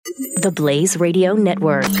The Blaze Radio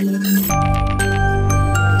Network.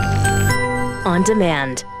 On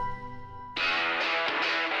demand.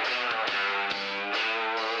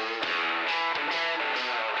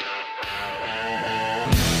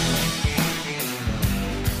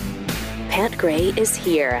 Pat Gray is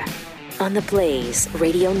here on the Blaze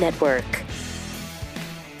Radio Network.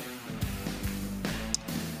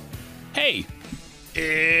 Hey,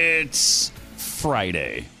 it's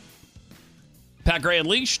Friday. Pat Gray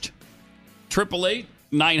Unleashed,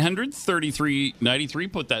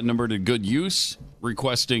 888-900-3393. Put that number to good use,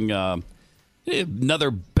 requesting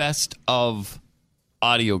another best of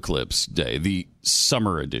audio clips day, the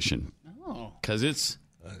summer edition. Oh. Because it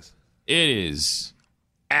is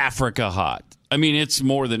Africa hot. I mean, it's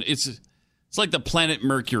more than, it's like the planet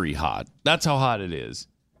Mercury hot. That's how hot it is.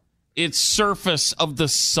 It's surface of the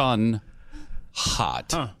sun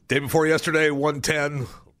hot. Day before yesterday, 110.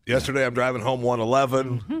 Yesterday, I'm driving home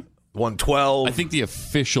 111, 112. I think the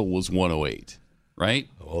official was 108, right?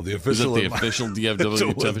 Well, the official. Is that the official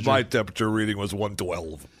DFW temperature? My temperature reading was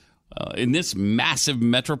 112. In this massive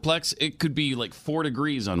metroplex, it could be like 4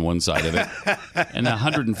 degrees on one side of it and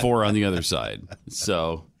 104 on the other side.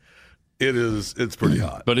 So it's pretty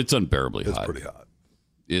hot. But it's unbearably hot. It's pretty hot.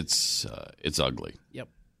 It's ugly. Yep.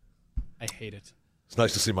 I hate it. It's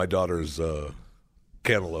nice to see my daughter's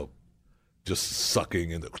cantaloupe just sucking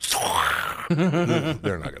in the.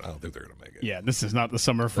 They're not gonna. I don't think they're gonna make it. Yeah, this is not the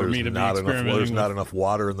summer for me to be experimenting. There's not enough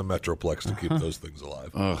water in the metroplex to keep those things alive.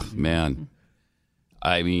 Oh man,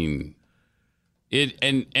 I mean, it.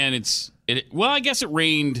 Well, I guess it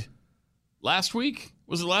rained last week.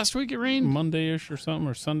 Was it last week? It rained Monday-ish or something,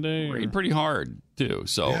 or Sunday. It rained pretty hard too.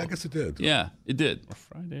 So yeah, I guess it did. Yeah, it did. Or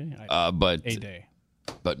Friday. But a day.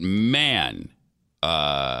 But man.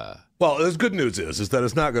 Well, the good news is that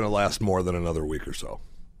it's not going to last more than another week or so.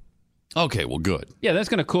 Okay, well, good. Yeah, that's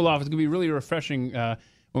going to cool off. It's going to be really refreshing when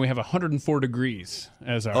we have 104 degrees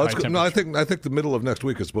as our high temperature. No, I think the middle of next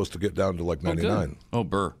week is supposed to get down to like 99. Oh,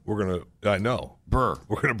 burr. I know. Burr.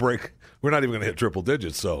 We're going to break. We're not even going to hit triple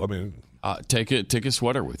digits. So I mean, take a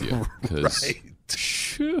sweater with you, because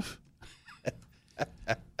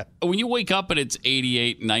when you wake up and it's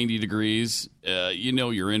 88, 90 degrees, you know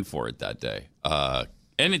you're in for it that day.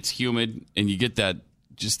 And it's humid, and you get that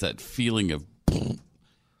feeling of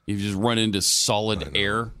you just run into solid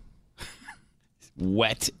air,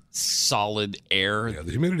 wet, solid air. Yeah,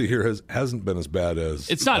 the humidity here hasn't been as bad as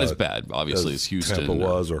it's not as bad, obviously, as Houston Tampa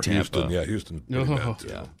was, or Tampa. Houston. Yeah, Houston. Yeah.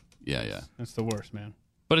 That's the worst, man.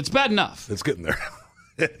 But it's bad enough. It's getting there.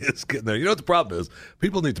 It's getting there. You know what the problem is?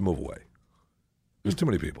 People need to move away. There's too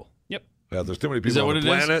many people. Yep. Yeah, there's too many people on the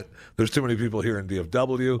planet. There's too many people here in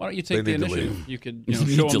DFW. Why don't you take the initiative? You could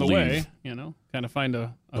show them the way, kind of find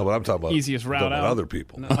a but I'm talking about easiest route out. Other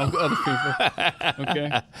people. No, other people.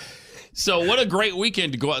 Okay. So what a great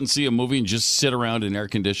weekend to go out and see a movie and just sit around in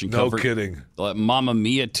air-conditioned comfort. No kidding. Mamma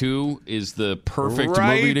Mia 2 is the perfect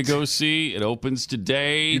movie to go see. It opens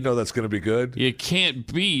today. You know that's going to be good. You can't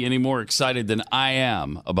be any more excited than I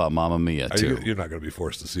am about Mamma Mia 2. You're not going to be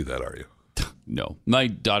forced to see that, are you? No. My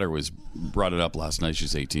daughter brought it up last night.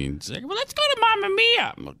 She's 18. She's like, well, let's go to Mamma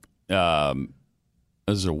Mia.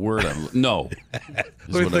 Is a word no.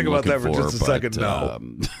 Let me think about that for just a second. No.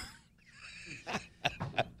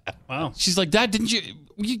 Wow. She's like, Dad, didn't you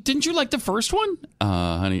like the first one?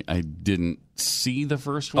 Honey, I didn't see the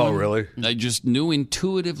first one. Oh, really? I just knew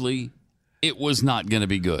intuitively it was not going to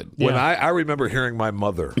be good. When I remember hearing my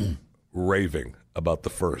mother raving about the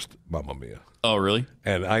first Mamma Mia. Oh, really?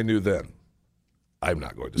 And I knew then I'm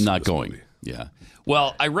not going to see this movie. Yeah.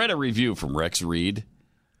 Well, I read a review from Rex Reed.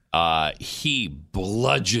 He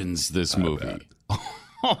bludgeons this movie.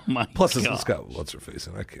 Oh my Plus, God. it's got what's her face,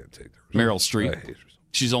 and I can't take her. Meryl Streep. I hate her.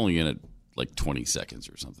 She's only in it like 20 seconds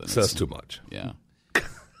or something. Says too much. Yeah.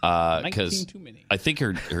 19 too many. I think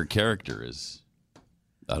her character is.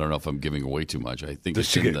 I don't know if I'm giving away too much. I think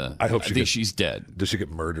she's dead. Does she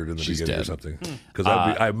get murdered in the beginning or something? Because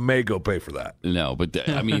I may go pay for that. No, but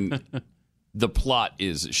I mean, the plot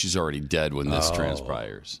is she's already dead when this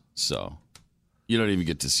transpires. So you don't even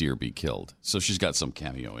get to see her be killed. So she's got some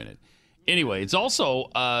cameo in it. Anyway, it's also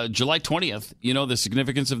July 20th. You know the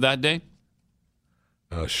significance of that day?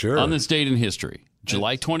 Sure. On this date in history.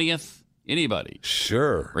 July 20th. Anybody?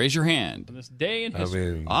 Sure. Raise your hand. On this day in history.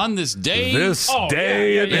 I mean, on this day.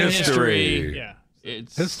 In history. Yeah.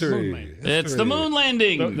 It's history. It's the moon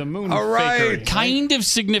landing. The moon. All right. fakery. Kind of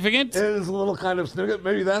significant. It is a little kind of significant.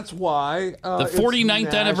 Maybe that's why. The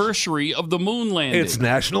 49th anniversary of the moon landing. It's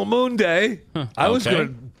National Moon Day. I was Okay.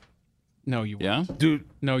 going to. No, you Yeah? weren't. Dude,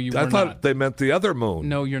 No, you I were thought not. they meant the other moon.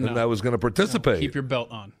 No, you're not. And I was going to participate. Keep your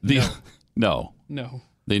belt on. No. No.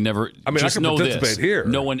 They never. I mean, just I can know participate this. here.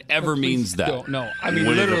 No one ever means that. Don't. No, I mean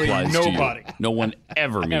when it literally applies to you. nobody. No one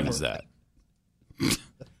ever means that.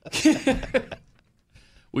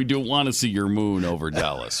 We don't want to see your moon over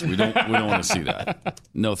Dallas. We don't want to see that.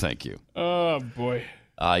 No, thank you. Oh boy.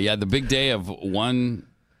 Yeah, the big day of one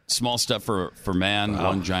small step for man,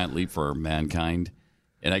 one giant leap for mankind.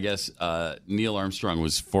 And I guess Neil Armstrong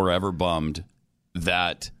was forever bummed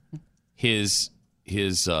that his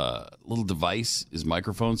little device, his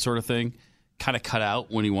microphone sort of thing, kind of cut out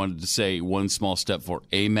when he wanted to say one small step for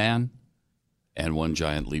a man and one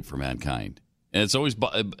giant leap for mankind. And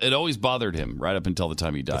it always bothered him right up until the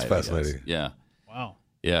time he died. That's fascinating. Yeah. Wow.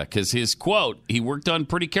 Yeah, because his quote, he worked on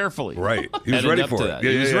pretty carefully. Right. He was Headed ready up for to it. that.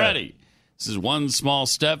 Yeah, He was yeah. ready. This is one small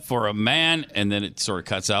step for a man, and then it sort of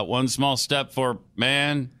cuts out one small step for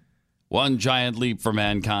man, one giant leap for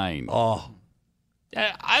mankind. Oh,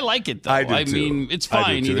 I like it, though. I do, too. mean, it's I do,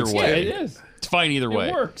 fine too. either It's- way. Yeah, it is. It's fine either way.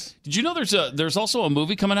 It works. Did you know there's also a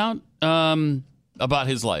movie coming out about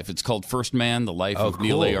his life? It's called First Man, The Life of cool.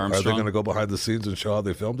 Neil A. Are they Armstrong. going to go behind the scenes and show how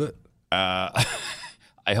they filmed it? I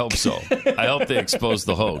hope so. I hope they expose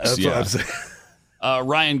the hoax. That's what I'm saying.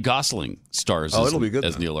 Ryan Gosling stars It'll be good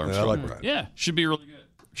as then. Neil Yeah, I Armstrong. like Ryan. Yeah, should be really good.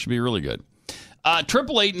 Should be really good.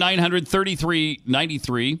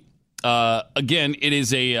 888-900-3393. Again, it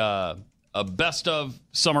is a best of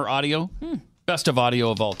summer audio. Best of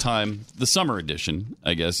audio of all time. The summer edition,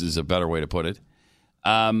 I guess, is a better way to put it.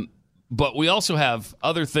 But we also have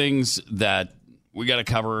other things that we got to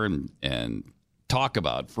cover and talk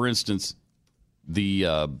about. For instance,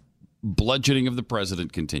 the bludgeoning of the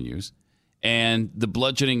president continues, and the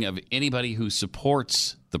bludgeoning of anybody who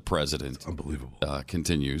supports the president Unbelievable.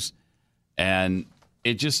 continues. And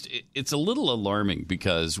it's a little alarming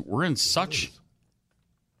because we're in such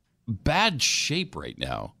bad shape right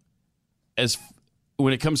now as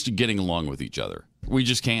when it comes to getting along with each other. We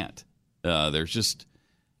just can't. There's just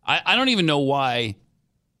I don't even know why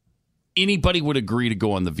anybody would agree to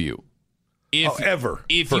go on The View. If Ever.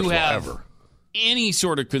 If First you of all, have ever. any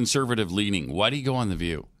sort of conservative leaning, why do you go on The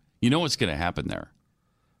View? You know what's going to happen there.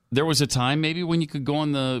 There was a time maybe when you could go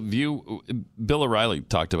on The View. Bill O'Reilly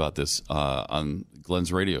talked about this on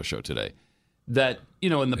Glenn's radio show today. That,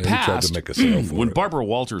 in the he tried past, to make a sale for when it. Barbara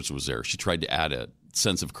Walters was there, she tried to add a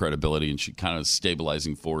sense of credibility and she kind of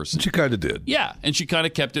stabilizing force. She kind of did. Yeah, and she kind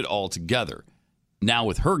of kept it all together. Now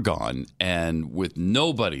with her gone and with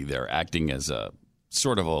nobody there acting as a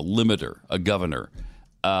sort of a limiter, a governor.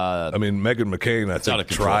 I mean, Meghan McCain, I out of think,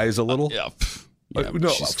 control. tries a little. Yeah. No,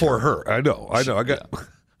 she's for terrible. her. I know. I got.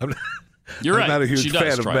 You're right. I'm not a She huge does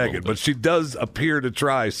fan of try a little Meghan, bit. but she does appear to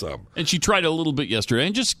try some. And she tried a little bit yesterday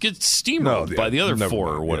and just gets steamrolled No, by the other never four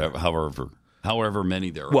mind, or whatever, however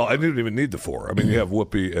many there are. Well, I didn't even need the four. I mean, you have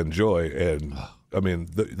Whoopi and Joy, and I mean,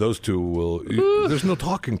 those two will. There's no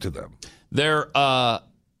talking to them. They're,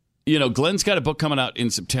 Glenn's got a book coming out in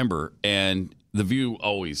September, and The View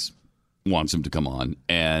always wants him to come on,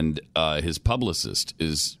 and his publicist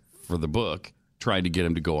is for the book trying to get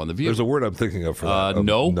him to go on The View. There's a word I'm thinking of for that.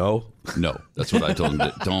 No. No. No, that's what I told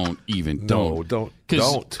him. Don't. No, don't.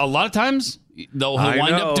 Because Don't. a lot of times he'll I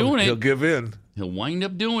wind know. up doing it. He'll give in. He'll wind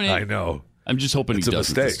up doing it. I know. I'm just hoping It's he a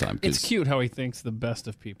doesn't this mistake. time. It's cute how he thinks the best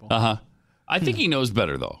of people. I think he knows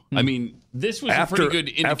better, though. I mean, this was After- a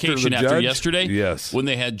pretty good after indication the after judge? yesterday. Yes. When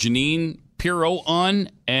they had Janine Pirro on,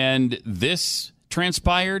 and this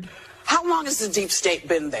transpired. How long has the deep state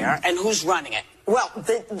been there, and who's running it? Well, I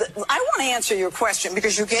want to answer your question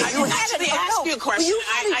because you didn't actually ask you a question. You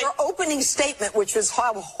had your opening statement, which was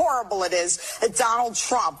how horrible it is that Donald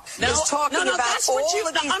Trump is talking about that's all what you,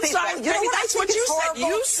 of these I'm people. sorry, You know baby, what I that's think what you is said. horrible?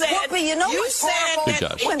 You said, Whoopi, you know what's horrible? Good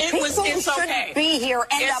job. When it people was, who it's shouldn't okay. be here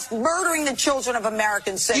end up murdering the children of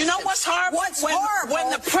American citizens. You know what's horrible? What's when, horrible when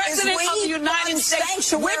the president is of the we United run States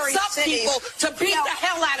sanctuary whips up cities. people to beat the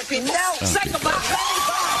hell out of people. No. Say goodbye.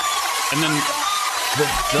 And then The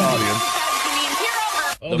audience.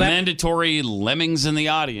 the mandatory lemmings in the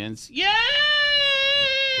audience. Yay!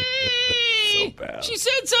 So bad. She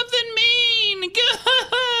said something mean.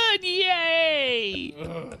 Good. Yay.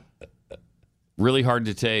 Really hard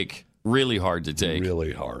to take. Really hard to take.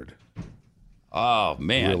 Really hard. Oh,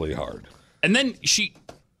 man. Really hard. And then she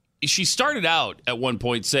started out at one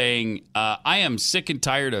point saying, I am sick and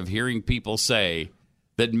tired of hearing people say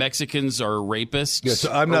that Mexicans are rapists Yeah,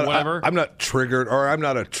 so or whatever. I'm not triggered, or I'm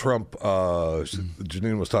not a Trump.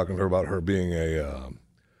 Janine was talking to her about her being a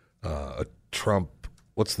Trump.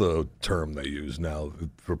 What's the term they use now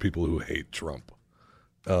for people who hate Trump?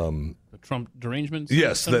 The Trump derangement?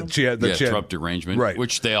 Yes, syndrome? that she had. Trump derangement, right?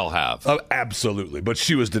 Which they all have. Absolutely, but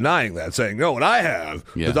she was denying that, saying, "No, what I have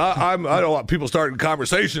is I don't want people starting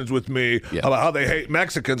conversations with me about how they hate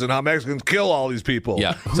Mexicans and how Mexicans kill all these people."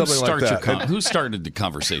 Yeah, something like that. Who started the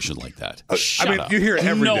conversation like that? I mean, you hear it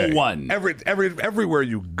every day. No one. Everywhere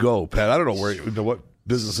you go, Pat. I don't know what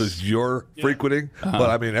businesses you're frequenting, but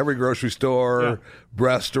I mean, every grocery store,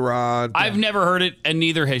 restaurant. I've never heard it, and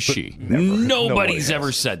neither has she. Nobody's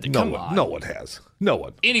ever said that. Come on. No one has. No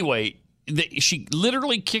one. Anyway, she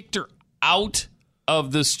literally kicked her out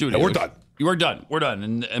of the studio. Yeah, we're done. We're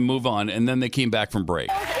done, and move on. And then they came back from break.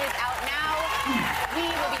 Is out now. We will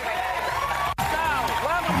be right back. So,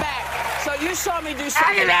 welcome back. So you saw me do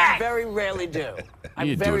something I very rarely do.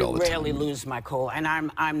 I very rarely lose my cool, and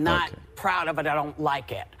I'm not proud of it. I don't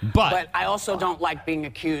like it. But I also don't like being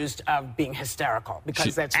accused of being hysterical,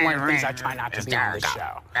 because that's one of the things I try not to be on this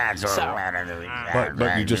show.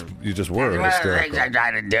 But you just were One of the hysterical. things I'm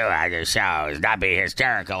trying to do on this show is not be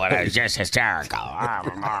hysterical, and I was just hysterical.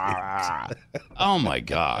 Oh my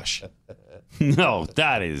gosh. No,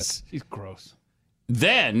 that is. He's gross.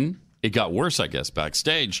 Then it got worse, I guess,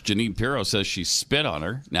 backstage. Jeanine Pirro says she spit on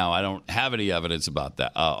her. Now, I don't have any evidence about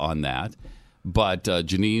that on that, but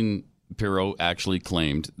Jeanine Pirro actually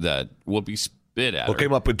claimed that Whoopi spit at her. Well,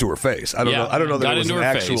 came up into her face. I don't know. I don't know that it was an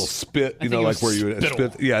actual spit. You know, like where you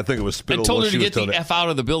spit. Yeah, I think it was spittle. And told her to get the F out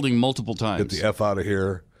of the building multiple times. Get the F out of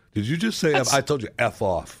here. Did you just say F? I told you F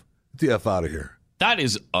off. Get the F out of here. That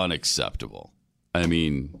is unacceptable. I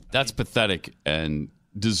mean, that's pathetic and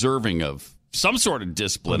deserving of some sort of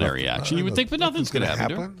disciplinary action. You would think, but nothing's going to happen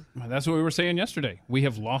to her. Well, that's what we were saying yesterday. We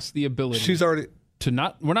have lost the ability. She's already we're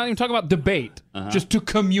not even talking about debate, just to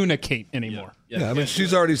communicate anymore. Yeah, I mean,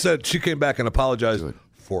 she's already said she came back and apologized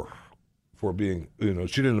for being,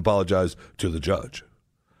 she didn't apologize to the judge.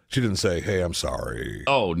 She didn't say, "Hey, I'm sorry."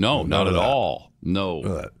 Oh, no, not at all.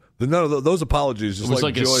 No. None of those apologies, just it was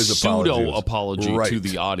like a Joy's pseudo apology to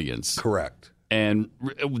the audience. Correct. And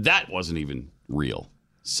that wasn't even real.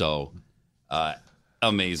 So,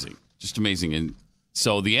 amazing. Just amazing. And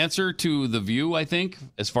so the answer to The View, I think,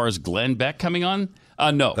 as far as Glenn Beck coming on,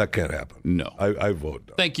 no. That can't happen. No. I vote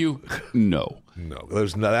no. Thank you. No. No.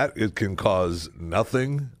 There's that. It can cause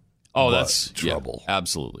nothing that's trouble. Yeah,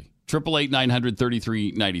 absolutely.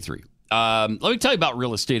 888-900-3393. Let me tell you about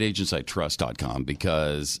realestateagentsitrust.com,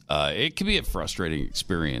 because it can be a frustrating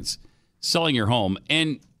experience selling your home.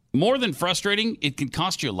 And more than frustrating, it can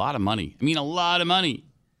cost you a lot of money. I mean, a lot of money.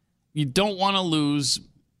 You don't want to lose.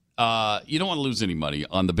 You don't want to lose any money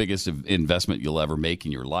on the biggest investment you'll ever make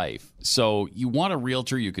in your life. So you want a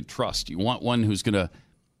realtor you could trust. You want one who's going to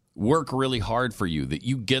work really hard for you, that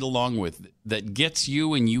you get along with, that gets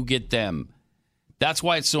you and you get them. That's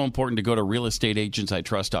why it's so important to go to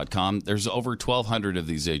realestateagentsitrust.com. There's over 1,200 of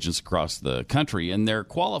these agents across the country, and they're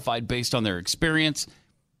qualified based on their experience,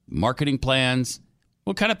 marketing plans.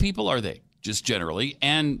 What kind of people are they, just generally,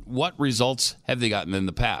 and what results have they gotten in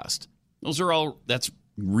the past? That's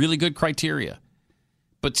really good criteria.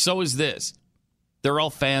 But so is this. They're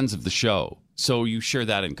all fans of the show, so you share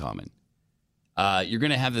that in common. You're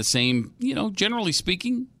going to have the same, generally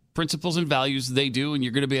speaking, principles and values they do, and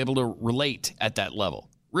you're going to be able to relate at that level.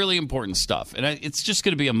 Really important stuff. And it's just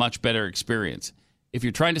going to be a much better experience. If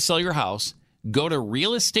you're trying to sell your house, go to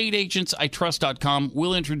realestateagentsitrust.com.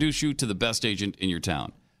 We'll introduce you to the best agent in your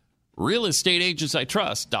town.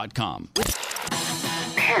 realestateagentsitrust.com.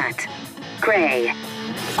 Pat Gray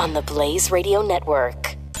on the Blaze Radio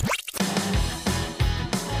Network.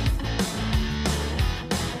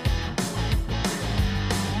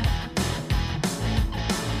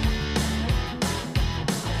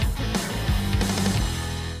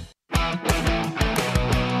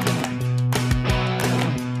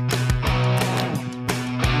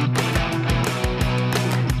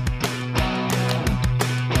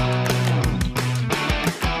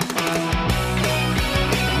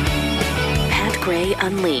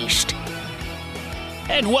 Unleashed.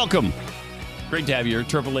 And welcome. Great to have you here.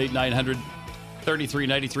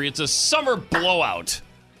 888-900-3393. It's a summer blowout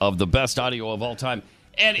of the best audio of all time.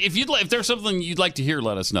 And if there's something you'd like to hear,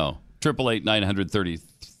 let us know.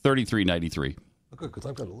 888-900-3393. Okay, because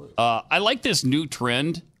I've got a list. I like this new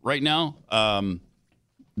trend right now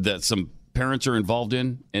that some parents are involved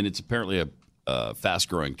in, and it's apparently a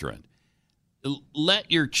fast-growing trend.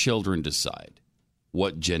 Let your children decide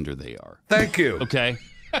what gender they are. Thank you. Okay.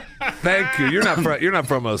 Thank you. You're not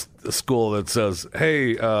from a school that says,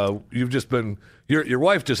 "Hey, you've just been your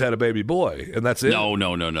wife just had a baby boy," and that's it. No. I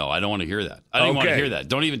don't want to hear that. I don't even want to hear that.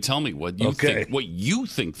 Don't even tell me what you think. What you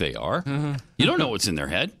think they are. Mm-hmm. You don't know what's in their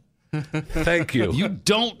head. Thank you. You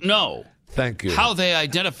don't know. Thank you. how they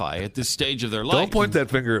identify at this stage of their life. Don't point that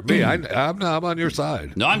finger at me. I'm on your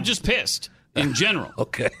side. No, I'm just pissed in general.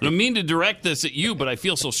 Okay. I don't mean to direct this at you, but I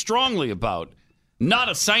feel so strongly about not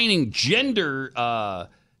assigning gender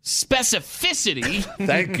specificity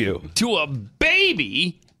Thank you. to a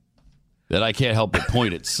baby that I can't help but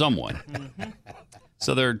point at someone.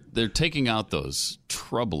 So they're taking out those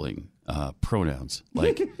troubling pronouns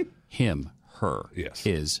like him, her, Yes.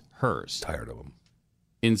 his, hers. Tired of them.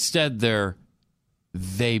 Instead, they're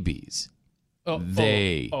they bees.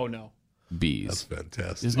 They Oh, no. bees. That's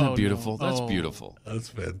fantastic. Isn't that Oh, beautiful? no. That's Oh. beautiful. That's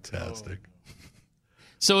fantastic.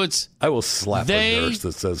 So it's I will slap They, a nurse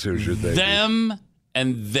that says, "Here's your baby." them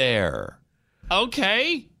and their.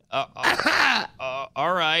 Okay.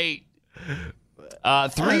 All right.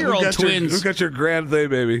 3-year-old twins. Who got your grand they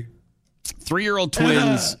baby? 3-year-old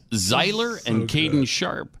twins Zyler and Caden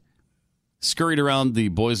Sharp scurried around the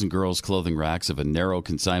boys and girls clothing racks of a narrow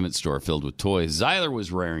consignment store filled with toys. Zyler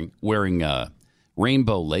was wearing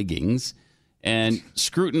rainbow leggings and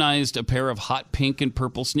scrutinized a pair of hot pink and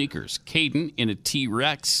purple sneakers. Caden, in a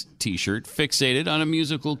T-Rex T-shirt, fixated on a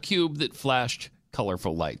musical cube that flashed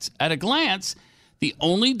colorful lights. At a glance, the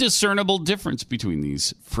only discernible difference between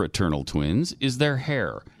these fraternal twins is their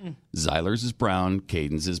hair. Zyler's is brown,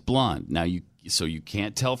 Caden's is blonde. Now, you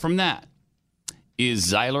can't tell from that. Is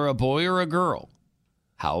Zyler a boy or a girl?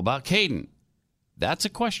 How about Caden? That's a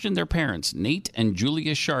question their parents, Nate and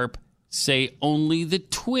Julia Sharp, say only the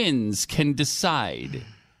twins can decide.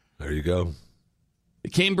 There you go. The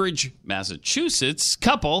Cambridge, Massachusetts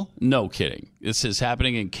couple, no kidding. This is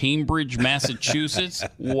happening in Cambridge, Massachusetts.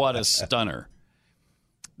 What a stunner.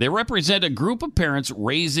 They represent a group of parents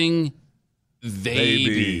raising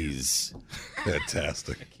babies.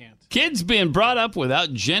 Fantastic. Kids being brought up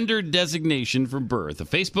without gender designation from birth. The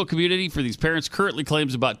Facebook community for these parents currently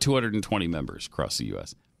claims about 220 members across the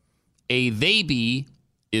U.S. A they be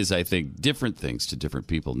is, I think, different things to different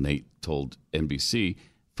people, Nate told NBC.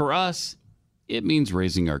 For us, it means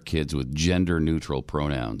raising our kids with gender-neutral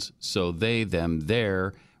pronouns. So they, them,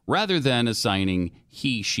 their, rather than assigning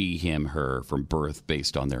he, she, him, her from birth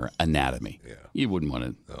based on their anatomy. Yeah. You wouldn't want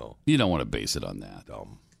to. No. You don't want to base it on that.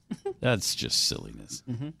 Dumb. That's just silliness.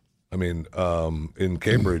 Mm-hmm. I mean, in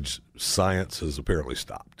Cambridge, science has apparently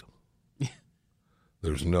stopped.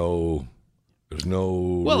 There's no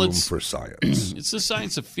room for science. It's the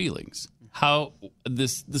science of feelings. The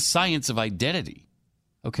science of identity.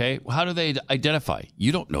 Okay, how do they identify?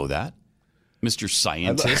 You don't know that, Mr.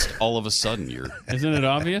 Scientist. All of a sudden, Isn't it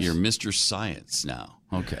obvious? You're Mr. Science now.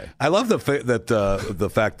 Okay. I love the fact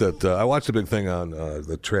that I watched a big thing on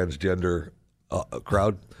the transgender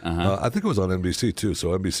crowd. I think it was on NBC too.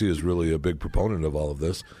 So NBC is really a big proponent of all of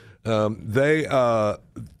this. They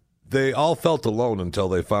all felt alone until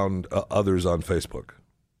they found others on Facebook.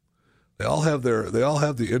 They all have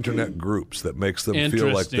the internet groups that makes them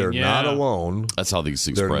feel like they're not alone. That's how these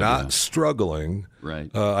things They're spread, not struggling.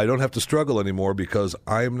 Right. I don't have to struggle anymore because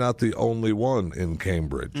I'm not the only one in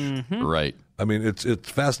Cambridge. Mm-hmm. Right. I mean, it's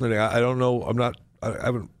fascinating. I don't know. I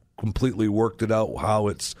haven't completely worked it out how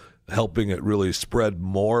it's helping it really spread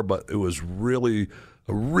more, but it was really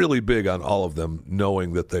big on all of them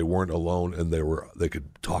knowing that they weren't alone and they could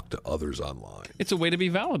talk to others online. It's a way to be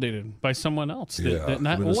validated by someone else.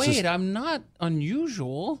 I'm not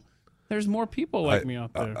unusual. There's more people like me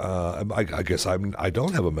out there. I guess I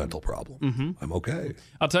don't have a mental problem. Mm-hmm. I'm okay.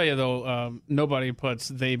 I'll tell you though, nobody puts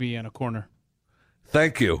they be in a corner.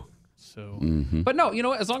 Thank you. So, but no,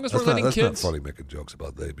 as long as we're letting kids. That's not funny making jokes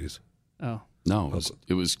about babies. Oh. No,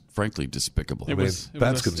 it was frankly despicable.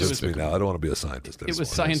 Pat's convinced me now. I don't want to be a scientist anymore. It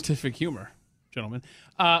was scientific humor, gentlemen.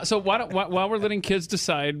 So while we're letting kids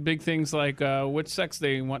decide big things like which sex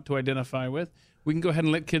they want to identify with, we can go ahead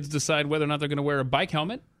and let kids decide whether or not they're going to wear a bike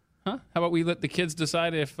helmet. Huh? How about we let the kids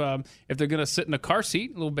decide if they're going to sit in a car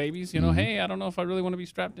seat, little babies, hey, I don't know if I really want to be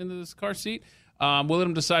strapped into this car seat. We'll let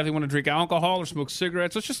them decide if they want to drink alcohol or smoke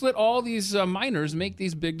cigarettes. Let's just let all these minors make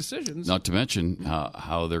these big decisions. Not to mention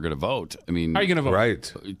how they're going to vote. I mean, how are you going to vote?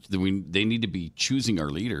 Right. They need to be choosing our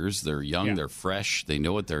leaders. They're young. They're fresh. They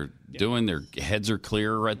know what they're doing. Their heads are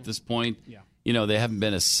clear at this point. Yeah. They haven't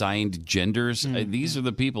been assigned genders. These are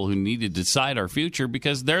the people who need to decide our future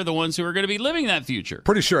because they're the ones who are going to be living that future.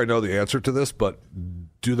 Pretty sure I know the answer to this, but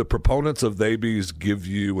do the proponents of they-bees give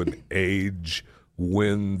you an age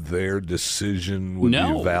when their decision would be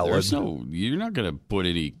valid? You're not going to put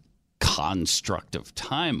any construct of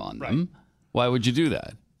time on them. Why would you do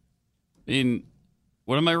that? I mean,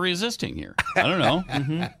 what am I resisting here? I don't know.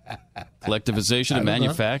 Collectivization of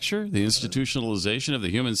manufacture, the institutionalization of the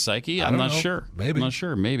human psyche. I'm not sure. Maybe. I'm not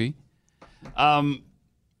sure. Maybe.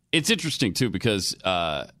 It's interesting too because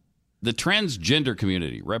the transgender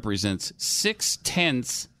community represents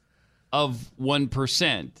 0.6% of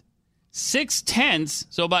 1%. 0.6%,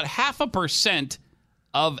 so about 0.5%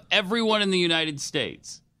 of everyone in the United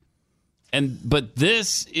States. But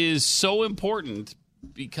this is so important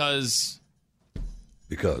because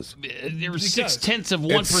there's 0.6% of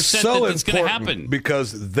 1% that's going to happen.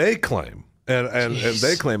 Because they claim, and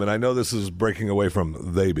they claim, and I know this is breaking away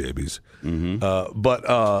from they babies,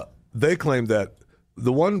 but they claim that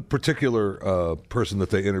the one particular person that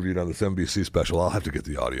they interviewed on this NBC special, I'll have to get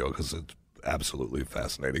the audio because it's absolutely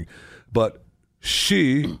fascinating, but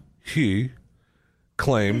he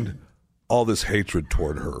claimed all this hatred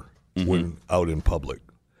toward her when out in public.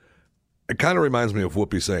 It kind of reminds me of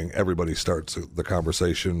Whoopi saying everybody starts the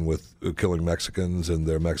conversation with killing Mexicans and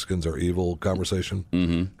their Mexicans are evil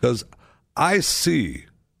conversation. Because I see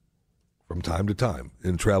from time to time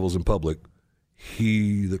in travels in public,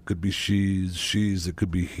 he that could be she's that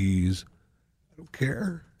could be he's. I don't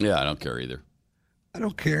care. Yeah, I don't care either. I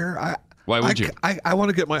don't care. Why would you? I want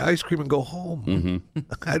to get my ice cream and go home.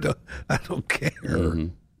 I don't care.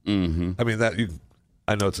 I mean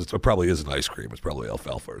I know it probably isn't ice cream. It's probably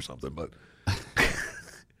alfalfa or something. But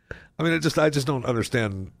I mean, I just don't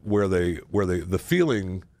understand where the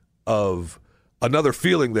feeling of another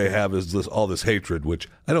feeling they have is all this hatred, which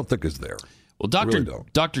I don't think is there. Well,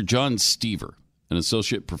 Dr. John Stever, an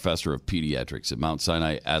associate professor of pediatrics at Mount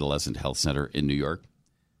Sinai Adolescent Health Center in New York,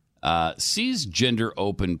 sees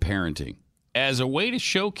gender-open parenting as a way to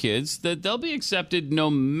show kids that they'll be accepted no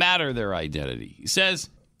matter their identity. He says,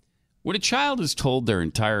 when a child is told their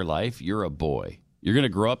entire life, you're a boy, you're going to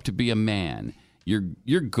grow up to be a man,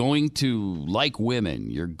 you're going to like women,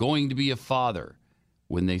 you're going to be a father,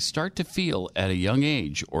 when they start to feel at a young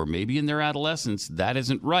age, or maybe in their adolescence, that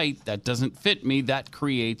isn't right, that doesn't fit me, that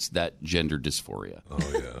creates that gender dysphoria.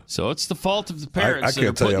 Oh, yeah. So it's the fault of the parents. I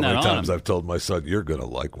can't tell you how many times I've told my son, you're going to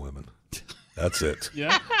like women. That's it.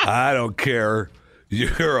 Yeah. I don't care.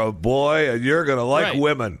 You're a boy and you're going to like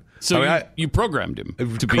women. So you programmed him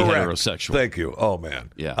to be heterosexual. Thank you. Oh,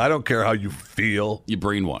 man. Yeah. I don't care how you feel. You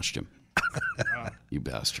brainwashed him. You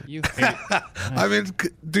bastard. You hate it. I mean,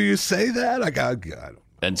 do you say that? I don't.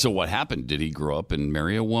 And so what happened? Did he grow up and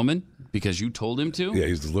marry a woman because you told him to? Yeah,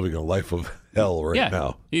 he's living a life of hell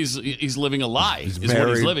now. He's living a lie. He's is married,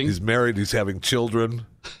 what he's living. He's married. He's having children.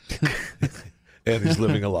 And he's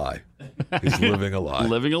living a lie. He's living a lie.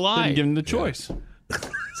 Living a lie. Didn't give him the choice.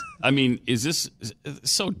 I mean, is this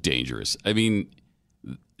so dangerous? I mean,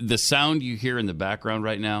 the sound you hear in the background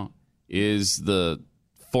right now is the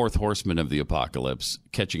fourth horseman of the apocalypse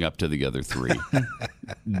catching up to the other three,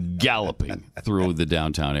 galloping through the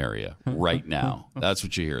downtown area right now. That's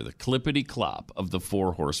what you hear, the clippity-clop of the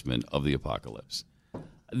four horsemen of the apocalypse.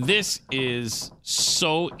 This is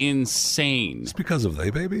so insane. It's because of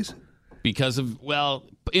they babies?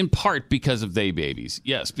 In part because of they babies.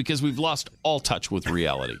 Yes, because we've lost all touch with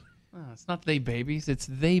reality. It's not they babies, it's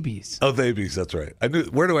they bees. Oh, they bees, that's right. I knew.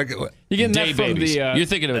 Where do I get? You getting day that from babies. You're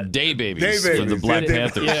thinking of day babies from the Black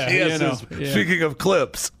Panthers. Yeah, yes, Speaking of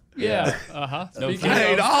clips. Yeah. No, I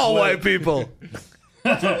hate all white people.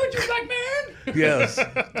 Would you black man? Yes.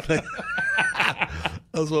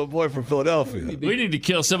 That's my boy from Philadelphia. We need to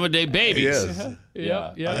kill some of their babies. Yes.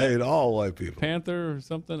 Yeah. I hate all white people. Panther or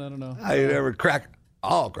something, I don't know. I hate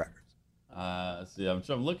all crackers. See, I'm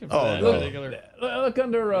looking for that no. particular. Look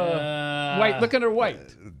under white. Look under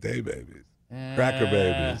white. Day babies. Cracker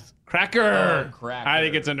babies. Cracker. Oh, cracker. I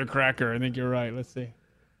think it's under cracker. I think you're right. Let's see.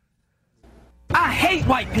 I hate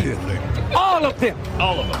white people. All of them.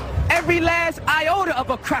 All of them. Every last iota of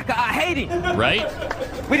a cracker, I hate it. Right?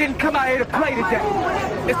 We didn't come out here to play today.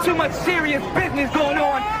 There's too much serious business going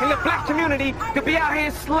on in the black community to be out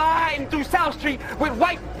here sliding through South Street with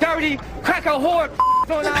white, dirty, cracker whore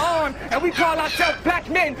on our arm, and we call ourselves black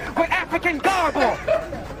men with African garb on.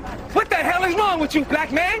 What the hell is wrong with you,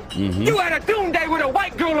 black man? Mm-hmm. You had a doom day with a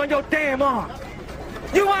white girl on your damn arm.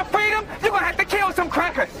 You want freedom? You're gonna have to kill some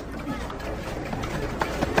crackers.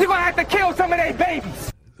 You're gonna have to kill some of their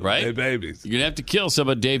babies. Right? Day babies. You're gonna have to kill some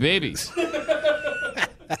of day babies.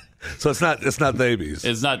 So it's not babies.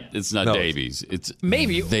 It's not No. babies. It's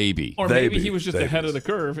Maybe. baby. Or They maybe be. he was just They ahead be. of the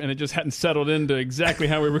curve and it just hadn't settled into exactly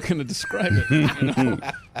how we were going to describe it. You know?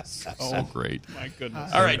 So great. My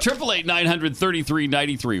goodness. All right,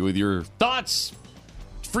 888-900-3393 with your thoughts.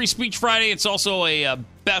 Free Speech Friday. It's also a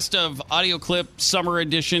best of audio clip summer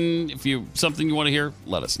edition. If you something you want to hear,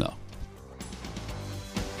 let us know.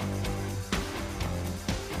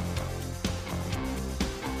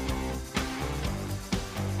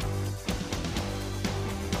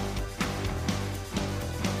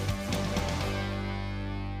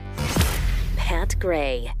 Pat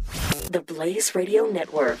Gray, the Blaze Radio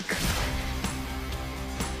Network.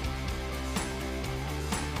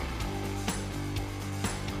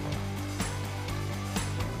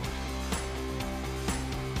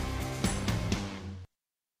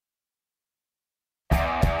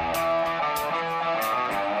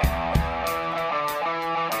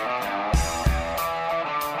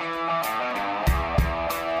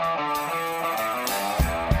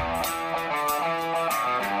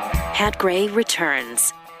 Pat Gray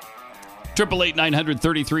returns.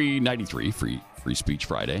 888-933-93, Free Speech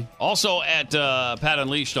Friday. Also at Pat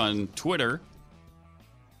Unleashed on Twitter.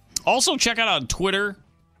 Also check out on Twitter,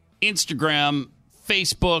 Instagram,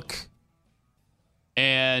 Facebook,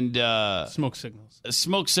 and smoke signals.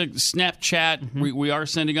 Snapchat. Mm-hmm. We are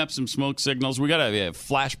sending up some smoke signals. We got a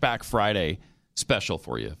Flashback Friday special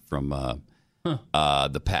for you from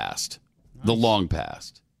the past, the long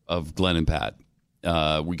past of Glenn and Pat.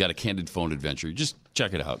 We got a candid phone adventure. Just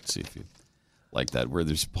check it out. See if you like that, where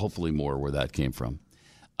there's hopefully more where that came from.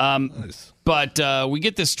 Nice. But we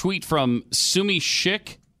get this tweet from Sumi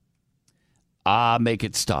Shik. Make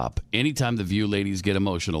it stop. Anytime the View ladies get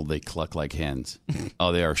emotional, they cluck like hens.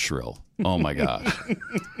 Oh, they are shrill. Oh, my gosh.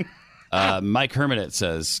 Mike Hermanette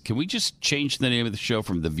says, can we just change the name of the show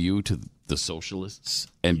from The View to The Socialists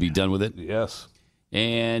and be done with it? Yes.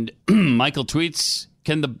 And Michael tweets,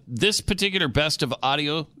 can this particular best of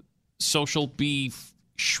audio social be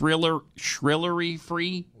shrillery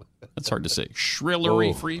free? That's hard to say.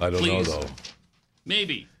 Shrillery free, I don't know, though.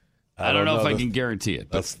 Maybe. I don't know if I can guarantee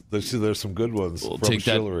it. There's some good ones. We'll from take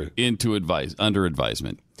that Shrillery. under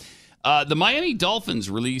advisement. The Miami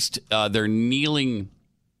Dolphins released their kneeling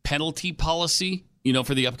penalty policy,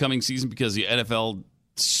 for the upcoming season, because the NFL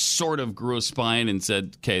sort of grew a spine and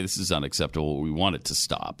said, okay, this is unacceptable. We want it to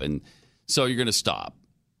stop. And so you're going to stop.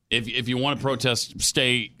 If you want to protest,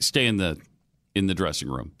 stay in the dressing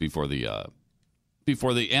room before the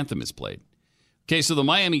anthem is played. Okay, so the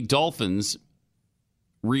Miami Dolphins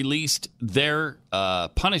released their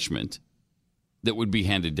punishment that would be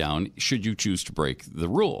handed down should you choose to break the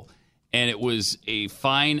rule. And it was a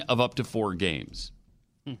fine of up to 4 games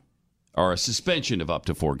or a suspension of up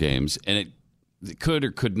to 4 games. And it could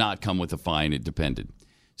or could not come with a fine. It depended.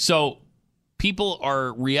 So people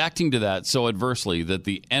are reacting to that so adversely that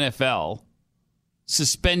the NFL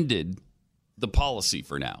suspended the policy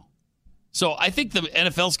for now. So I think the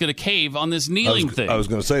NFL's going to cave on this kneeling thing. I was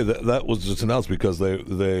going to say that was just announced because they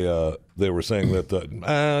were saying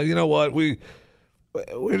that you know what, we're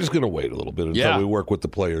just going to wait a little bit until we work with the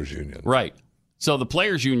players union. Right. So the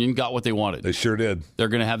players union got what they wanted. They sure did. They're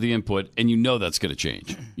going to have the input, and that's going to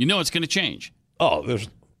change. It's going to change. Oh, there's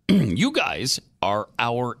you guys are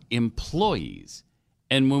our employees,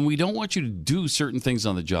 and when we don't want you to do certain things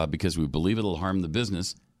on the job because we believe it'll harm the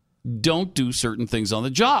business, don't do certain things on the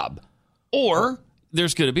job. Or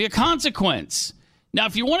there's going to be a consequence. Now,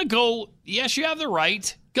 if you want to go, yes, you have the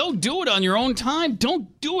right. Go do it on your own time.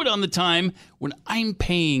 Don't do it on the time when I'm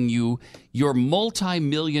paying you your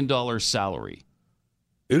multi-million-dollar salary.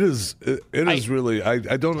 It is really,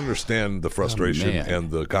 I don't understand the frustration and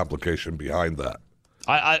the complication behind that.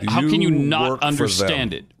 How can you not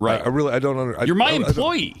understand it? Right. I don't understand. You're my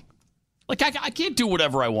employee. I can't do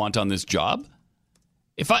whatever I want on this job.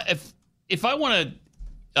 If I want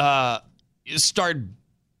to start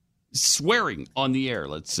swearing on the air,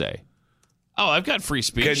 let's say. Oh, I've got free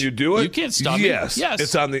speech. Can you do it? You can't stop me. Yes.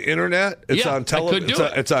 It's on the internet. It's on television.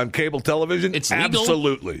 It's on cable television. It's legal.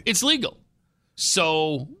 Absolutely. It's legal.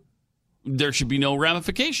 So there should be no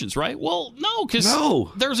ramifications, right? Well, no, because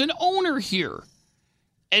there's an owner here.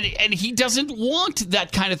 And he doesn't want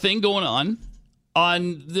that kind of thing going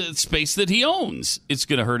on the space that he owns. It's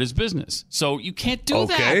going to hurt his business. So you can't do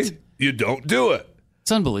that. Okay. You don't do it.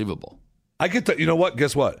 It's unbelievable. I get to, you know what?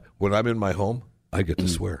 Guess what? When I'm in my home, I get to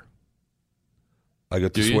swear. I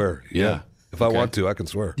get to swear. Yeah. If I want to, I can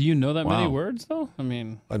swear. Do you know that many words, though? I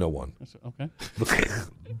mean, I know one. Okay.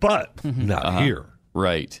 But not here.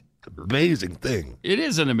 Right. It's an amazing thing. It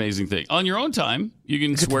is an amazing thing. On your own time, you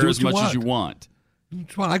can swear as much as you want.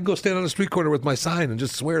 I can go stand on a street corner with my sign and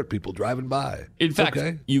just swear at people driving by. In fact,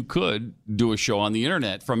 you could do a show on the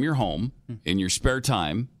internet from your home in your spare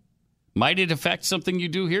time. Might it affect something you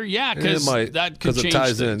do here? Yeah, because that could change it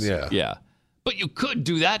ties things. in, Yeah. But you could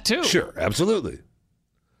do that too. Sure, absolutely.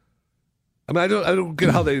 I mean, I don't get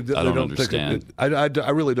how they don't understand. Think I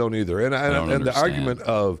really don't either. And the argument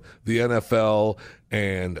of the NFL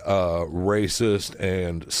and racist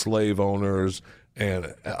and slave owners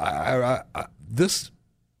and this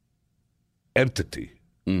entity,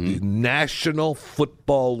 the National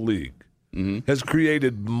Football League, has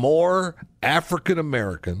created more African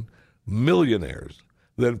American millionaires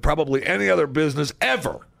than probably any other business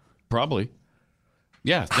ever. Probably.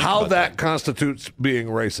 Yeah. How that constitutes being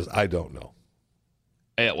racist, I don't know.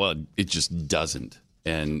 Yeah, well, it just doesn't.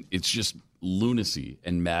 And it's just lunacy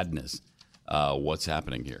and madness what's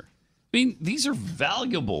happening here. I mean, these are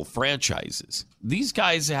valuable franchises. These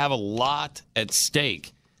guys have a lot at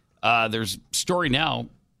stake. There's a story now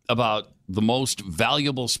about the most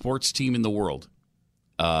valuable sports team in the world.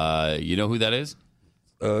 You know who that is?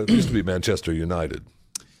 It used to be Manchester United.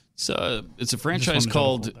 It's a franchise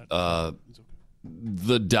called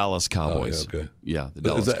the Dallas Cowboys. Oh, yeah, okay. Yeah, the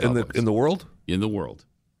Dallas Is that Cowboys. in the world? In the world.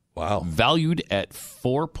 Wow. Valued at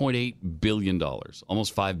 $4.8 billion,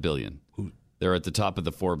 almost $5 billion. They're at the top of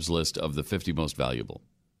the Forbes list of the 50 most valuable.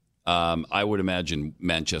 I would imagine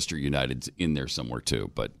Manchester United's in there somewhere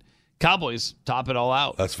too, but Cowboys top it all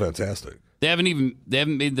out. That's fantastic. They haven't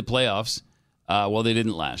made the playoffs. Well, they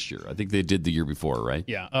didn't last year. I think they did the year before, right?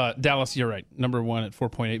 Yeah. Dallas, you're right. Number 1 at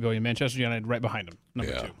 $4.8 billion. Manchester United right behind them.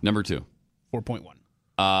 Number 2.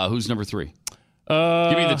 4.1. Who's number 3? Give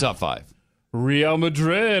me the top 5. Real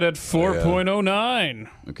Madrid at 4.09.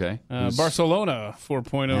 Okay. Barcelona,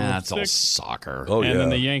 4.06. That's all soccer. Oh, and then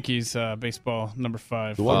the Yankees, baseball, number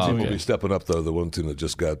 5. The one team will be stepping up, though. The one team that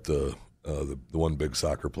just got the one big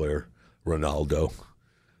soccer player, Ronaldo,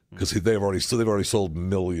 because they've already sold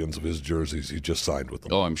millions of his jerseys. He just signed with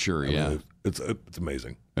them. Oh, I'm sure. I mean, it's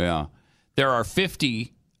amazing. Yeah, there are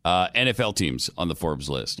 50 NFL teams on the Forbes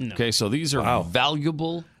list. No. Okay, so these are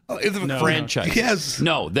valuable franchises. Yes.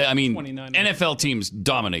 No, I mean NFL teams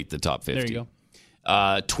dominate the top 50. There you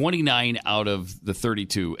go. 29 out of the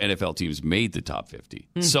 32 NFL teams made the top 50.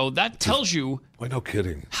 So that tells you Why, no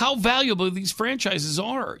kidding. how valuable these franchises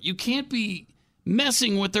are. You can't be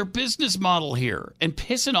messing with their business model here and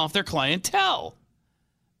pissing off their clientele.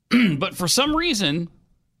 But for some reason,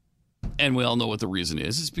 and we all know what the reason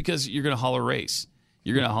is, it's because you're going to holler race.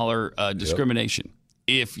 You're going to holler discrimination.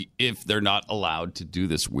 If they're not allowed to do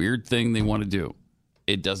this weird thing they want to do.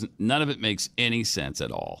 None of it makes any sense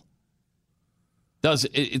at all.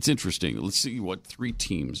 It's interesting. Let's see what 3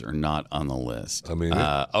 teams are not on the list. I mean,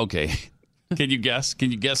 okay. Can you guess?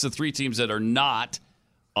 Can you guess the 3 teams that are not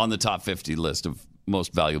on the top 50 list of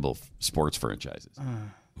most valuable sports franchises?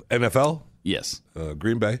 NFL? Yes.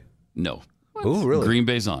 Green Bay? No. Oh, really? Green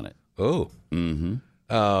Bay's on it. Oh.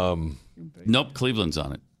 Mm-hmm. Nope, Cleveland's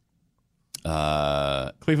on it.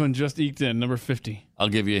 Cleveland just eked in, number 50. I'll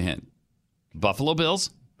give you a hint. Buffalo Bills.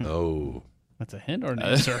 Oh. That's a hint or an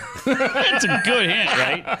answer? That's a good hint,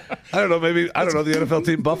 right? I don't know. Maybe, I don't know, the NFL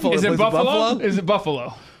team Buffalo. Is it Buffalo? Is it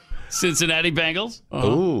Buffalo? Cincinnati Bengals.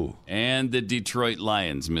 Ooh. And the Detroit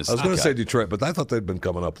Lions. I was going to say Detroit, but I thought they'd been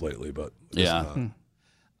coming up lately. But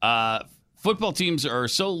yeah. Football teams are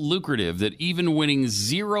so lucrative that even winning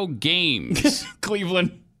 0 games,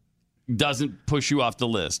 Cleveland doesn't push you off the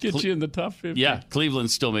list. Get you in the top 50. Yeah,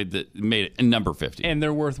 Cleveland still made it number 50. And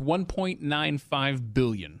they're worth $1.95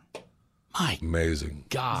 billion. My amazing.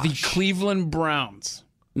 gosh. The Cleveland Browns.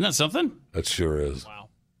 Isn't that something? That sure is. Wow.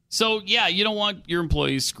 So, yeah, you don't want your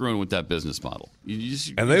employees screwing with that business model.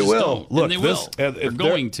 And they will. Don't. Look, and they will. They're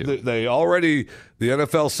going to. They already, the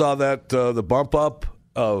NFL saw that, the bump up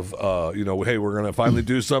of, hey, we're going to finally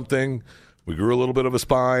do something. We grew a little bit of a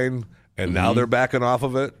spine, and now they're backing off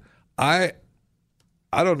of it. I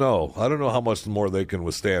don't know. I don't know how much more they can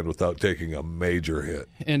withstand without taking a major hit.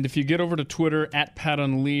 And if you get over to Twitter,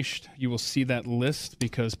 @PatUnleashed, you will see that list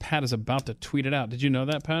because Pat is about to tweet it out. Did you know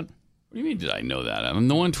that, Pat? What do you mean, did I know that? I'm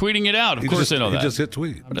the one tweeting it out. Of course I know that. He just hit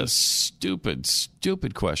tweet. What a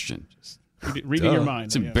stupid question. Reading your mind.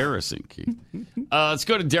 It's embarrassing, Keith. Let's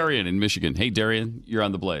go to Darian in Michigan. Hey, Darian, you're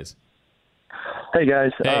on the Blaze. Hey,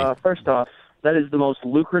 guys. Hey. First off, that is the most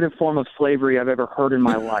lucrative form of slavery I've ever heard in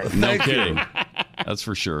my life. No kidding. That's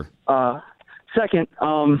for sure. Second,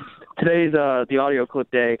 today's the audio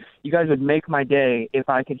clip day. You guys would make my day if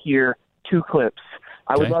I could hear 2 clips.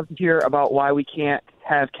 I would love to hear about why we can't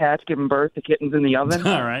have cats giving birth to kittens in the oven.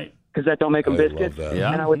 All right. Because that don't make them biscuits.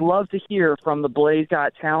 Yeah. And I would love to hear from the Blaze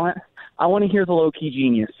Got Talent. I want to hear the low-key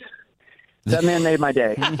genius. That man made my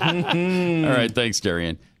day. All right, thanks,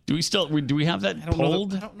 Darian. Do we have that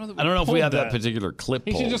pulled? I don't know I don't know if we have that particular clip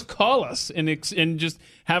He pulled. should just call us and just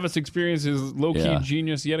have us experience his low-key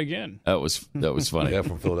genius yet again. That was funny. Yeah,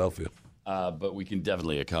 from Philadelphia. But we can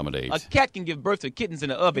definitely accommodate. A cat can give birth to kittens in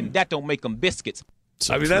the oven. That don't make them biscuits.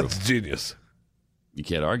 So I mean, true. that's genius. You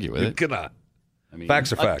can't argue with You it. cannot. I mean,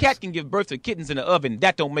 Facts are facts. A cat can give birth to kittens in the oven.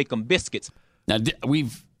 That don't make them biscuits. Now,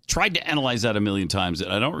 we've tried to analyze that a million times,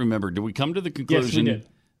 and I don't remember. Did we come to the conclusion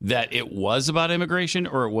that it was about immigration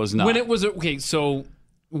or it was not? When it was okay, so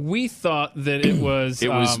we thought that it was. It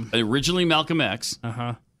was originally Malcolm X.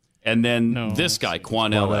 And then this guy,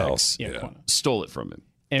 Quanell X, stole it from him.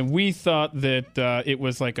 And we thought that it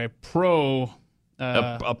was like a pro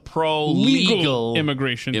legal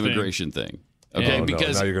immigration thing. Okay,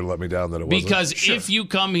 because now you're going to let me down that it wasn't. Because if you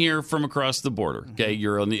come here from across the border, okay,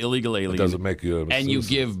 you're an illegal alien. It doesn't make you a citizen. And you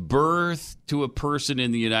give birth to a person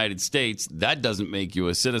in the United States, that doesn't make you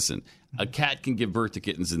a citizen. A cat can give birth to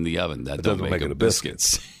kittens in the oven. That doesn't make it a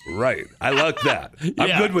biscuits. Right. I like that.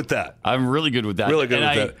 I'm good with that. I'm really good with that. Really good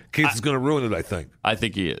with that. Keith is going to ruin it, I think. I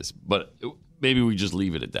think he is. But maybe we just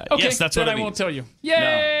leave it at that. Okay, yes, that's what I mean. won't tell you.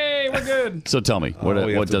 Yay, we're good. So tell me,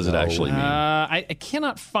 what does it actually mean? I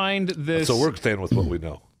cannot find this. So we're staying with what we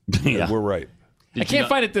know. Yeah. We're right. I can't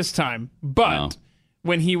find it this time, but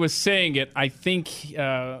when he was saying it, I think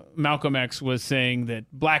Malcolm X was saying that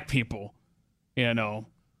black people,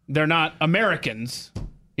 they're not Americans.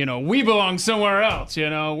 We belong somewhere else.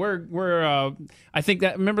 We're. I think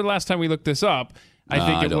that. Remember the last time we looked this up. I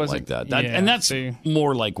think it wasn't like that. And that's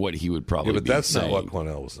more like what he would probably. Yeah, but that's saying. not what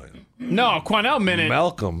Quanell was saying. No, Quanell meant it.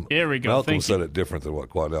 Malcolm. Here we go. Malcolm said it different than what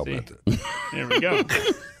Quanell meant it. There we go.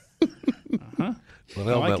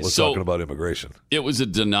 Quanell was talking about immigration. It was a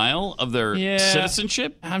denial of their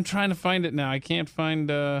citizenship? I'm trying to find it now. I can't find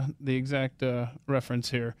the exact reference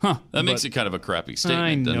here. That makes it kind of a crappy statement,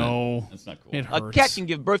 I doesn't know. it? That's not cool. It hurts. A cat can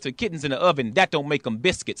give birth to kittens in the oven. That don't make them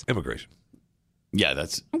biscuits. Immigration. Yeah, I'm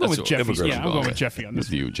going with Jeffy. Yeah, I'm going with Jeffy on this.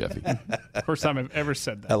 With you, Jeffy. First time I've ever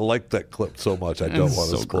said that. I like that clip so much. I don't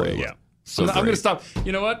want to spoil it. Yeah. I'm going to stop.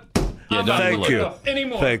 You know what? Yeah, thank you.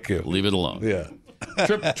 Anymore. Thank you. Leave it alone. Yeah.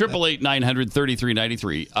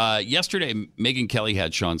 888-900-3393. Yesterday, Megyn Kelly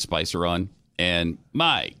had Sean Spicer on, and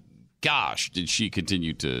my gosh, did she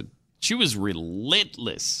continue to... She was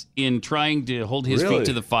relentless in trying to hold his feet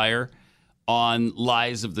to the fire on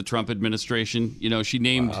lies of the Trump administration. She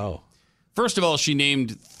named... Wow. First of all, she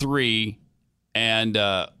named 3, and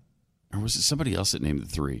or was it somebody else that named the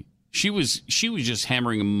 3? She was just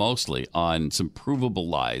hammering him mostly on some provable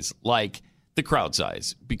lies, like the crowd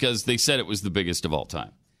size, because they said it was the biggest of all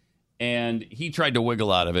time. And he tried to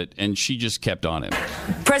wiggle out of it, and she just kept on him.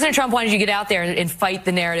 President Trump wanted you to get out there and fight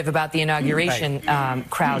the narrative about the inauguration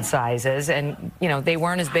crowd sizes. And, they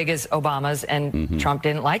weren't as big as Obama's, and Trump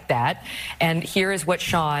didn't like that. And here is what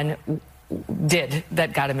Sean did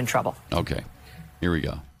that got him in trouble. Okay, here we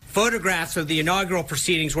go. Photographs of the inaugural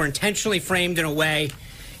proceedings were intentionally framed in a way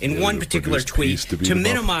in one particular tweet to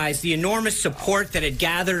minimize the enormous support that had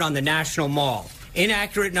gathered on the National Mall.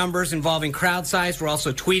 Inaccurate numbers involving crowd size were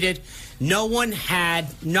also tweeted. No one had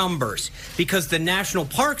numbers because the National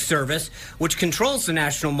Park Service, which controls the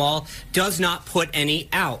National Mall, does not put any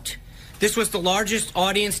out. This was the largest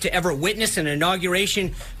audience to ever witness an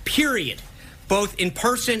inauguration, period. Both in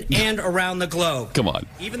person and around the globe. Come on.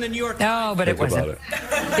 Even the New York Times. No, but it wasn't.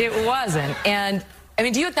 It wasn't. And,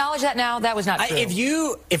 do you acknowledge that now? That was not true.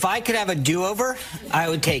 If I could have a do-over, I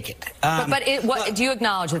would take it. Do you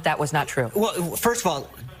acknowledge that was not true? Well, first of all,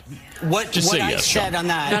 what I said on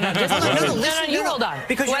that... No, you hold on.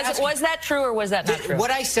 Because was that true or was that not true?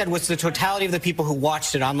 What I said was the totality of the people who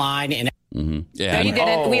watched it online and... Yeah. No, you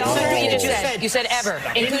didn't. We all heard what you just said. You said ever,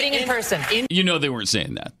 including in person. They weren't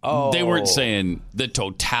saying that. They weren't saying the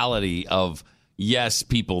totality of, yes,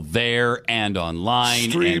 people there and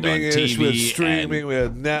online streaming and on TV. We had streaming, we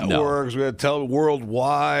had networks, we had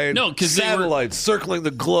worldwide. No, because satellites circling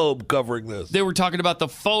the globe covering this. They were talking about the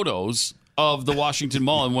photos of the Washington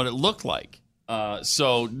Mall and what it looked like.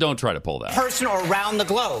 So don't try to pull that. Person or around the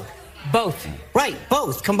globe. Both. Right,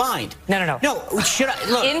 both combined. No. No, should I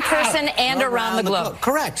look in person and around the globe?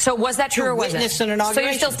 Correct. So was that true or wasn't it? An inauguration. So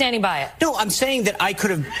you're still standing by it? No, I'm saying that I could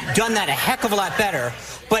have done that a heck of a lot better.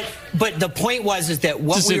 But the point is that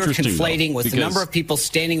what we were conflating was the number of people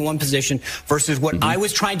standing in one position versus what I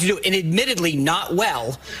was trying to do, and admittedly not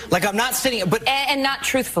well. Like I'm not sitting, but and not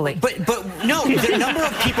truthfully. But no, the number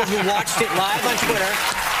of people who watched it live on Twitter.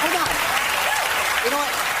 Hold on. You know what?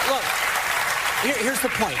 Look, here's the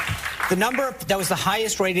point. The number that was the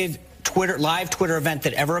highest rated live Twitter event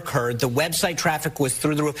that ever occurred. The website traffic was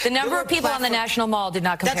through the roof. The number of people on the National Mall did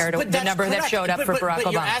not compare to the number that showed up for Barack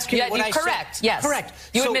Obama. You're asking what I correct. said. Yes. Correct.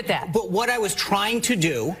 You admit that. But what I was trying to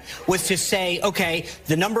do was to say, okay,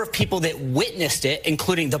 the number of people that witnessed it,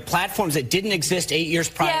 including the platforms that didn't exist 8 years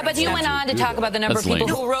prior. Yeah, but you went on to talk about the number of people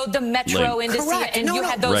who rode the metro into see it, and you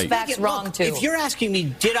had those facts wrong too. If you're asking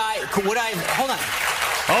me, hold on.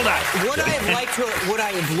 Hold on. Would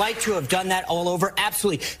I have liked to have done that all over?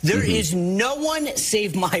 Absolutely. There is no one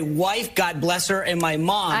save my wife, God bless her, and my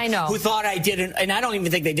mom, I know, who thought I didn't, and I don't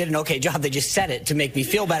even think they did an okay job. They just said it to make me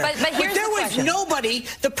feel better. But here's there the was question. nobody.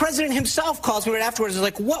 The president himself calls me right afterwards. He's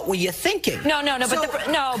like, "What were you thinking?" No,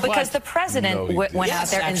 because the president went out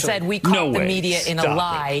there and said we caught the media in a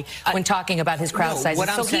lie when talking about his crowd sizes.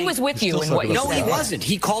 So he was with you in what you said. No, he wasn't.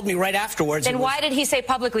 He called me right afterwards. Then why did he say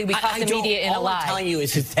publicly we caught the media in a lie? All I'm telling you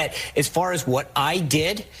is that as far as what I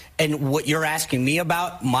did and what you're asking me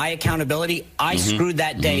about, my accountability, I screwed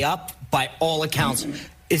that day up by all accounts.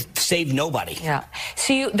 It saved nobody. Yeah.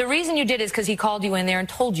 So the reason you did is because he called you in there and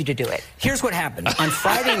told you to do it. Here's what happened. On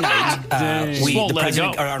Friday night,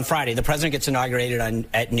 on Friday, the president gets inaugurated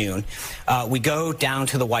at noon. We go down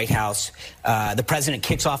to the White House. The president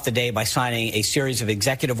kicks off the day by signing a series of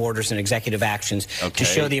executive orders and executive actions to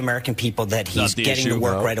show the American people that he's getting to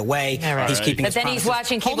work right away. He's keeping his promises. He's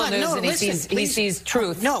watching cable news and he sees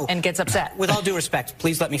truth and gets upset. With all due respect,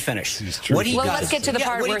 please let me finish. Let's get to the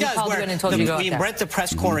part where he called you in and told you to go out there. We brought the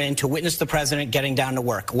press corps in to witness the president getting down to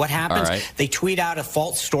work. What happens? They tweet out a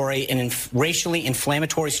false story, an racially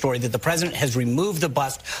inflammatory story that the president has removed the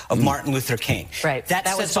bust of Martin Luther King. Right. That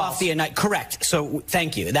sets off the night. Correct. So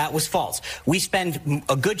thank you. That was false. We spend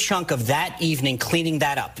a good chunk of that evening cleaning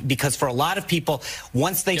that up because for a lot of people,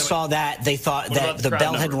 once they saw that, they thought that the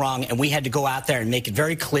bell had rung, and we had to go out there and make it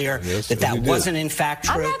very clear that wasn't in fact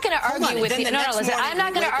true. I'm not going to argue with you. Listen. I'm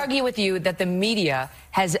not going to argue with you that the media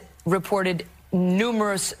has reported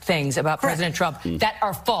numerous things about President Trump that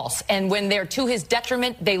are false. And when they're to his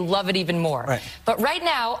detriment, they love it even more. Right. But right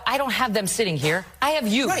now, I don't have them sitting here. I have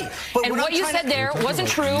you. Right. But and what you said there wasn't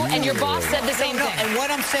true, and your boss said the same thing. And what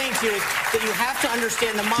I'm saying to you is that you have to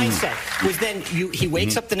understand the mindset. Was then he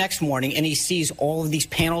wakes up the next morning and he sees all of these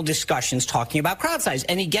panel discussions talking about crowd size.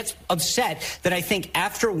 And he gets upset that I think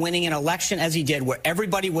after winning an election as he did, where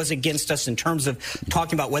everybody was against us in terms of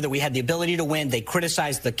talking about whether we had the ability to win, they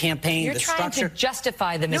criticized the campaign, the structure. To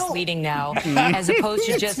justify the misleading now as opposed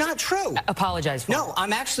to just not true. Apologize for it. No,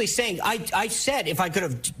 I'm actually saying I said if I could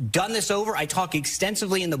have done this over, I talk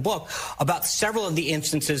extensively in the book about several of the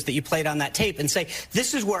instances that you played on that tape and say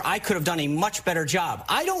this is where I could have done a much better job.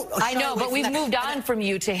 I know, but we've moved on from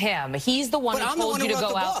you to him. He's the one who told you to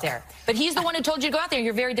go out there. But he's the one who told you to go out there.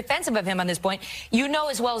 You're very defensive of him on this point. You know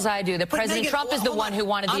as well as I do that President Trump is the one who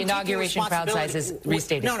wanted the inauguration crowd sizes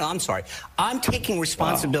restated. No, I'm sorry. I'm taking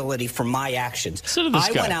responsibility for my actions.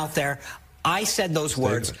 I went out there. I said those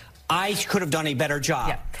words. I could have done a better job.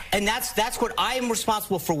 Yeah. And that's what I am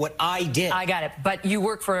responsible for what I did. I got it. But you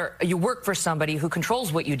work for somebody who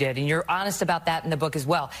controls what you did, and you're honest about that in the book as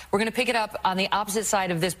well. We're going to pick it up on the opposite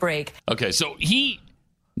side of this break. Okay, so he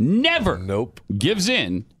never gives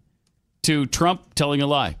in to Trump telling a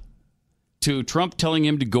lie, to Trump telling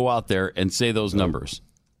him to go out there and say those numbers.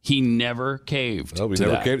 He never caved. No, he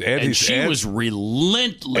never caved. And she was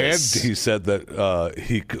relentless. And he said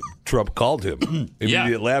that Trump called him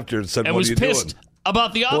immediately after and said, "What are you doing?" Was pissed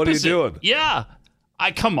about the opposite. What are you doing? Yeah,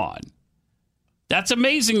 come on. That's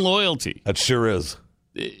amazing loyalty. That sure is.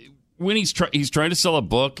 When he's trying to sell a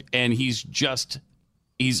book and he's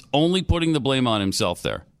only putting the blame on himself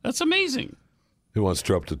there. That's amazing. He wants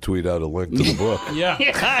Trump to tweet out a link to the book.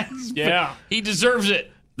 Yeah. He deserves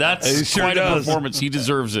it. That's quite a performance. He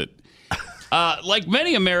deserves it. Like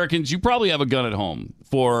many Americans, you probably have a gun at home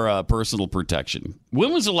for personal protection.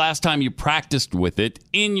 When was the last time you practiced with it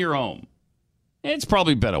in your home? It's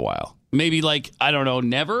probably been a while. Maybe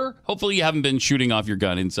never. Hopefully you haven't been shooting off your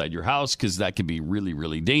gun inside your house because that can be really,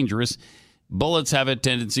 really dangerous. Bullets have a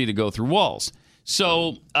tendency to go through walls.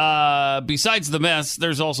 So besides the mess,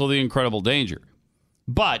 there's also the incredible danger.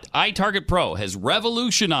 But iTarget Pro has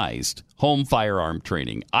revolutionized home firearm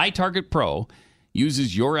training. iTarget Pro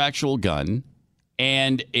uses your actual gun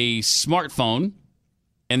and a smartphone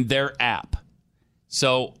and their app.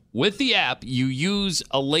 So with the app, you use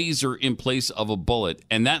a laser in place of a bullet,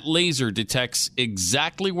 and that laser detects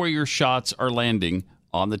exactly where your shots are landing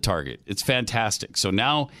on the target. It's fantastic. So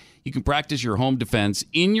now you can practice your home defense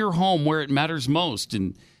in your home where it matters most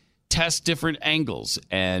and test different angles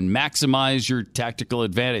and maximize your tactical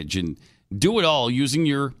advantage and do it all using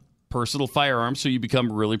your personal firearm so you become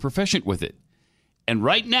really proficient with it. And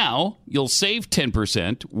right now, you'll save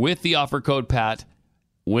 10% with the offer code PAT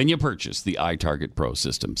when you purchase the iTarget Pro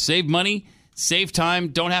system. Save money, save time,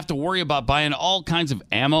 don't have to worry about buying all kinds of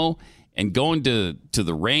ammo and going to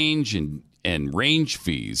the range and range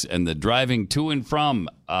fees and the driving to and from.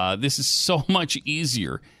 This is so much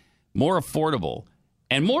easier, more affordable,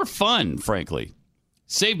 and more fun, frankly.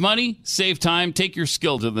 Save money, save time, take your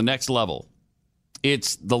skill to the next level.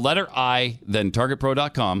 It's the letter I, then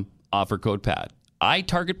targetpro.com, offer code PAT.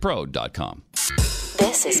 itargetpro.com.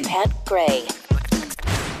 This is Pat Gray,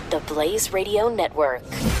 the Blaze Radio Network.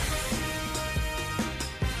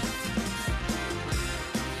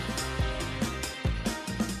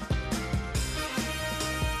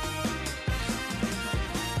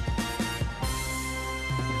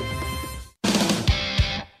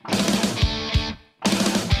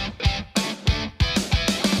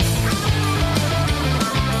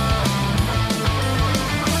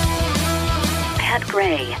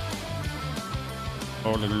 Gray.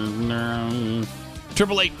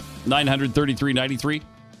 888-933-93.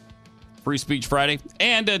 Free Speech Friday.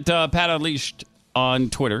 And at Pat Unleashed on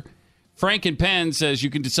Twitter. Frank and Penn says you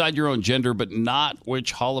can decide your own gender, but not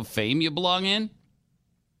which Hall of Fame you belong in.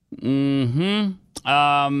 From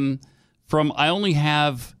I only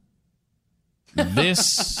have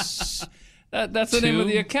this. That's the name of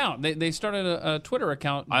the account. They started a Twitter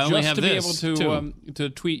account just to be able to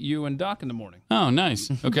tweet you and Doc in the morning. Oh,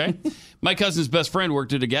 nice. Okay. My cousin's best friend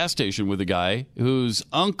worked at a gas station with a guy whose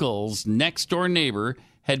uncle's next door neighbor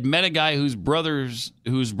had met a guy whose brother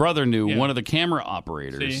knew one of the camera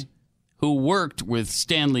operators who worked with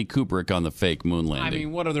Stanley Kubrick on the fake moon landing. I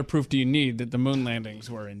mean, what other proof do you need that the moon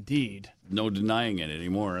landings were indeed? No denying it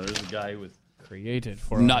anymore. There's a guy with created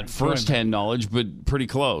for not first-hand knowledge, but pretty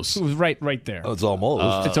close. It was right there. Oh, it's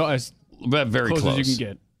almost. It's as very close as you can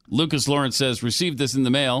get. Lucas Lawrence says, received this in the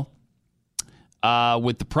mail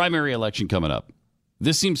with the primary election coming up.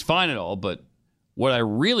 This seems fine and all, but what I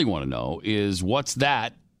really want to know is what's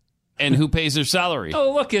that and who pays their salary?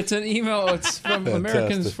 Oh, look, it's an email. It's from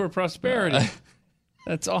Americans for Prosperity.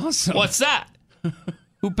 That's awesome. What's that?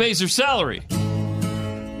 Who pays their salary?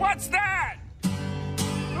 What's that?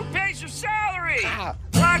 Who pays your salary?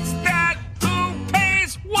 What's that? Who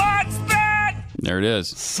pays? What's that? There it is.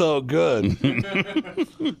 So good.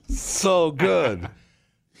 So good.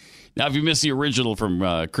 Now, if you miss the original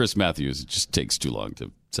from Chris Matthews, it just takes too long to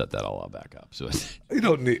set that all back up. So you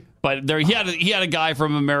don't need. But there, he had a guy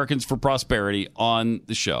from Americans for Prosperity on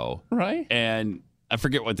the show, right? And I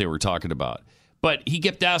forget what they were talking about, but he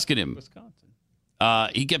kept asking him. Wisconsin.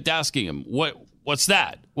 He kept asking him, "What's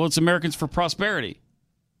that?" Well, it's Americans for Prosperity.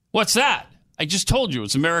 What's that? I just told you,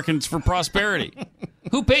 it's Americans for Prosperity.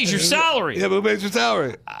 Who pays your salary? Yeah, but who pays your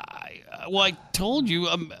salary? I told you,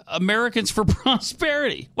 Americans for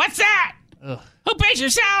Prosperity. What's that? Ugh. Who pays your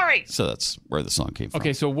salary? So that's where the song came from.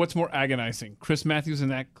 Okay, so what's more agonizing, Chris Matthews in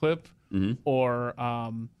that clip, or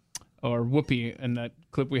Whoopi in that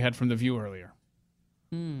clip we had from The View earlier?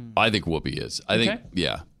 I think Whoopi is. I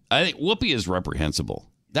think Whoopi is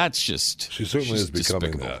reprehensible. That's just she certainly is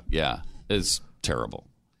becoming despicable. that. Yeah, it's terrible.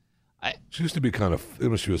 She used to be kind of.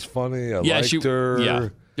 She was funny. I liked her. Yeah,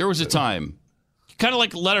 there was a time, kind of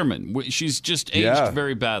like Letterman. She's just aged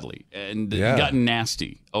very badly and gotten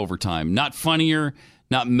nasty over time. Not funnier,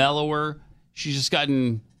 not mellower. She's just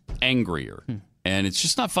gotten angrier, and it's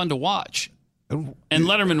just not fun to watch. And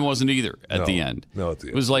Letterman wasn't either at the end. No, at the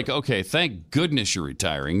end. It was like, okay, thank goodness you're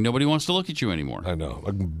retiring. Nobody wants to look at you anymore. I know. I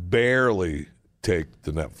can barely take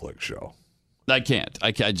the Netflix show. I can't.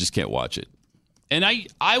 I just can't watch it. And I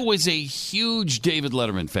was a huge David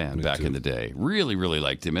Letterman fan back in the day. Really, really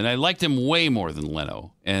liked him. And I liked him way more than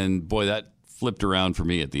Leno. And boy, that flipped around for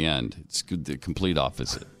me at the end. It's the complete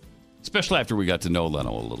opposite. Especially after we got to know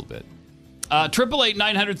Leno a little bit.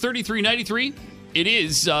 888-933-93. It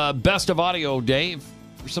is Best of Audio Day. If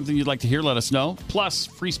there's something you'd like to hear, let us know. Plus,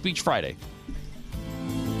 Free Speech Friday.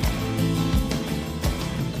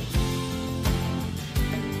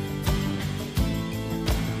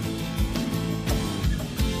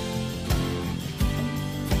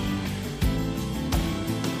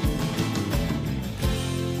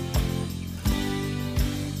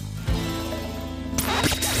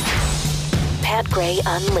 Pat Gray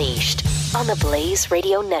Unleashed on the Blaze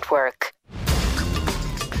Radio Network.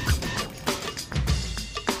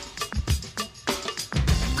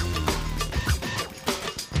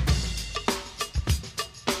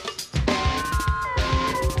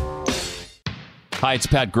 Hi, it's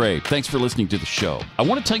Pat Gray. Thanks for listening to the show. I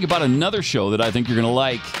want to tell you about another show that I think you're going to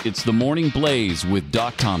like. It's The Morning Blaze with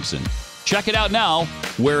Doc Thompson. Check it out now,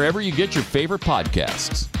 wherever you get your favorite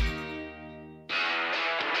podcasts.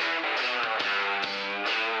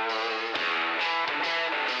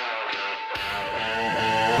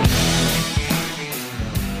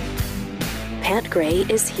 Pat Gray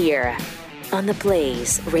is here on the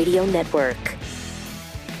Blaze Radio Network.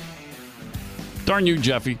 Darn you,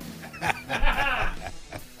 Jeffy.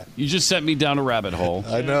 You just sent me down a rabbit hole.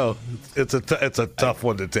 I know. It's a tough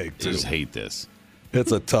one to take, too. I just hate this.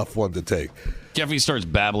 It's a tough one to take. Jeffy starts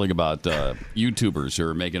babbling about YouTubers who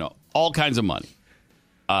are making all kinds of money,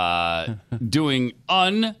 doing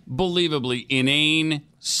unbelievably inane,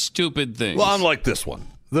 stupid things. Well, unlike this one.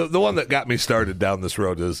 The one that got me started down this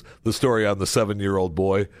road is the story on the 7-year-old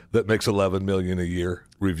boy that makes $11 million a year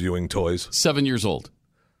reviewing toys. 7 years old.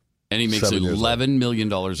 And he makes $11 million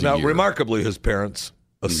a year. Now, remarkably, his parents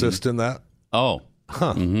assist in that. Oh.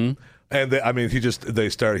 Huh. Mm-hmm. And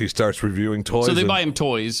he starts reviewing toys. So they buy him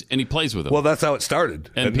toys, and he plays with them. Well, that's how it started.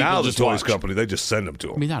 And now the toys company, they just send them to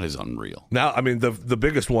him. I mean, that is unreal. Now, I mean, the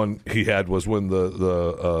biggest one he had was when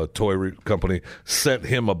the toy company sent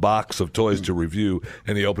him a box of toys to review,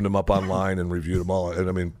 and he opened them up online and reviewed them all. And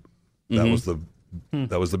I mean, that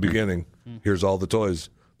was the beginning. Here's all the toys.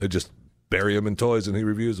 They just bury them in toys, and he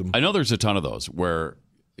reviews them. I know there's a ton of those where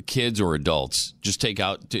kids or adults just take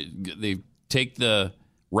the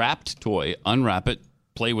wrapped toy, unwrap it,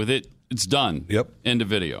 play with it. It's done. Yep. End of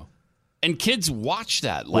video. And kids watch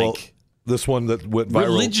that this one that went viral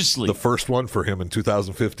religiously. The first one for him in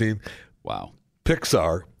 2015. Wow.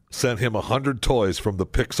 Pixar sent him 100 toys from the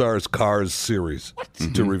Pixar's Cars series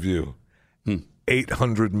to review.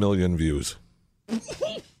 800 million views. Oh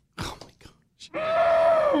my gosh.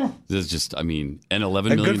 This is just, I mean, and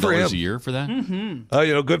 $11 million a year for that?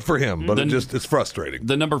 Good for him, but it's frustrating.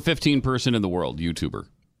 The number 15 person in the world, YouTuber.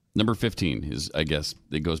 Number 15 is, I guess,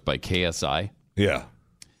 it goes by KSI. Yeah.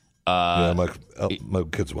 My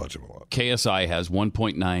kids watch him a lot. KSI has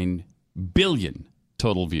 1.9 billion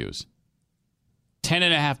total views.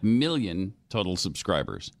 10.5 million total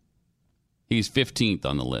subscribers. He's 15th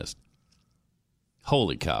on the list.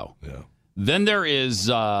 Holy cow. Yeah. Then there is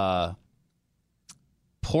Porta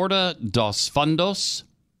dos Fundos.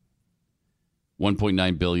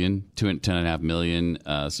 1.9 billion, 10.5 million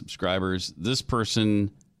subscribers. This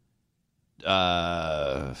person,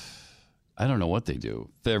 I don't know what they do.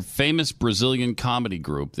 They're a famous Brazilian comedy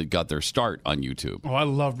group that got their start on YouTube. Oh, I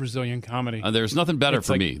love Brazilian comedy. There's nothing better It's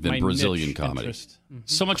for like me than my Brazilian niche comedy. interest.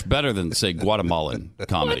 So much better than, say, Guatemalan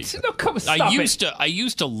comedy. What? No, come on, stop I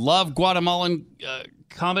used to love Guatemalan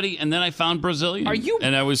comedy, and then I found Brazilian.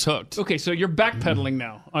 And I was hooked. Okay, so you're backpedaling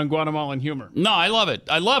now on Guatemalan humor. No, I love it.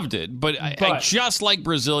 I loved it, but I just like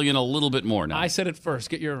Brazilian a little bit more now. I said it first.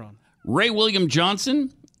 Get your own. Ray William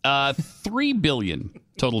Johnson, 3 billion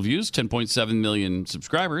total views, 10.7 million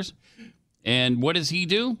subscribers. And what does he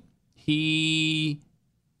do? He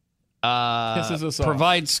Pisses us off.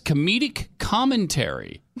 provides comedic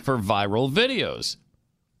commentary for viral videos.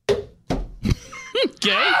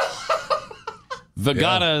 Okay.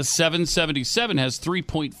 Vegata 777 has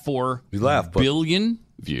 3.4 billion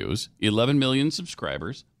views, 11 million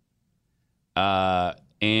subscribers.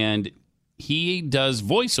 And he does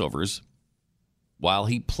voiceovers while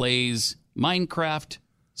he plays Minecraft,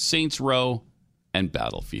 Saints Row, and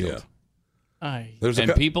Battlefield. Yeah.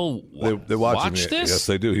 People they watch this? Yes,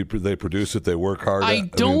 they do. They produce it. They work hard. I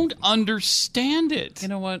don't understand it. You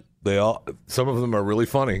know what? Some of them are really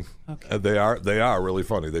funny. Okay. They are really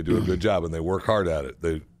funny. They do a good job and they work hard at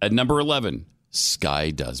it. At number 11,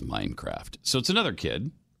 Sky Does Minecraft. So it's another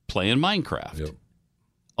kid playing Minecraft. Yep.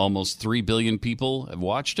 Almost 3 billion people have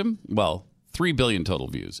watched him. Well, 3 billion total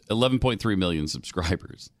views, 11.3 million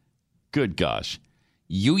subscribers. Good gosh.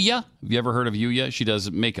 Yuya, have you ever heard of Yuya? She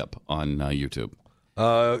does makeup on YouTube.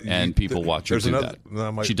 And people watch her do that.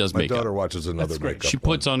 She does makeup. My daughter watches another makeup. She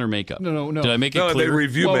puts on her makeup. No. Did I make it clear? They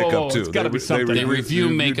review makeup too. It's got to be something. They review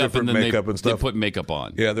makeup and then they stuff. put makeup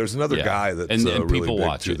on. Yeah, there's another guy that's and really people big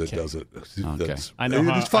watch too it. that does it. Okay.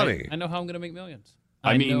 It's funny. I know how I'm going to make millions.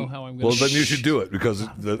 I mean, know how I'm going well, then you should do it because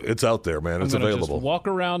it's out there, man. It's available. Just walk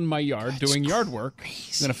around my yard doing yard work.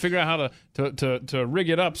 I'm going to figure out how to rig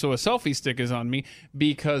it up so a selfie stick is on me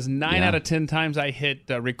because 9 out of 10 times I hit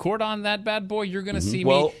record on that bad boy, you're going to see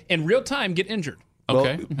me in real time get injured.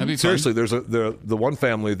 Okay. Well, seriously, there's the one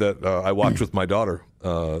family that I watch with my daughter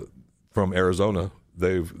from Arizona.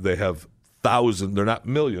 They have thousands. They're not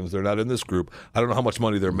millions. They're not in this group. I don't know how much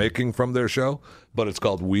money they're making from their show, but it's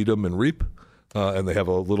called Weed 'em and Reap. And they have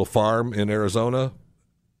a little farm in Arizona,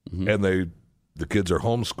 and the kids are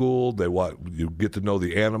homeschooled. You get to know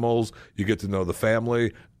the animals, you get to know the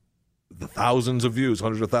family. The thousands of views,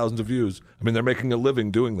 hundreds of thousands of views. I mean, they're making a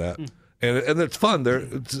living doing that, and it's fun.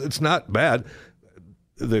 It's not bad.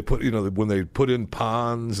 They put when they put in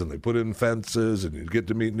ponds and they put in fences, and you get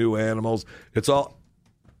to meet new animals. It's all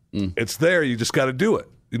it's there. You just got to do it.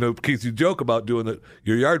 Keith, you joke about doing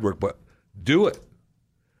your yard work, but do it.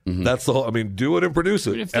 That's the whole. I mean, do it and produce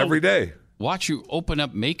it every day. watch you open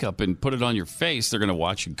up makeup and put it on your face. They're going to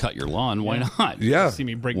watch you cut your lawn. Why not? Yeah. See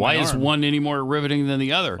me break Why my is arm. one any more riveting than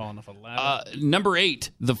the other? Falling off a ladder. Number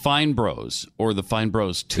 8, The Fine Bros, or The Fine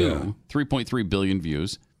Bros 2, Yeah. 3.3 billion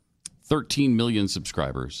views, 13 million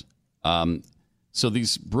subscribers. So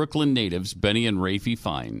these Brooklyn natives, Benny and Rafe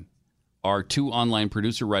Fine, are 2 online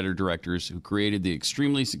producer, writer, directors who created the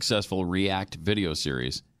extremely successful React video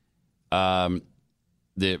series.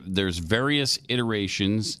 There's various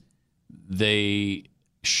iterations. They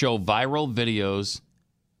show viral videos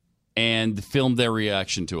and film their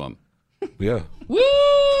reaction to them. Yeah. Woo!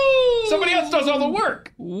 Somebody else does all the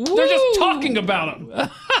work. They're just talking about them.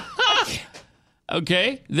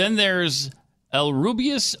 Okay. Then there's El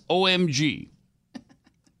Rubius OMG.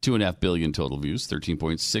 2.5 billion total views,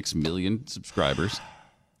 13.6 million subscribers.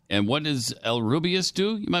 And what does El Rubius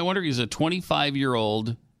do? You might wonder. He's a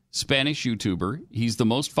 25-year-old Spanish YouTuber. He's the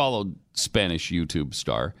most followed Spanish YouTube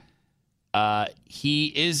star. He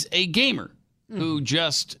is a gamer who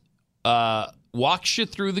just walks you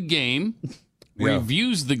through the game,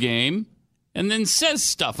 reviews the game, and then says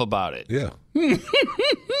stuff about it. Yeah.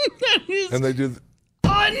 That is And they do.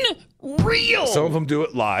 unreal. Some of them do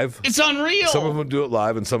it live. It's unreal. Some of them do it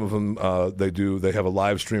live, and some of them they have a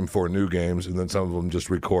live stream for new games, and then some of them just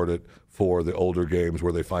record it for the older games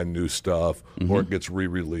where they find new stuff or it gets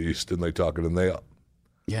re-released, and they talk it, and they.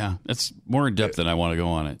 Yeah, that's more in depth than I want to go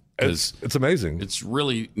on it. It's amazing. It's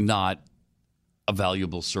really not a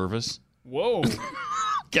valuable service. Whoa.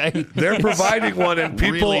 Okay, they're providing one, and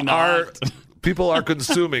people Really are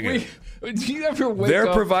consuming it. Do you ever wake They're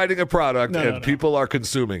up? providing a product, No, and no. people are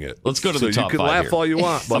consuming it. Let's go to so the top you can 5 laugh here. all you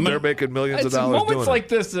want, but they're making millions of It's dollars moments doing like it.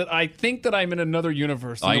 this that I think that I'm in another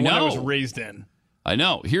universe than I the one I know. was raised in. I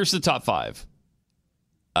know. Here's the top 5.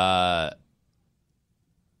 Nigga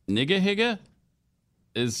Higa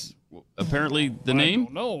is apparently the name.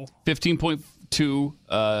 No.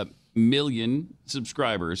 15.2 million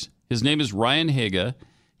subscribers. His name is Ryan Higa.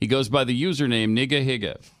 He goes by the username Nigga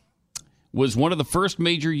Higa. Was one of the first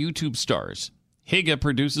major YouTube stars. Higa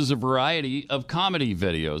produces a variety of comedy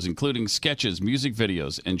videos, including sketches, music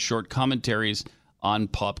videos, and short commentaries on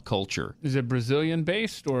pop culture. Is it Brazilian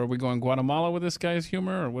based, or are we going Guatemala with this guy's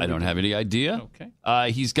humor? Or what I don't have any idea.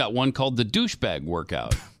 Okay. He's got one called the Douchebag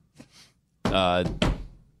Workout. I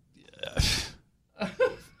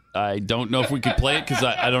don't know if we could play it because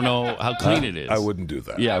I don't know how clean it is. I wouldn't do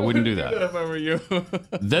that. Yeah, I wouldn't do that. If I were you.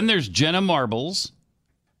 Then there's Jenna Marbles.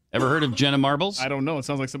 Ever heard of Jenna Marbles? I don't know. It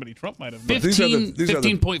sounds like somebody Trump might have known.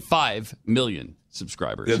 15.5 million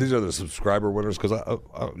subscribers. Yeah, these are the subscriber winners because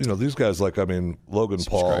these guys Logan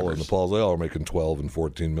Paul and the Pauls, they all are making $12 and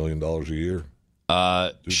 $14 million a year.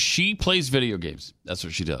 She plays video games. That's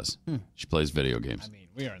what she does. She plays video games. I mean,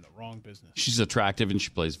 we are in the wrong business. She's attractive and she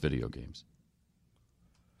plays video games.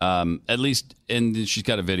 At least, and she's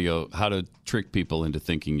got a video how to trick people into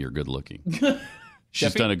thinking you're good looking. She's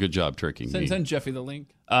Jeffy? done a good job tricking me. Send Jeffy the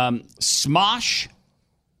link. Smosh,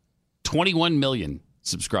 21 million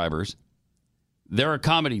subscribers. They're a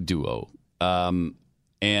comedy duo,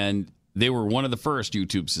 and they were one of the first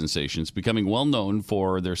YouTube sensations, becoming well known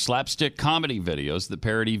for their slapstick comedy videos that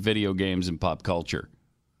parody video games and pop culture.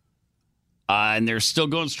 And they're still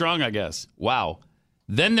going strong, I guess. Wow.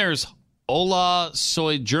 Then there's Ola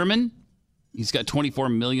Soy German. He's got 24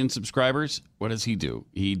 million subscribers. What does he do?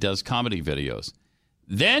 He does comedy videos.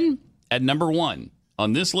 Then, at number 1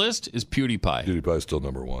 on this list is PewDiePie. PewDiePie's still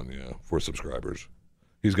number 1, yeah, for subscribers.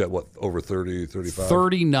 He's got, over 30, 35?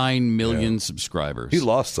 39 million subscribers. He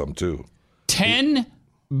lost some, too. 10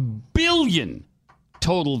 billion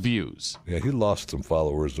total views. Yeah, he lost some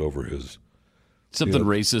followers over his... Something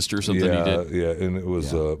racist or something he did. Yeah, and it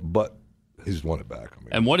was... but he's won it back.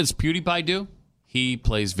 And what does PewDiePie do? He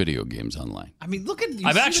plays video games online. I mean, look at...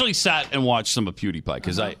 I've actually sat and watched some of PewDiePie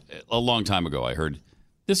because a long time ago I heard...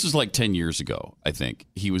 This was like 10 years ago, I think.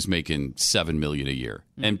 He was making $7 million a year,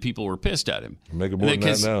 and people were pissed at him. Making more than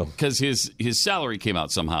that now. Because his salary came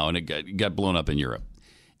out somehow, and it got blown up in Europe.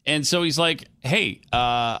 And so he's like, hey,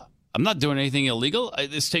 I'm not doing anything illegal.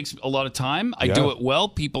 This takes a lot of time. I do it well.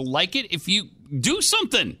 People like it. If you do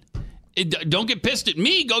something, don't get pissed at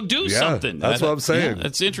me. Go do something. That's what I'm saying. Yeah,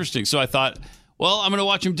 that's interesting. So I thought, well, I'm going to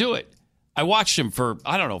watch him do it. I watched him for,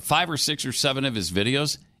 5 or 6 or 7 of his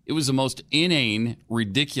videos. It was the most inane,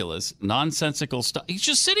 ridiculous, nonsensical stuff. He's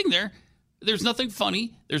just sitting there. There's nothing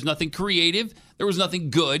funny. There's nothing creative. There was nothing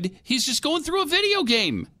good. He's just going through a video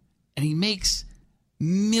game. And he makes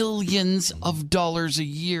millions of dollars a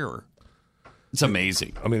year. It's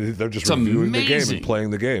amazing. I mean, they're just reviewing the game and playing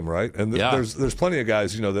the game, right? And there's plenty of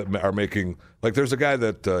guys, that are making... Like, there's a guy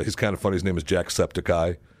that, he's kind of funny. His name is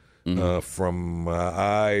Jacksepticeye. from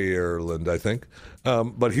Ireland, I think.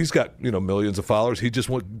 But he's got millions of followers. He just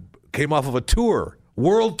came off of a tour,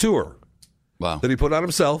 world tour, that he put on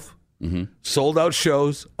himself. Sold out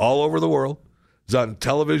shows all over the world. He's on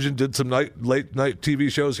television. Did some late night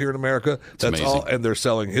TV shows here in America. That's amazing. All, and they're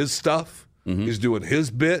selling his stuff. He's doing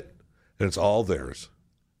his bit, and it's all theirs.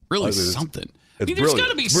 Really something. There's got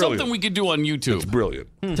to be something we could do on YouTube. It's brilliant.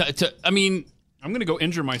 I'm going to go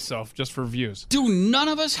injure myself just for views. Do none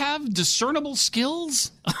of us have discernible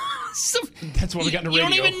skills? That's what we got in radio. You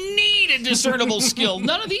don't even need a discernible skill.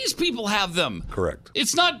 None of these people have them. Correct.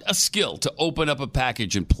 It's not a skill to open up a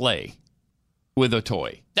package and play with a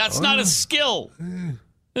toy. That's not a skill.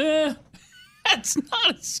 That's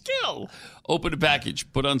not a skill. Open a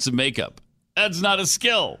package, put on some makeup. That's not a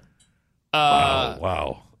skill.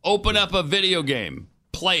 Wow. Open up a video game,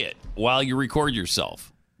 play it while you record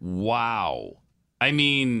yourself. Wow. I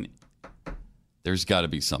mean, there's got to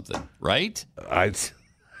be something, right?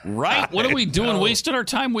 Right? What are we doing wasting our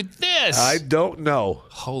time with this? I don't know.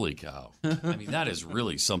 Holy cow. I mean, that is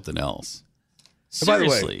really something else.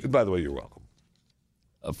 Seriously. By the way, you're welcome.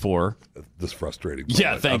 For? This frustrating moment.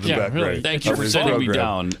 Yeah, thank you. Really. Thank you for sending me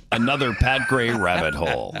down another Pat Gray rabbit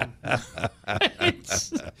hole.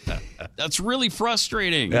 That's really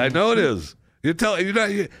frustrating. Yeah, I know it is. You're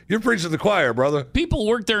preaching to the choir, brother. People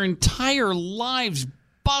work their entire lives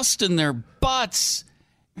busting their butts,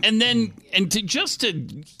 and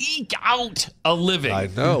to eke out a living. I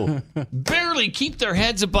know. Barely keep their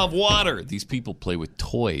heads above water. These people play with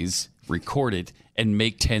toys, record it, and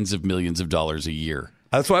make tens of millions of dollars a year.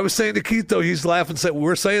 That's what I was saying to Keith, though. He's laughing, saying,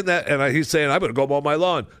 we're saying that, and he's saying, I'm going to go mow my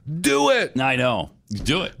lawn. Do it. I know.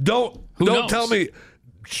 Do it. Don't tell me.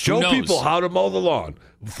 Show people how to mow the lawn.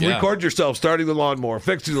 Yeah. Record yourself starting the lawnmower,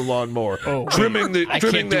 fixing the lawnmower, trimming the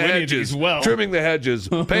hedges, trimming the hedges,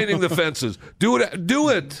 painting the fences. Do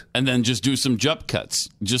it. And then just do some jump cuts.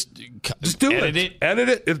 Just do it.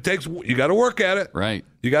 Edit it. You got to work at it. Right.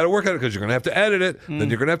 You got to work at it because you're going to have to edit it. Then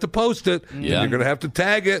you're going to have to post it. Yeah. You're going to have to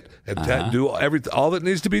tag it and do all that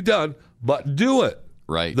needs to be done. But do it.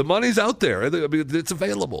 Right. The money's out there. I mean, it's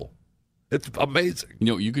available. It's amazing. You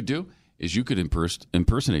know what you could do is you could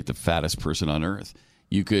impersonate the fattest person on earth.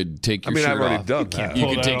 You could take your shirt I've already off. done that. You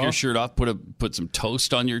could take your shirt off, put some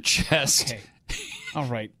toast on your chest. Okay. All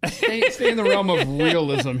right. Stay in the realm of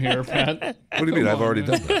realism here, Pat. What do you mean? I've already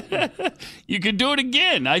done that. You could do it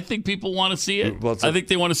again. I think people want to see it. I think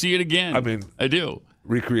they want to see it again. I mean, I do.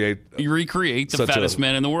 Recreate the fattest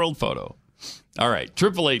man in the world photo. All right.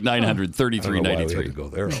 888-900-3393. Go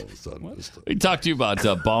there all of a sudden. We talked to you about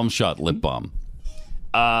Bomb Shot Lip Balm.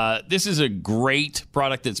 This is a great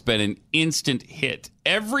product that's been an instant hit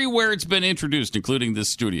everywhere it's been introduced, including this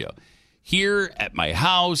studio. Here at my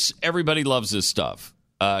house, everybody loves this stuff.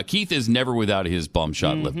 Keith is never without his Bomb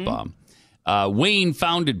Shot Lip Balm. Wayne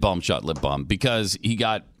founded Bomb Shot Lip Balm because he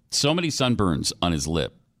got so many sunburns on his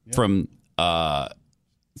lip from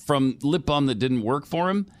lip balm that didn't work for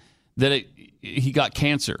him that he got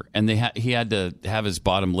cancer, and he had to have his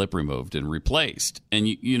bottom lip removed and replaced. And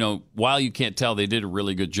while you can't tell they did a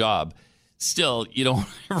really good job, still you don't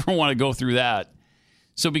ever want to go through that.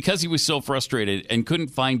 So because he was so frustrated and couldn't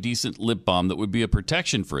find decent lip balm that would be a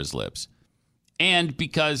protection for his lips, and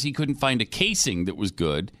because he couldn't find a casing that was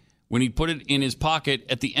good, when he put it in his pocket,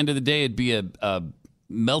 at the end of the day it'd be a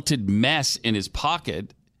melted mess in his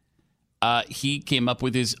pocket. He came up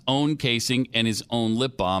with his own casing and his own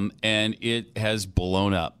lip balm, and it has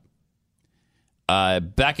blown up.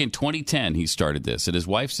 Back in 2010, he started this, and his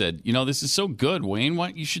wife said, this is so good, Wayne.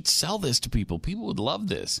 You should sell this to people. People would love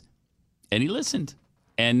this. And he listened.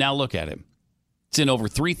 And now look at him. It's in over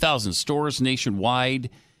 3,000 stores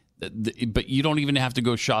nationwide, but you don't even have to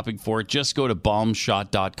go shopping for it. Just go to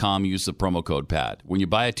bombshot.com, use the promo code PAT. When you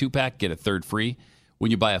buy a 2-pack, get a third free.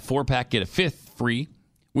 When you buy a 4-pack, get a 5th free.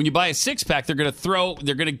 When you buy a 6-pack, they're going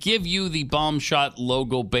to give you the Bomb Shot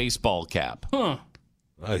logo baseball cap. Huh.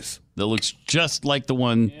 Nice. That looks just like the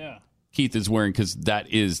one Keith is wearing, because that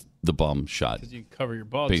is the Bomb Shot you cover your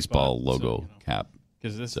bald baseball spot, logo cap.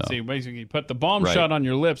 Because basically you put the Bomb Shot on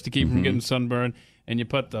your lips to keep from getting sunburned, and you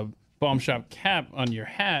put the Bomb Shot cap on your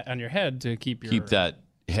head to keep that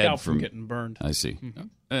head from getting burned. I see.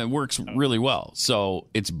 It works really well. So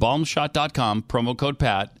it's bombshot.com, promo code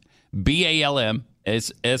PAT,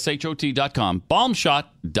 BALMSHOT.com,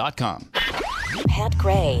 bombshot.com. Pat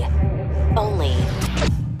Gray, only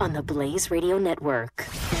on the Blaze Radio Network.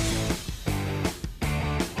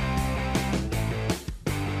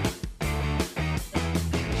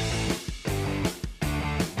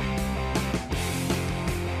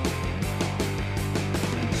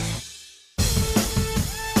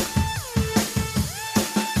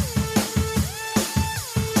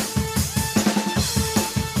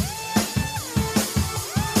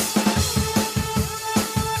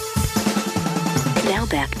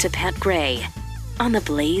 to Pat Gray on the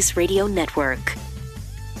Blaze Radio Network.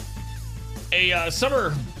 A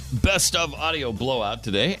summer best of audio blowout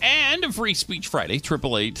today and a Free Speech Friday,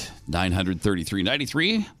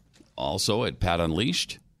 888-933-93. Also at Pat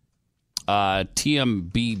Unleashed.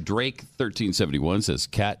 TMB Drake 1371 says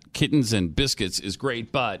kittens and biscuits is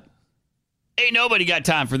great, but ain't nobody got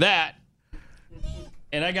time for that.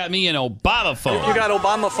 And I got me an Obama phone. You got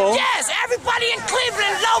Obama phone? Yes, everybody in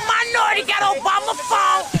Cleveland, low minority, got Obama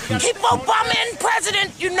phone. Keep Obama in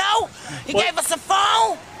president, you know. He gave us a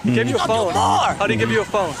phone. He gave you a phone? More. How'd he give you a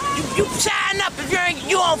phone? You sign up if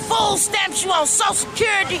you on food stamps, you on Social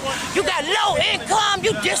Security, you got low income,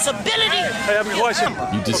 you disability. I have a question.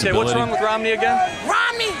 Okay, what's wrong with Romney again?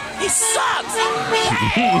 Romney, he sucks.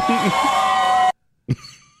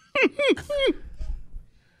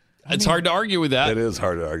 It's hard to argue with that. It is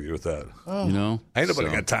hard to argue with that. You know? Ain't nobody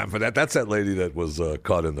got time for that. That's that lady that was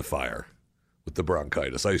caught in the fire with the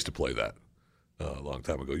bronchitis. I used to play that a long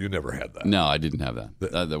time ago. You never had that. No, I didn't have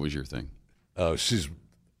that. That was your thing.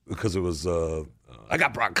 Because it was, I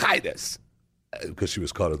got bronchitis. Because she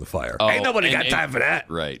was caught in the fire. Oh, Ain't nobody got time for that.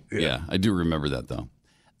 Right. Yeah, I do remember that, though.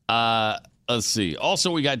 Let's see. Also,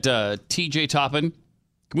 we got TJ Toppin.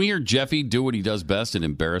 Can we hear Jeffy do what he does best and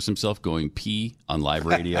embarrass himself going pee on live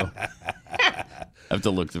radio? I have to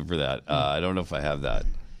look for that. I don't know if I have that.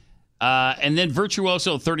 And then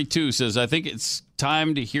Virtuoso32 says, I think it's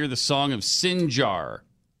time to hear the song of Sinjar.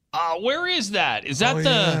 Where is that? Is that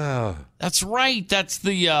Yeah. That's right. That's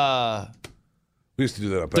the... We used to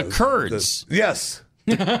do that. The Kurds. Yes.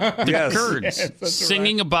 The Kurds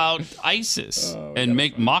singing about ISIS and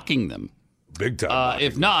mocking them. Big time.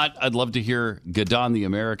 If not, I'd love to hear Gadon the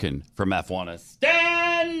American from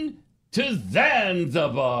Afghanistan to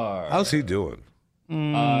Zanzibar. How's he doing?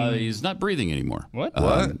 He's not breathing anymore. What?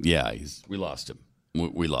 Yeah, we lost him.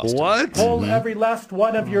 We lost him. What? Pull every last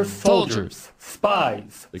one of your soldiers,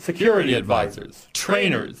 spies, security advisors,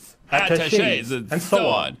 trainers, attachés, and so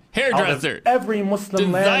on. Hairdresser. Out of every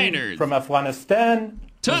Muslim designers, land from Afghanistan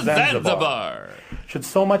to Zanzibar. Should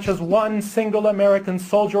so much as one single American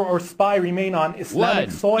soldier or spy remain on Islamic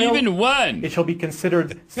soil, even one, it shall be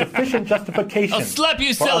considered sufficient justification I'll slap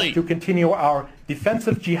you for silly. us to continue our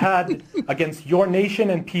defensive jihad against your nation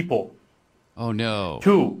and people. Oh, no.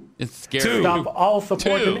 2, it's scary. Stop all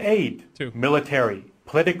support and aid, military,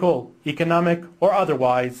 political, economic, or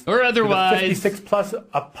otherwise, to the 56 plus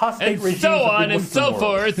apostate and regimes so of the on and Muslim so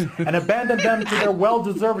world, forth, and abandon them to their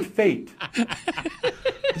well-deserved fate.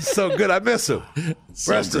 So good, I miss him.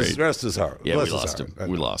 So rest his heart. Yeah, Bless we his lost heart. him.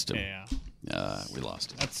 We lost him. Yeah. We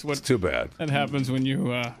lost him. That's what. It's too bad. That happens when you.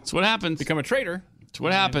 That's what happens. Become a traitor. That's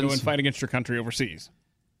what happens. Go and fight against your country overseas.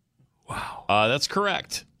 Wow. That's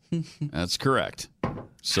correct. That's correct.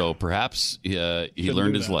 So perhaps he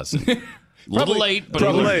learned his lesson. A little late, but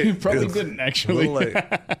probably, he probably didn't actually. A little late.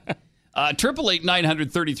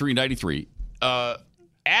 888-900-3393.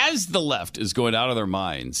 As the left is going out of their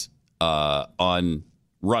minds on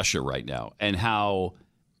Russia right now and how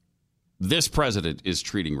this president is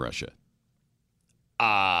treating Russia,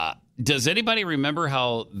 does anybody remember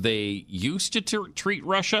how they used to treat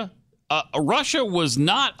Russia? Russia was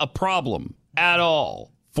not a problem at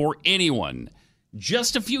all for anyone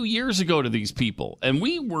just a few years ago to these people, and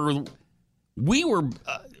we were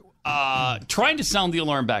trying to sound the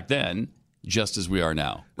alarm back then, just as we are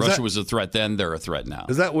now. Russia was a threat then; they're a threat now.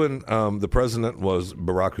 Is that when the president was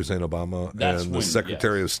Barack Hussein Obama and the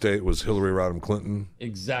Secretary of State was Hillary Rodham Clinton?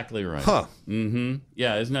 Exactly right. Huh. Mm-hmm.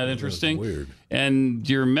 Yeah, isn't that interesting? That's weird. And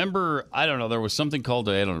do you remember? I don't know. There was something called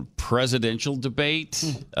a presidential debate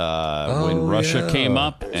when Russia came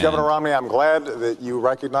up. And Governor Romney, I'm glad that you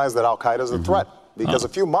recognize that Al Qaeda is a threat. Because a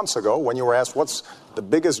few months ago, when you were asked what's the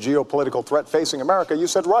biggest geopolitical threat facing America, you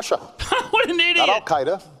said Russia. What an idiot! Not Al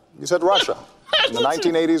Qaeda. You said Russia. And the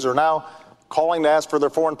 1980s are now calling to ask for their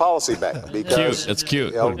foreign policy back. Because, cute. That's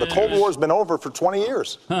cute. You know, the Cold War's been over for 20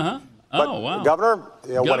 years. Uh-huh. But, wow. Governor,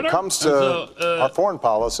 when it comes to our foreign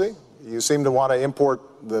policy, you seem to want to import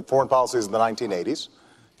the foreign policies of the 1980s,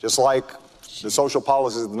 just like the social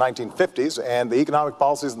policies of the 1950s and the economic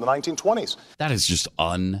policies of the 1920s. That is just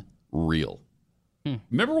unreal.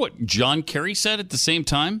 Remember what John Kerry said at the same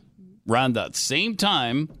time? Around that same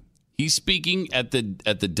time, he's speaking at the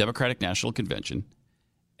Democratic National Convention,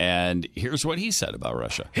 and here's what he said about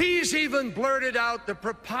Russia. He's even blurted out the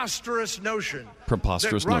preposterous notion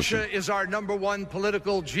that Russia is our number one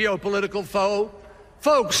geopolitical foe.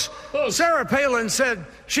 Folks, Sarah Palin said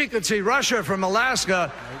she could see Russia from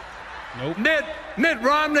Alaska. Nope. Mitt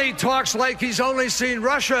Romney talks like he's only seen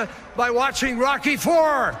Russia by watching Rocky IV.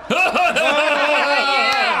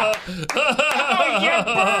 Yeah,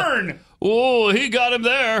 burn! Oh, he got him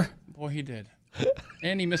there. Boy, he did.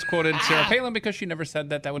 And he misquoted Sarah Palin because she never said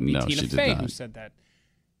that. That would be Tina Fey who said that.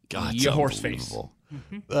 God, you horse face.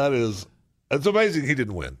 That is... It's amazing he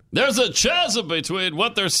didn't win. There's a chasm between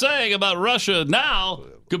what they're saying about Russia now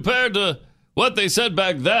compared to what they said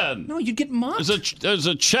back then. No, you'd get mocked. There's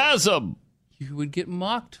a chasm. You would get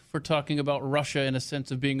mocked for talking about Russia in a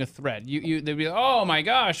sense of being a threat. They'd be like, oh my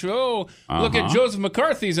gosh, look at Joseph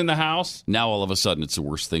McCarthy's in the house. Now all of a sudden it's the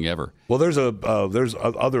worst thing ever. Well, there's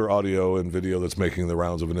other audio and video that's making the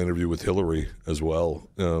rounds of an interview with Hillary as well.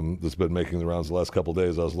 That's been making the rounds the last couple of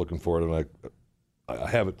days. I was looking for it, and I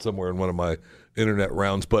have it somewhere in one of my internet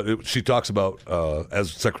rounds, but she talks about, as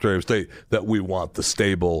Secretary of State, that we want the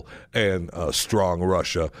stable and strong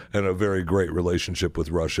Russia and a very great relationship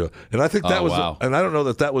with Russia. And I think that and I don't know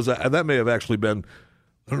that was, and that may have actually been,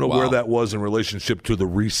 I don't know where that was in relationship to the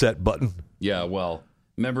reset button. Yeah, well,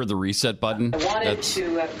 remember the reset button? I wanted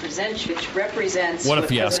to present you, which represents what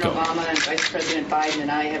President Obama and Vice President Biden and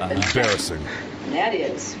I have been embarrassing. And that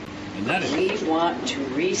is, we want to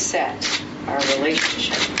reset our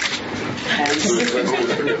relationship. And so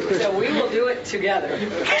we will do it together. We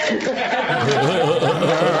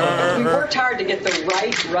worked hard to get the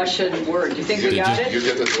right Russian word. Do you think we got it? You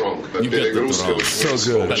get it wrong. You get it wrong. So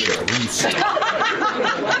good.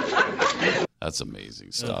 That's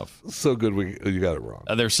amazing stuff. So good. You got it wrong.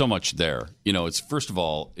 There's so much there. It's first of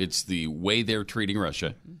all, it's the way they're treating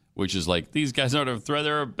Russia, which is like, these guys aren't a threat.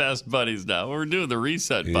 They're our best buddies now. We're doing the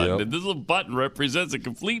reset button. Yep. And this little button represents a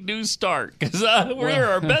complete new start because we're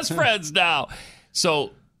our best friends now.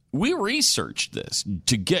 So we researched this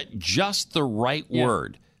to get just the right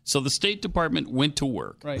word. So the State Department went to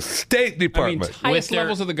work. Right. State Department. Highest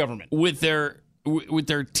levels of the government. With their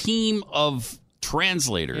team of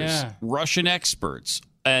translators, Russian experts,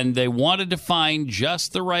 and they wanted to find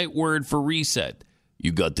just the right word for reset.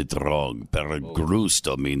 You got it wrong.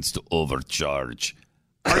 Pergrusto means to overcharge.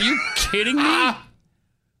 Are you kidding me?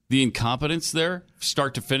 The incompetence there,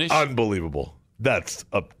 start to finish. Unbelievable.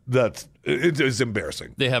 It is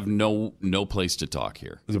embarrassing. They have no place to talk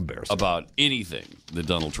here. It's embarrassing about anything that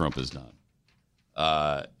Donald Trump has done.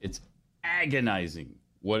 It's agonizing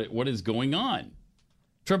what is going on.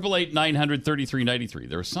 888-900-3393.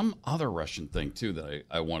 There was some other Russian thing too that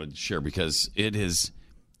I wanted to share because it has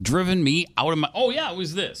driven me out of my... Oh, yeah, it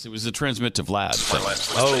was this. It was the transmit to Vlad thing.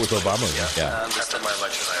 With Obama, yeah. And after my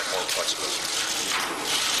election, I have more flexibility.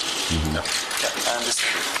 Mm-hmm. I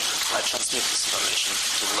understand. I transmit this information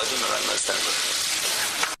to Vladimir and I stand with him.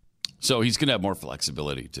 So he's going to have more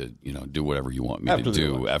flexibility to, do whatever you want me to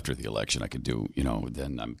do after the election. I can do,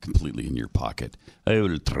 then I'm completely in your pocket. I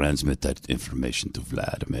will transmit that information to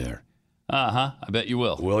Vladimir. I bet you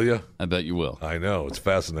will. Will you? I bet you will. I know. It's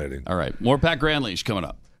fascinating. All right. More Pat Granleash coming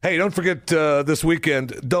up. Hey, don't forget this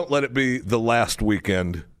weekend, don't let it be the last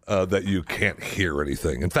weekend that you can't hear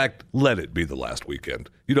anything. In fact, let it be the last weekend.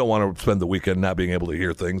 You don't want to spend the weekend not being able to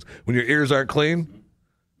hear things. When your ears aren't clean,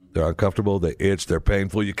 they're uncomfortable, they itch, they're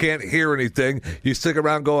painful. You can't hear anything. You stick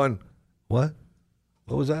around going, what?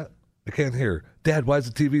 What was that? I can't hear. Dad, why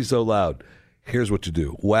is the TV so loud? Here's what you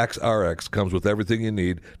do. Wax RX comes with everything you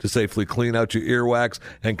need to safely clean out your earwax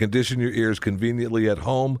and condition your ears conveniently at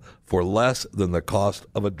home for less than the cost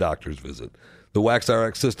of a doctor's visit. The Wax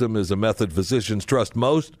RX system is a method physicians trust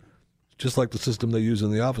most, just like the system they use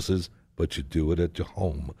in the offices, but you do it at your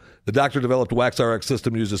home. The doctor-developed Wax RX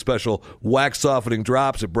system uses special wax-softening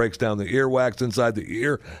drops. It breaks down the earwax inside the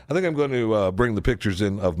ear. I think I'm going to bring the pictures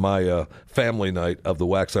in of my family night of the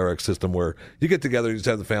Wax RX system where you get together, you just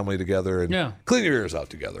have the family together, and clean your ears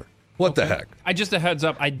out together. What the heck? Just a heads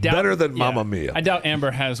up. I doubt better than Mamma Mia. I doubt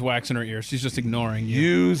Amber has wax in her ears. She's just ignoring you.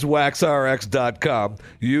 Use waxrx.com.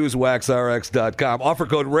 Use waxrx.com. Offer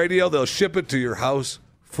code radio. They'll ship it to your house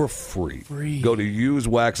for free. Go to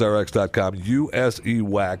usewaxrx.com.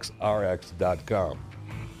 usewaxrx.com.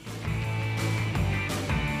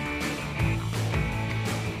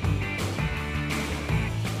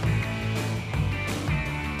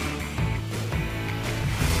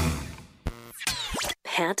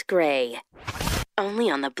 Pat Gray, only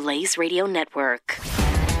on the Blaze Radio Network.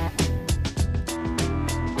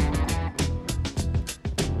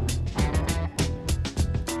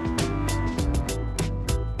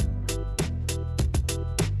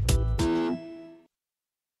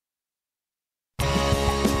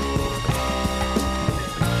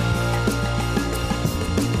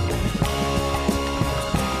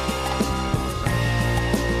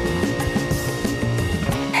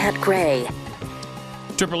 Pat Gray.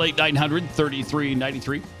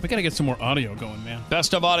 888-900-3393. We got to get some more audio going, man.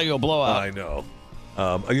 Best of audio blowout. I know.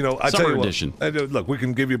 You know, I tell you what. Look, we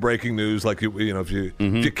can give you breaking news, like you know, if you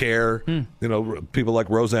care. You know, people like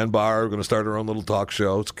Roseanne Barr are going to start her own little talk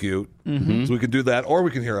show. It's cute, so we can do that, or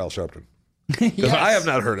we can hear Al Sharpton. Because I have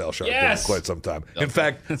not heard Al Sharpton in quite some time. In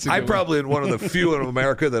fact, I'm probably one of the few in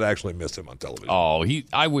America that actually miss him on television. Oh,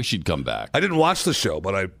 I wish he'd come back. I didn't watch the show,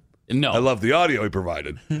 but I love the audio he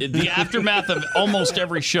provided. The aftermath of almost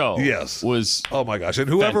every show was oh my gosh. And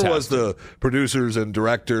whoever fantastic. was the producers and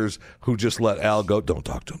directors who just let Al go, don't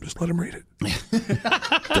talk to him, just let him read it.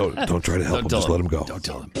 don't try to help him, just let him go. Don't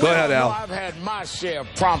tell him. Go ahead, Al. I've had my share of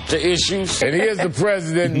prompter issues. And here's the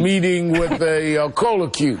president meeting with a cola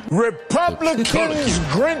cube. Republicans,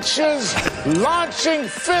 Grinches, launching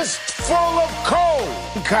fistful of coal.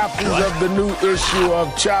 Copies of the new issue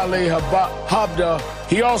of Charlie Hebdo.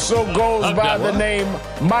 He also goes by the name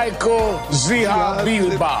Michael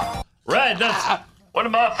Ziha-Bilbah. Right, that's one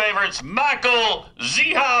of my favorites, Michael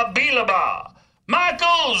Ziha-Bilbah.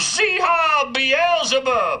 Michael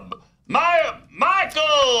Ziha-Beelzebub.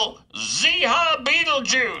 Michael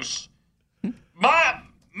Ziha-Beetlejuice.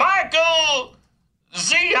 Michael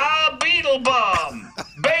Ziha-Beetlebum.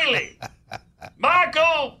 Bailey.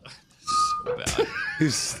 Michael. So bad.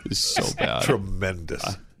 He's so bad.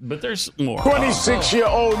 Tremendous. But there's more.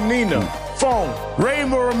 26-year-old Nina. Phone. Ray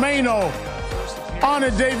Romano. Honor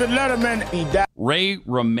David Letterman. He died. Ray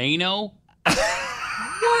Romano?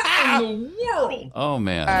 What in the world? Oh,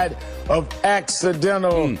 man. Died of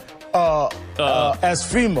accidental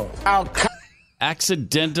asthma.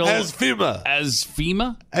 Accidental asthma.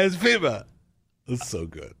 Asthma? That's so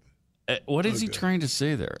good. What is he trying to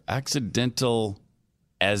say there? Accidental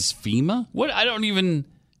asthma? What? I don't even.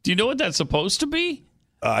 Do you know what that's supposed to be?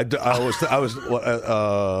 I was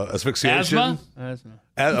asphyxiation. Asthma.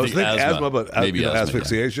 I was thinking asthma, but maybe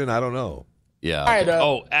asphyxiation. Yeah. I don't know. Yeah.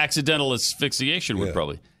 Okay. Accidental asphyxiation would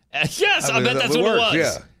probably. Yes, I bet that's what it was.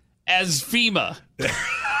 Yeah. Asthma.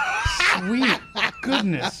 Sweet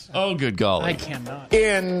goodness. Oh, good golly. I cannot.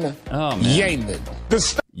 In Yemen.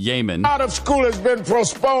 Yemen. Out of school has been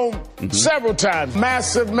postponed several times.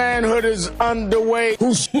 Massive manhood is underway.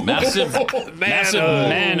 Massive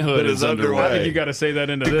manhood is underway. I think you got to say that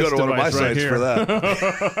into this device go to one of my right sites here. for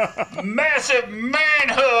that. Massive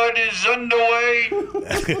manhood is underway.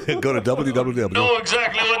 Go to www. Know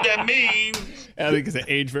exactly what that means. I think it's an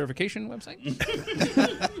age verification website.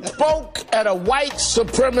 Spoke at a white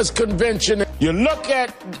supremacist convention. You look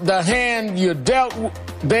at the hand you dealt with.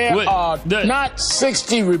 There are not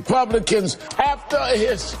 60 Republicans after a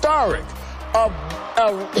historic.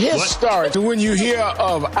 When you hear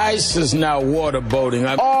of ISIS now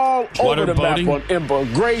waterboating, all over the map on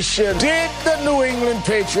immigration. Did the New England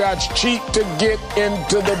Patriots cheat to get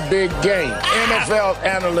into the big game? NFL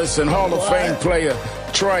analyst and Hall of Fame player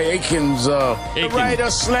Troy Aikens, the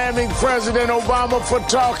writer slamming President Obama for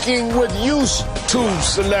talking with YouTube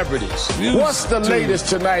celebrities. What's the latest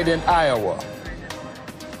tonight in Iowa?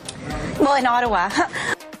 Well, in Ottawa.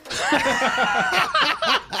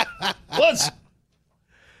 What's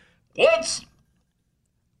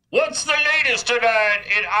the latest tonight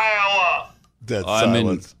in Iowa? Dead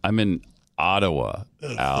silence. I'm in Ottawa.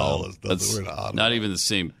 Al. That's not even the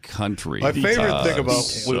same country. My favorite thing about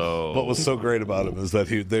what was so great about him is that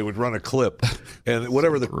they would run a clip, and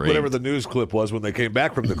whatever the news clip was, when they came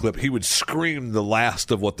back from the clip, he would scream the last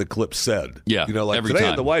of what the clip said. Yeah, you know, like every today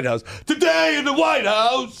time. in the White House. Today in the White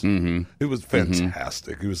House. Mm-hmm. It was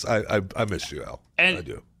fantastic. It was. I miss you, Al. And I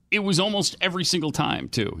do. It was almost every single time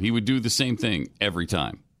too. He would do the same thing every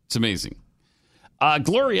time. It's amazing.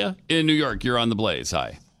 Gloria in New York, you're on the Blaze.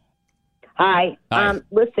 Hi. Hi.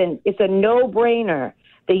 Listen, it's a no-brainer.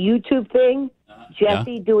 The YouTube thing,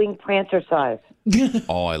 Jesse doing prancercise.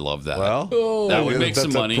 Oh, I love that. Well, that would make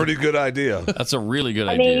some money. That's a pretty good idea. That's a really good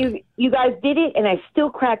idea. idea. I mean, you guys did it, and I still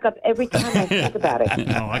crack up every time I think about it.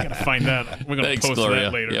 I got to find that. We're going to post Gloria.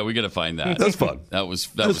 that later. Yeah, we got to find that. That's fun. That was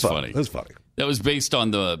funny. That's funny. That was based on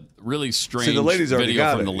the really strange the lady's already video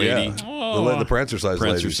got from it. the lady. Yeah. Oh. The prancercise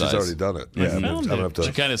lady. She's already done it. Yeah, I don't have to.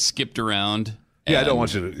 She kind of skipped around. Yeah, I don't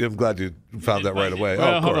want you to. I'm glad you found that right away.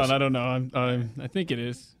 Well, of hold course. on. I don't know. I think it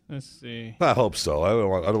is. Let's see. I hope so. I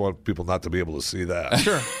don't want people not to be able to see that.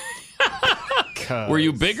 Sure. Were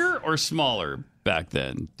you bigger or smaller back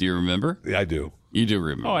then? Do you remember? Yeah, I do. You do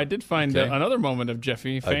remember. Oh, I did find another moment of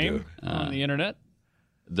Jeffy fame on the internet.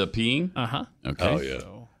 The peeing? Uh-huh. Okay. Oh, yeah.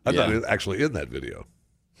 I thought it was actually in that video.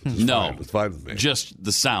 No. It was fine with me. Just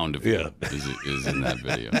the sound of it is in that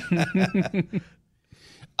video.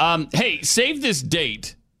 Hey, save this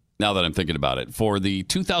date, now that I'm thinking about it, for the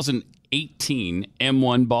 2000 2018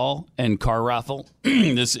 M1 ball and car raffle.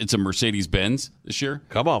 It's a Mercedes-Benz this year.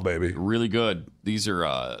 Come on, baby. Really good. These are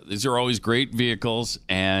always great vehicles,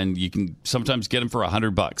 and you can sometimes get them for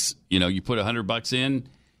 $100. You put $100 in,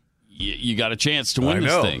 you got a chance to win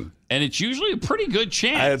this thing. And it's usually a pretty good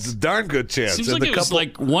chance. It's a darn good chance. Seems like it was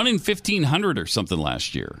like 1 in 1,500 or something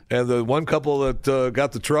last year. And the one couple that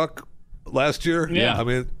got the truck last year, Yeah. I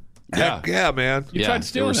mean, heck yeah, man. You tried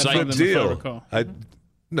stealing that from them, if I recall.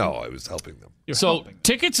 No, I was helping them.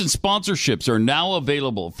 Tickets and sponsorships are now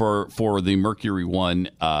available for the Mercury One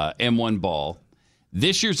M1 ball.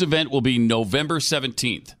 This year's event will be November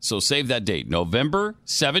 17th. So save that date, November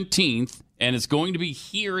 17th, and it's going to be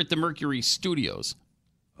here at the Mercury Studios.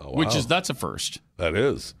 Oh, wow. That's a first. That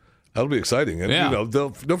is. That'll be exciting. And,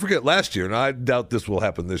 don't forget last year, and I doubt this will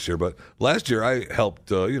happen this year, but last year I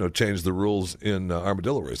helped, change the rules in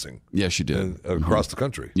armadillo racing. Yes, you did. Across the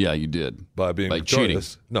country. Yeah, you did. By being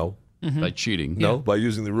victorious. Cheating. No. By cheating. No, by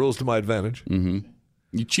using the rules to my advantage. Mm-hmm.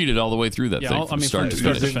 You cheated all the way through that thing from start to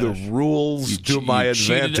finish. Using the rules to my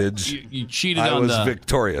advantage. You cheated I on was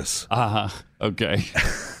victorious. Okay.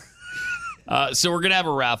 So we're going to have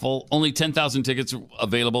a raffle. Only 10,000 tickets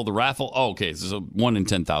available. The raffle, so 1 in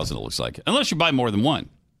 10,000 it looks like. Unless you buy more than one.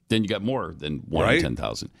 Then you got more than 1 in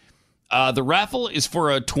 10,000. The raffle is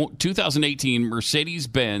for a 2018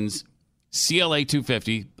 Mercedes-Benz CLA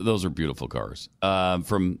 250. Those are beautiful cars.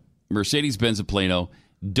 From Mercedes-Benz of Plano.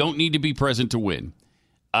 Don't need to be present to win.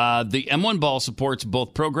 The M1 ball supports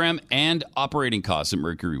both program and operating costs at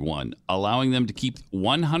Mercury One, allowing them to keep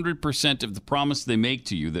 100% of the promise they make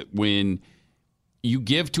to you that when you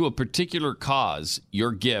give to a particular cause,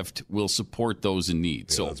 your gift will support those in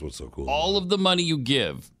need. So that's what's so cool. All of the money you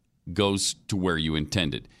give goes to where you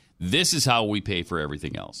intended. This is how we pay for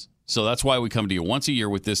everything else. So that's why we come to you once a year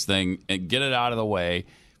with this thing and get it out of the way,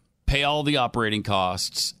 pay all the operating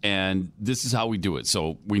costs, and this is how we do it.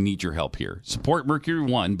 So we need your help here. Support Mercury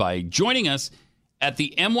One by joining us at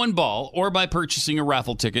the M1 ball or by purchasing a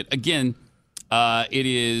raffle ticket. Again, it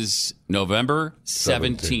is November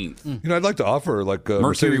 17th. I'd like to offer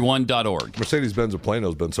Mercury1.org. Mercedes-Benz of Plano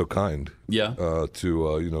has been so kind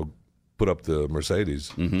to put up the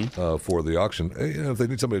Mercedes for the auction. If they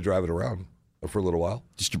need somebody to drive it around for a little while,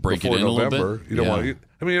 just to break it in November, a little bit. You don't want. You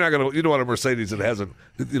don't want a Mercedes that hasn't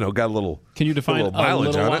got a little. Can you define a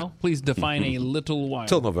mileage little on while? it? Please define a little while.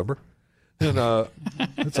 Till November. And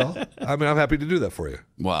that's all. I mean, I'm happy to do that for you.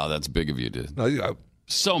 Wow, that's big of you, dude. No,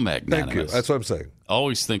 so magnanimous. Thank you. That's what I'm saying.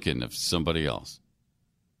 Always thinking of somebody else.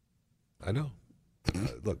 I know.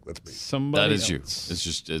 Look, that's me. Somebody that is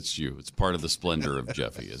else. you. It's you. It's part of the splendor of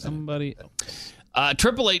Jeffy, isn't somebody else.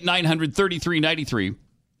 888-900-3393.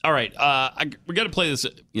 All right, we got to play this.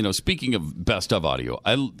 Speaking of best of audio,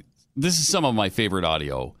 this is some of my favorite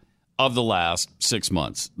audio of the last 6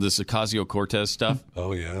 months. This Ocasio-Cortez stuff.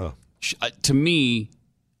 Oh yeah. To me,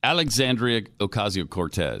 Alexandria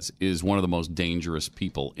Ocasio-Cortez is one of the most dangerous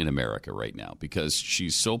people in America right now because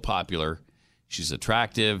she's so popular. She's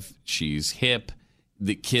attractive. She's hip.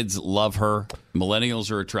 The kids love her. Millennials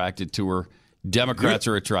are attracted to her. Democrats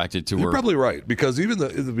are attracted to her. You're probably right because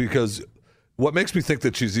because what makes me think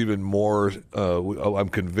that she's even more. I'm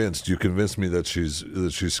convinced. You convinced me that she's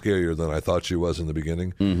scarier than I thought she was in the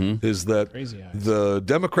beginning. Mm-hmm. Is that the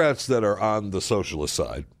Democrats that are on the socialist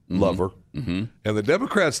side love her, and the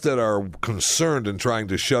Democrats that are concerned and trying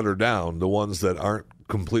to shut her down, the ones that aren't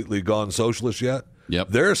completely gone socialist yet,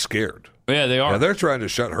 they're scared. Yeah, they are. And they're trying to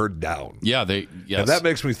shut her down. Yeah, and that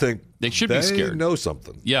makes me think they should be scared. They know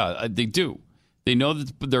something. Yeah, they do. They know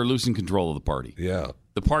that they're losing control of the party. Yeah.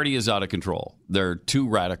 The party is out of control. They're too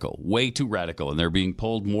radical, way too radical, and they're being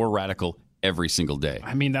pulled more radical every single day.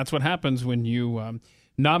 I mean, that's what happens when you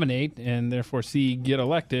nominate and therefore get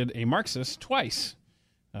elected a Marxist twice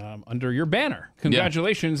under your banner.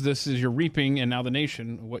 Congratulations, this is your reaping, and now the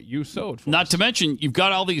nation, what you sowed for Not us. to mention, you've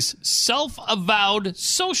got all these self-avowed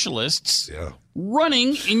socialists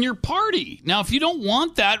running in your party. Now, if you don't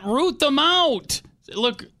want that, root them out.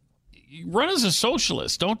 Look, run as a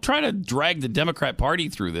socialist. Don't try to drag the Democrat Party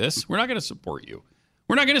through this. We're not going to support you.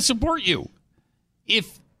 We're not going to support you.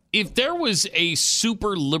 If there was a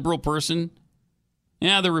super liberal person,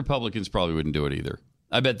 the Republicans probably wouldn't do it either.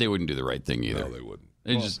 I bet they wouldn't do the right thing either. No, they wouldn't.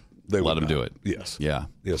 They let them do it. Yes. Yeah.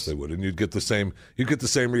 Yes, they would. And you'd get the same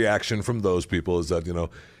reaction from those people is that,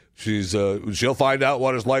 she'll find out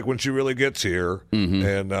what it's like when she really gets here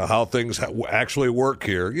and how things actually work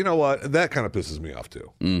here. You know what? That kind of pisses me off,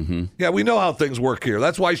 too. Mm-hmm. Yeah, we know how things work here.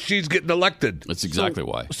 That's why she's getting elected. That's exactly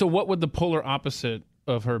why. So what would the polar opposite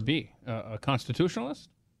of her be? A constitutionalist?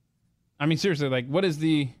 I mean, seriously, what is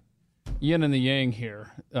the yin and the yang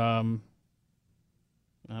here? I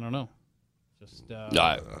don't know. Just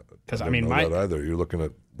because I mean, that either. You're looking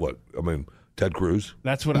at what? I mean, Ted Cruz.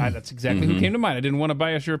 That's exactly who came to mind. I didn't want to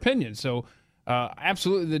bias your opinion, so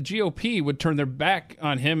absolutely, the GOP would turn their back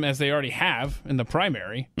on him as they already have in the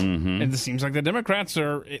primary, and it seems like the Democrats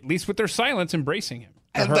are, at least with their silence, embracing him.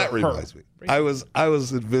 And that reminds me, I was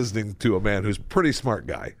visiting to a man who's a pretty smart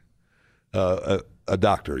guy, a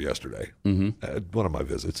doctor yesterday, at one of my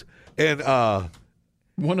visits, and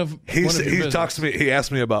he talks to me. He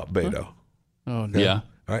asked me about Beto. Huh? Oh no! Yeah.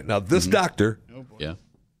 All right. Now this doctor, yeah.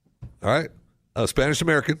 All right, a Spanish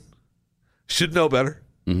American, should know better.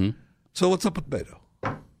 So what's up with Beto?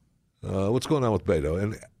 What's going on with Beto?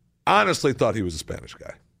 And honestly, thought he was a Spanish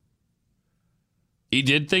guy. He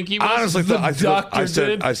did think he was. Honestly, I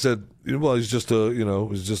said, well, he's just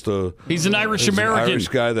a. He's an Irish American, Irish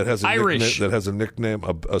guy that has a nickname,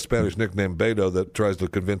 a Spanish nickname, Beto, that tries to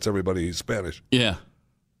convince everybody he's Spanish. Yeah,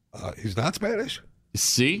 he's not Spanish.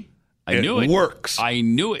 See, I knew it works. I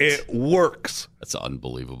knew it. It works. That's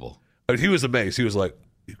unbelievable. But he was amazed. He was like,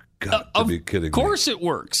 "You got to be kidding me!" Of course, it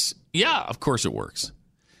works. Yeah, of course it works.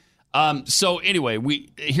 So anyway,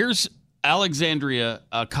 here's Alexandria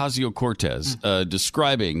Ocasio-Cortez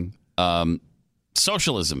describing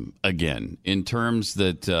socialism again in terms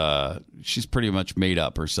that she's pretty much made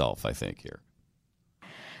up herself, I think, here.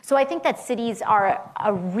 So I think that cities are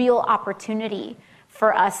a real opportunity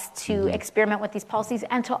for us to experiment with these policies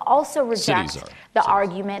and to also reject the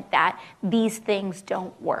argument that these things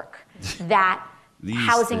don't work, that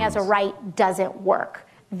housing as a right doesn't work,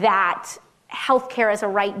 that healthcare as a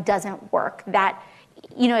right doesn't work, that,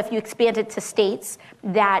 if you expand it to states,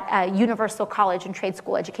 that universal college and trade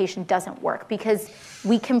school education doesn't work, because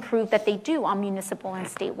we can prove that they do on municipal and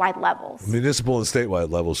statewide levels. Municipal and statewide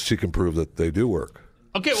levels, she can prove that they do work.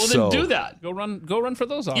 Okay, well then do that. Go run for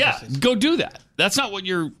those offices. Yeah, go do that. That's not what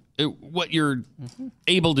you're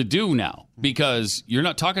able to do now, because you're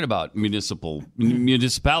not talking about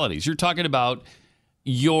municipalities. You're talking about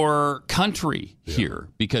your country here,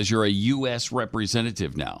 because you're a U.S.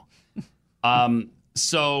 representative now.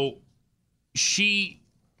 So she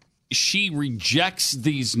rejects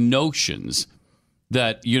these notions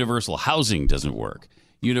that universal housing doesn't work,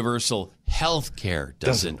 universal health care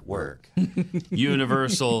doesn't work,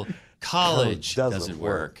 universal college doesn't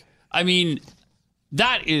work. I mean,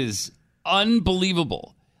 that is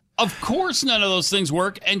unbelievable. Of course none of those things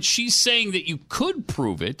work, and she's saying that you could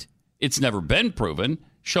prove it. It's never been proven.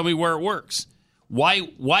 Show me where it works. Why,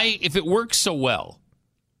 if it works so well,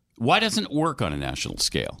 why doesn't it work on a national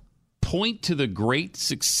scale? Point to the great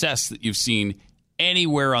success that you've seen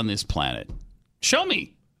anywhere on this planet. Show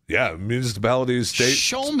me. Yeah, municipalities, states,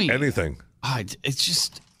 show me anything. It's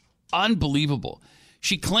just unbelievable.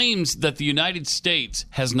 She claims that the United States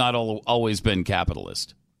has not always been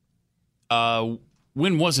capitalist. When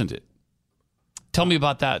wasn't it? Tell me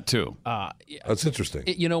about that, too. That's interesting.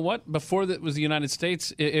 You know what? Before that was the United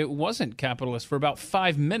States, it wasn't capitalist for about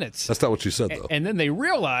 5 minutes. That's not what she said, though. And then they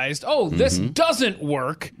realized, this doesn't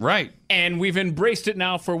work. Right. And we've embraced it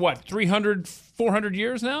now for, 300, 400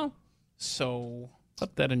 years now? So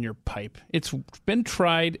put that in your pipe. It's been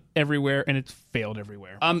tried everywhere, and it's failed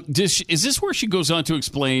everywhere. Is this where she goes on to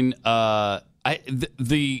explain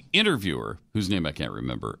the interviewer, whose name I can't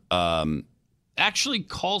remember, actually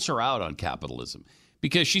calls her out on capitalism,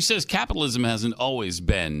 because she says capitalism hasn't always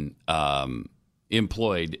been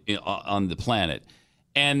employed on the planet.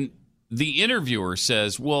 And the interviewer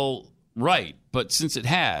says, well, right, but since it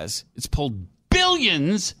has, it's pulled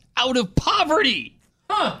billions out of poverty.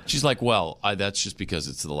 Huh. She's like, well, that's just because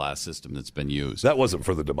it's the last system that's been used. That wasn't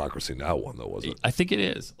for the Democracy Now! One, though, was it? I think it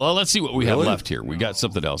is. Well, let's see what we have left here. We got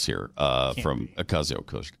something else here from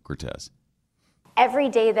Ocasio-Cortez. Every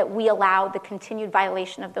day that we allow the continued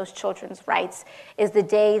violation of those children's rights is the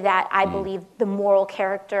day that I believe the moral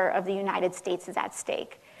character of the United States is at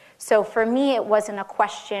stake. So for me, it wasn't a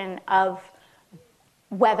question of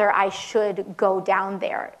whether I should go down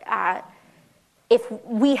there. If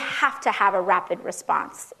we have to have a rapid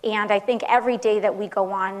response. And I think every day that we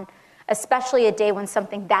go on, especially a day when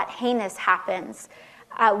something that heinous happens,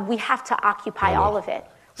 we have to occupy all of it.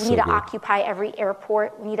 We need to occupy every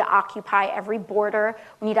airport. We need to occupy every border.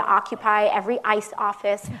 We need to occupy every ICE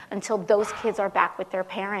office until those kids are back with their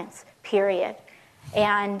parents, period.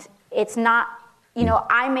 And it's not,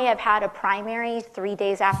 I may have had a primary 3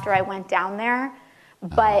 days after I went down there,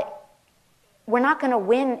 but we're not going to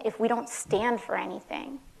win if we don't stand for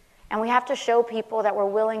anything. And we have to show people that we're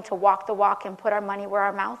willing to walk the walk and put our money where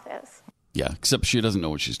our mouth is. Yeah, except she doesn't know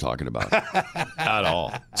what she's talking about at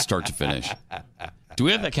all, start to finish. Do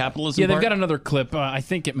we have that capitalism Yeah, they've part? got another clip. I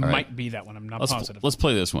think it might be that one. I'm not positive. Let's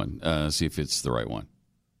play this one, see if it's the right one.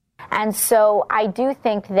 And so I do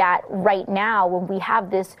think that right now, when we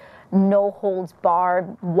have this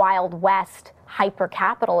no-holds-barred, Wild West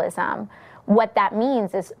hyper-capitalism, what that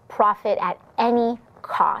means is profit at any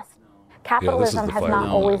cost. Capitalism has not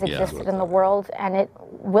always existed in the world, and it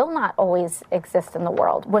will not always exist in the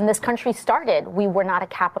world. When this country started, we were not a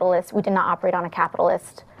capitalist. We did not operate on a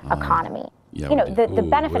capitalist economy. Yeah, you know, the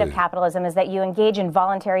benefit of capitalism is that you engage in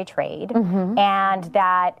voluntary trade, and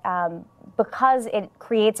that because it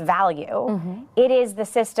creates value, it is the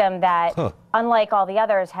system that, unlike all the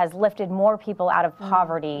others, has lifted more people out of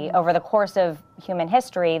poverty over the course of human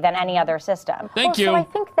history than any other system. Thank you. So I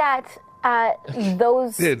think that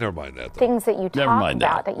those never mind that, things that you talk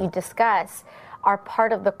about, that you discuss, are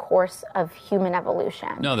part of the course of human evolution.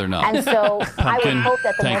 No, they're not. And so I would hope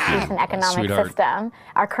that the most recent economic system,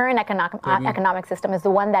 our current economic system, is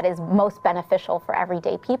the one that is most beneficial for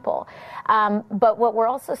everyday people. But what we're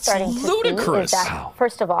also starting to see is that,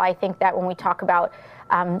 first of all, I think that when we talk about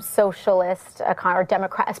socialist or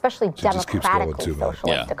democrat, especially democratically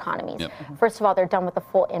socialist economies. First of all, they're done with the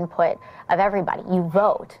full input of everybody. You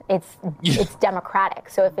vote. It's democratic.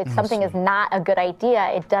 So if it's something is not a good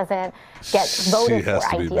idea, it doesn't get voted for. She has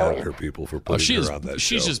to be mad at her people for putting her on that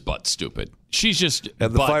show. She's just butt stupid. She's just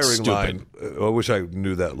and the butt firing stupid. line. I wish I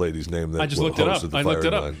knew that lady's name. That I just looked it up.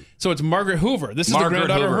 Line. So it's Margaret Hoover. This is the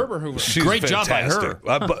granddaughter of Herbert Hoover. She's Great fantastic.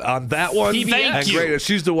 job by her. On that one, Thank you. great.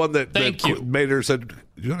 She's the one that made her said,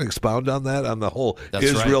 "You want to expound on that on the whole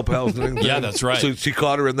Israel-Palestinian thing?" Yeah, that's right. So she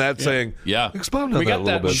caught her in that saying, "Expound on that a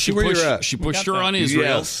little bit." She pushed her on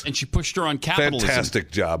Israel, and she pushed her on capitalism.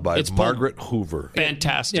 Fantastic job by Margaret Hoover.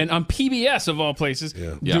 Fantastic. And on PBS of all places.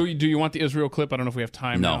 Do you want the Israel clip? I don't know if we have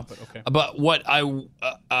time now. But okay. But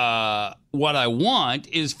what I want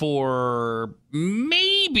is for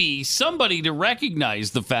maybe somebody to recognize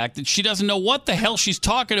the fact that she doesn't know what the hell she's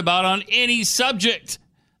talking about on any subject.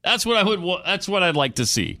 That's what I'd like to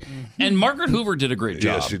see. And Margaret Hoover did a great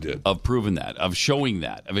job. Yes, she did. Of proving that, of showing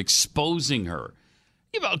that, of exposing her.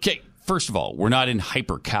 Okay, first of all, we're not in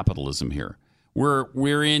hyper-capitalism here.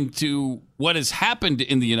 We're into what has happened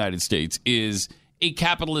in the United States is a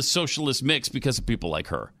capitalist socialist mix because of people like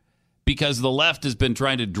her. Because the left has been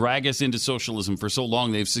trying to drag us into socialism for so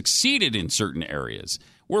long, they've succeeded in certain areas.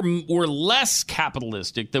 We're less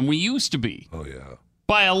capitalistic than we used to be. Oh yeah,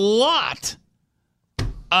 by a lot.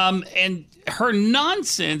 And her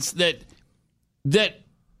nonsense that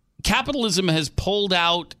capitalism has pulled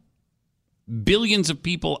out billions of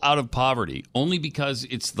people out of poverty only because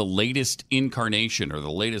it's the latest incarnation or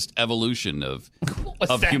the latest evolution of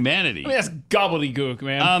humanity. I mean, that's gobbledygook,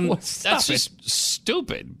 man. That's just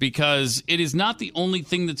stupid because it is not the only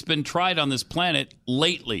thing that's been tried on this planet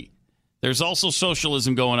lately. There's also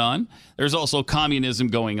socialism going on. There's also communism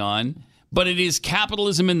going on. But it is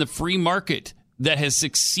capitalism in the free market that has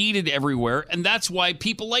succeeded everywhere. And that's why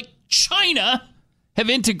people like China have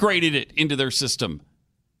integrated it into their system.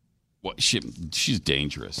 She's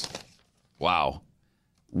dangerous. Wow.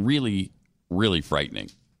 Really, really frightening.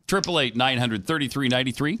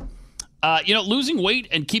 888-900-3393. Losing weight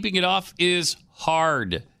and keeping it off is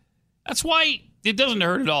hard. That's why it doesn't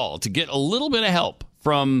hurt at all to get a little bit of help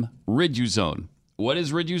from Riduzone. What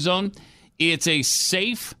is Riduzone? It's a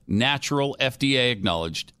safe, natural,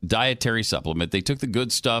 FDA-acknowledged dietary supplement. They took the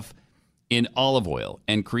good stuff in olive oil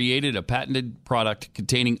and created a patented product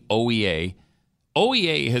containing OEA.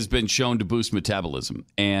 OEA has been shown to boost metabolism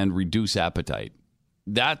and reduce appetite.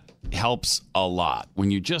 That helps a lot when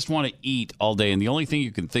you just want to eat all day and the only thing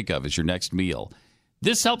you can think of is your next meal.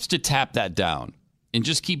 This helps to tap that down and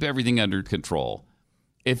just keep everything under control.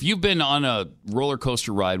 If you've been on a roller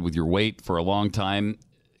coaster ride with your weight for a long time,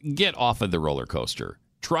 get off of the roller coaster.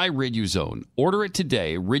 Try Riduzone. Order it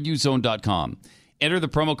today, riduzone.com. Enter the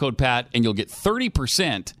promo code PAT and you'll get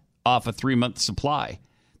 30% off a 3-month supply.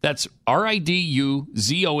 That's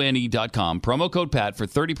RIDUZONE.com. Promo code PAT for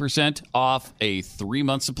 30% off a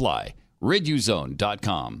 3-month supply.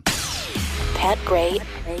 Riduzone.com. Pat Gray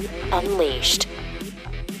Unleashed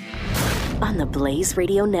on the Blaze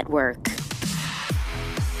Radio Network.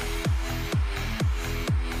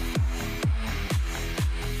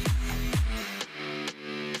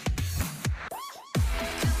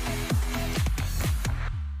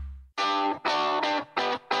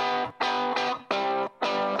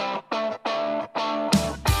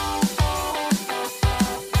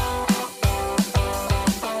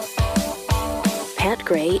 Pat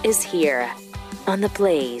Gray is here on the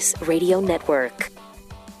Blaze Radio Network.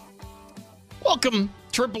 Welcome,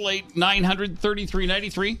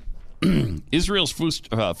 888-900-3393. Israel's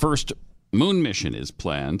first moon mission is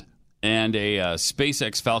planned, and a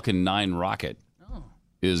SpaceX Falcon 9 rocket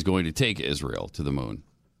is going to take Israel to the moon.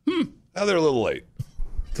 They're a little late.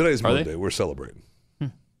 Today's Are Moon they? Day. We're celebrating.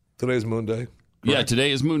 Today's Moon Day. Yeah,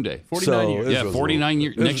 today is Moon Day. 49 years. Yeah, 49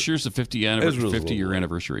 years. Next year's the 50-year late.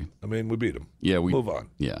 anniversary. I mean, we beat them. Yeah, we move on.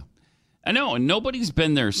 Yeah, I know, and nobody's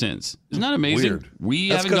been there since. Isn't that amazing? Weird. We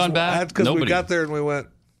That's haven't gone back. That's because we Nobody. got there and we went.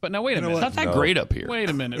 But now wait a minute. It's not that great up here. Wait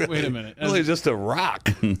a minute. Really, just a rock.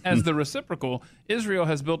 As the reciprocal, Israel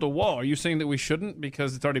has built a wall. Are you saying that we shouldn't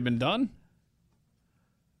because it's already been done?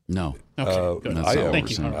 No. Okay, good. I am.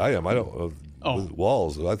 Thank you. I am. I don't.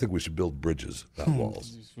 Walls. I think we should build bridges, not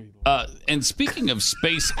walls. And speaking of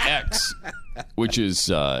SpaceX, which is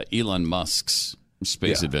Elon Musk's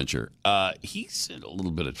space adventure, he's in a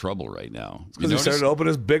little bit of trouble right now. Because he started to open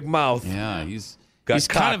his big mouth. Yeah, he's cocky.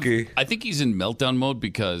 Kind of, I think he's in meltdown mode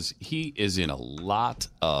because he is in a lot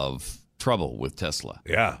of trouble with Tesla.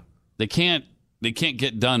 Yeah, they can't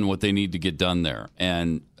get done what they need to get done there,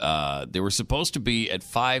 and they were supposed to be at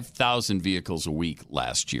 5,000 vehicles a week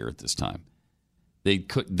last year at this time. They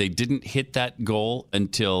didn't hit that goal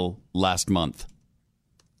until last month.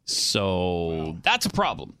 So that's a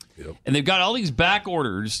problem. Yep. And they've got all these back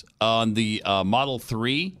orders on the Model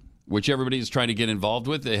 3, which everybody is trying to get involved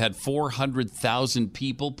with. They had 400,000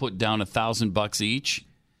 people put down $1,000 each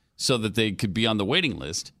so that they could be on the waiting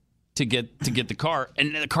list to get the car,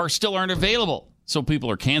 and the cars still aren't available. So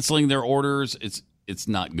people are canceling their orders. It's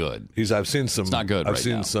not good. I've seen some. It's not good. I've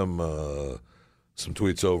seen some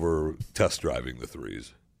tweets over test driving the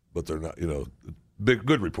 3s, but they're not.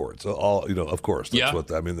 Good reports. All of course. That's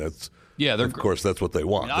what I mean. That's of course that's what they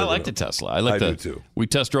want. I like the Tesla. I do too. We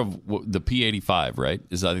test drove the P85, right?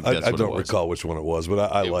 I don't recall which one it was,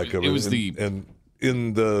 but I like them. It was in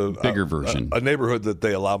the bigger version. A neighborhood that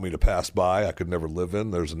they allow me to pass by. I could never live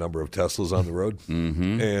in. There's a number of Teslas on the road,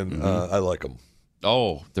 and I like them.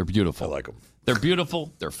 Oh, they're beautiful. I like them. They're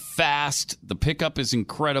beautiful. They're fast. The pickup is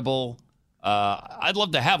incredible. I'd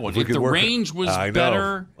love to have one. If the range was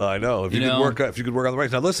better, I know. If you could work on the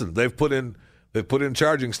range. Now listen, they've put in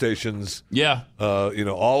charging stations. Yeah.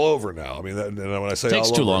 All over now. I mean, and when I say takes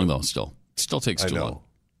all too over, long though. Still takes too long.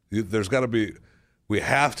 There's got to be. We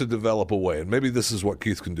have to develop a way, and maybe this is what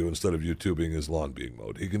Keith can do instead of YouTubing his lawn being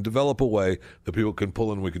mowed. He can develop a way that people can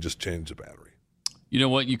pull in. We could just change the battery. You know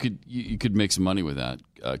what? You could make some money with that,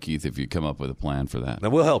 Keith, if you come up with a plan for that. Now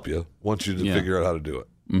we'll help you once you figure out how to do it.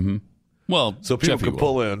 Mm-hmm. Well, so people Jeffy can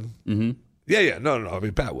pull in. Mm-hmm. Yeah. No. I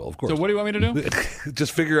mean, Pat will, of course. So what do you want me to do?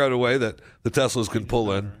 Just figure out a way that the Teslas can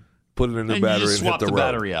pull in, put it in their battery, you just and hit swap the the road.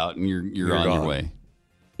 battery out, and you're on your way.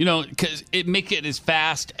 Because it make it as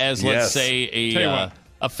fast as let's say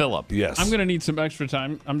a fill-up. Yes. I'm going to need some extra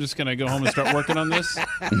time. I'm just going to go home and start working on this.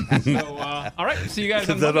 All right. See you guys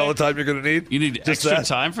on Is that Monday. all the time you're going to need? You need just extra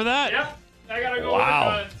time for that? Yep. I got to go Wow.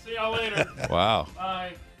 work on it. See y'all later. Wow.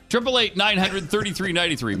 Bye.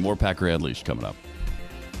 888-900-3393. More Pat Gray Unleashed coming up.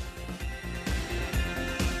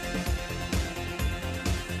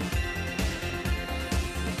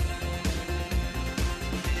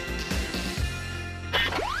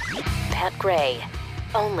 Pat Gray,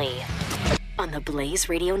 only on the Blaze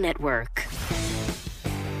Radio Network.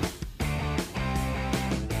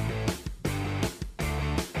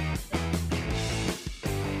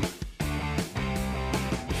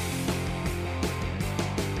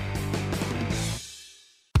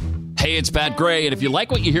 Hey, it's Pat Gray, and if you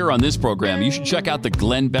like what you hear on this program, you should check out the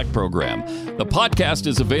Glenn Beck program. The podcast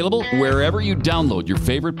is available wherever you download your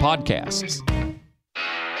favorite podcasts.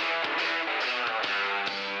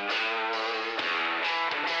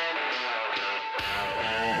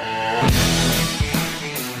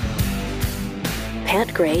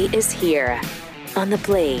 Pat Gray is here on the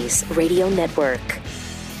Blaze Radio Network.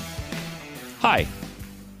 Hi.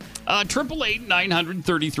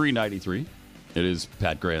 888-900-3393. It is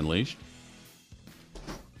Pat Gray Unleashed.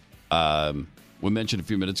 We mentioned a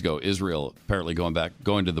few minutes ago Israel apparently going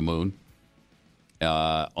to the moon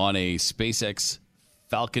on a SpaceX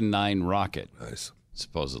Falcon 9 rocket. Nice.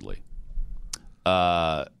 Supposedly.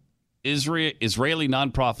 Israeli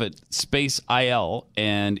nonprofit Space IL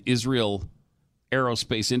and Israel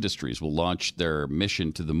Aerospace Industries will launch their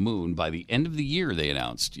mission to the moon by the end of the year, they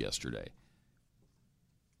announced yesterday.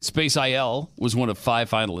 Space IL was one of 5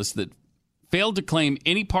 finalists that failed to claim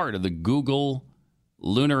any part of the Google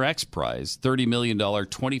Lunar X Prize, $30 million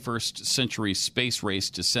 21st century space race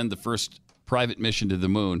to send the first private mission to the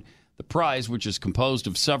moon. The prize, which is composed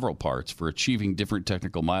of several parts for achieving different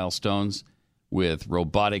technical milestones with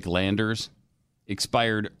robotic landers,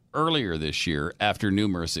 expired earlier this year after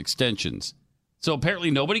numerous extensions. So apparently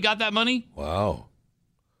nobody got that money? Wow.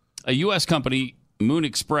 A U.S. company, Moon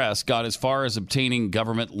Express, got as far as obtaining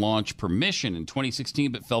government launch permission in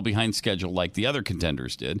 2016, but fell behind schedule like the other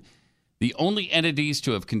contenders did. The only entities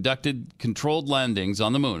to have conducted controlled landings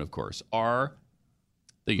on the moon, of course, are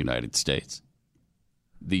the United States,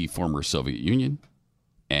 the former Soviet Union,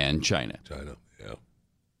 and China. China, yeah.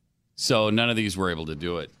 So none of these were able to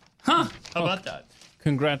do it. Huh? How about that?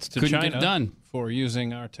 Congrats to Couldn't China get it done. for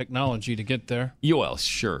using our technology to get there. Well,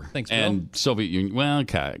 sure. Thanks, Bill. And Soviet Union, well,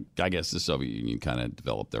 okay, I guess the Soviet Union kind of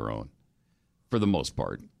developed their own for the most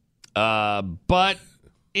part. But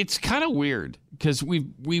it's kind of weird because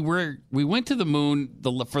we went to the moon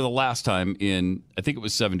for the last time in, I think it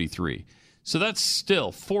was 1973. So that's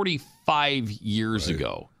still 45 years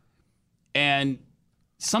ago. And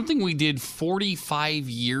something we did 45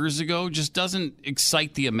 years ago just doesn't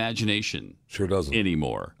excite the imagination. Sure doesn't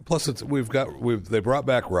anymore. Plus, they brought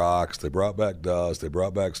back rocks, they brought back dust, they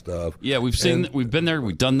brought back stuff. Yeah, we've been there,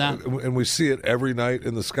 we've done that, and we see it every night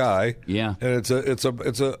in the sky. Yeah, and it's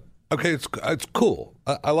cool.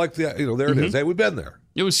 I like the there it is. Hey, we've been there.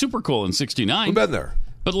 It was super cool in '69. We've been there.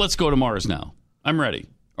 But let's go to Mars now. I'm ready.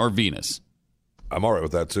 Or Venus. I'm all right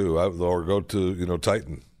with that too. Or go to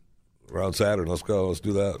Titan. Around Saturn, let's go. Let's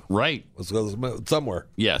do that. Right. Let's go somewhere.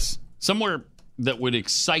 Yes, somewhere that would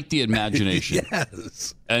excite the imagination.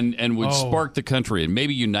 Yes, and would spark the country and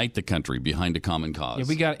maybe unite the country behind a common cause. Yeah,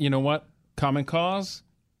 we got. You know what? Common cause,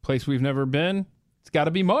 place we've never been. It's got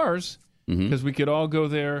to be Mars because we could all go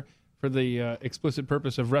there for the explicit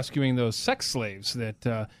purpose of rescuing those sex slaves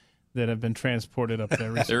that have been transported up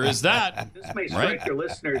there recently. There is that. This may strike your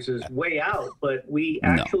listeners as way out, but we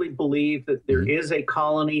actually believe that there is a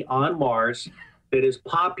colony on Mars that is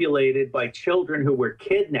populated by children who were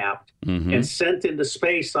kidnapped and sent into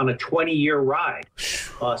space on a 20-year ride.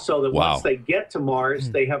 So that once they get to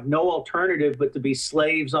Mars, they have no alternative but to be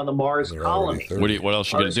slaves on the Mars colony. What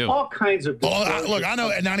else are you going to do? All kinds of. Well, look, I know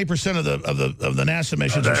 90% of the NASA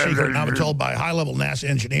missions are secret, and I've been told by high-level NASA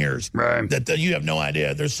engineers that you have no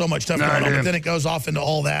idea. There's so much stuff going on, but then it goes off into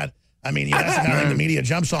all that. I mean, that's the kind of thing the media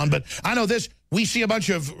jumps on. But I know this. We see a bunch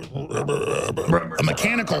of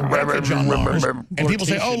mechanical wreckage on Mars, and people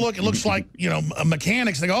say, oh, look, it looks like,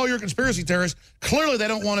 mechanics. They go, oh, you're a conspiracy theorist. Clearly, they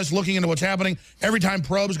don't want us looking into what's happening. Every time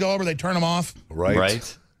probes go over, they turn them off.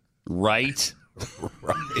 Right.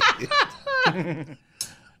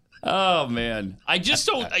 Oh, man. I just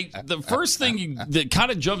don't. The first thing that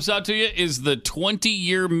kind of jumps out to you is the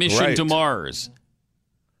 20-year mission to Mars.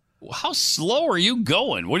 How slow are you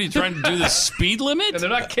going? What are you trying to do? The speed limit? And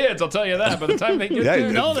they're not kids, I'll tell you that. By the time they get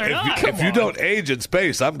there, no, they're not. If you don't age in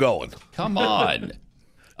space, I'm going. Come on.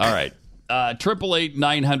 All right.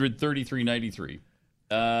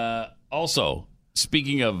 888-900-3393. Also,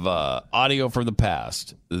 speaking of audio from the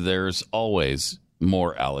past, there's always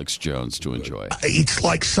more Alex Jones to enjoy. It's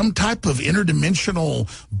like some type of interdimensional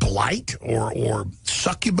blight or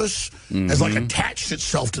succubus has like attached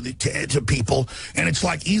itself to people, and it's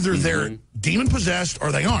like either they're demon possessed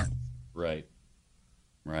or they aren't. Right.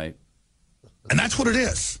 And that's what it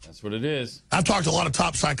is. That's what it is. I've talked to a lot of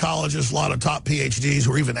top psychologists, a lot of top PhDs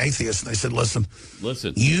who are even atheists, and they said, listen,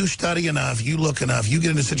 you study enough, you look enough, you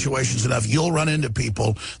get into situations enough, you'll run into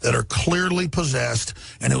people that are clearly possessed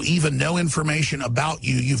and who even know information about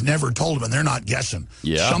you you've never told them, and they're not guessing.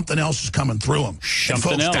 Yeah. Something else is coming through them.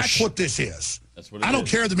 Something and folks, else. that's what this is. That's what it I don't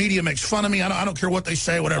care if the media makes fun of me. I don't care what they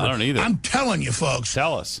say, whatever. I don't either. I'm telling you, folks.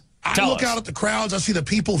 Tell us. I look out at the crowds. I see the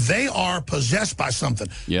people. They are possessed by something.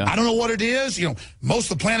 Yeah. I don't know what it is.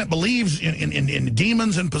 Most of the planet believes in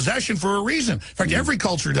demons and possession for a reason. In fact, every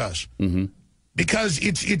culture does. Because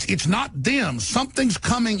it's not them. Something's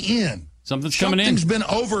coming in. Something's been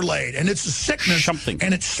overlaid, and it's a sickness.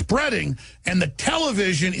 And it's spreading, and the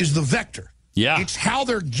television is the vector. Yeah. It's how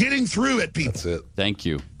they're getting through at people. That's it. Thank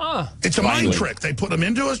you. It's a mind trick. They put them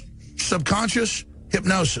into a subconscious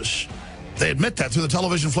hypnosis. They admit that through the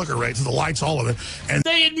television flicker rate, through the lights, all of it. And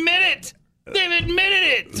they admit it. They've admitted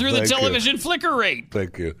it through the television flicker rate.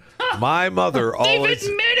 Thank you. My mother always... They've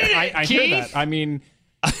admitted it, I hear that. I mean,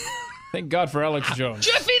 thank God for Alex Jones.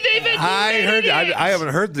 Jeffy, they've admitted it. I haven't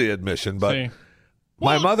heard the admission, but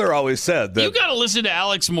my mother always said that... You got to listen to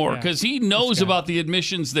Alex more because he knows about the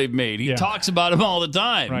admissions they've made. He talks about them all the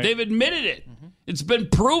time. Right. They've admitted it. It's been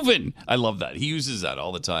proven. I love that. He uses that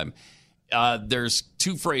all the time. There's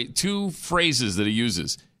two phrases that he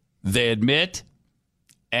uses. They admit,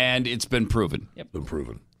 and it's been proven. Been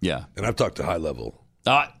proven. Yeah. And I've talked to high level.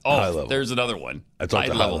 High level. There's another one. I talk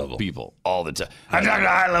to high level people all the time. I talk to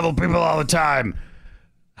high level people all the time.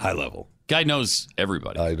 High level. Guy knows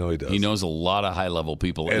everybody. I know he does. He knows a lot of high level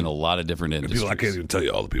people in a lot of different industries. I can't even tell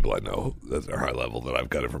you all the people I know that are high level that I've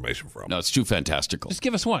got information from. No, it's too fantastical. Just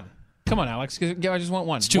give us one. Come on, Alex. I just want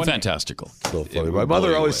one. It's too fantastical. So funny. My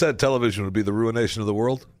mother always said television would be the ruination of the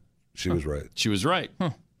world. She was right. She was right.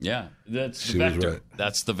 Yeah, that's She the was vector. right.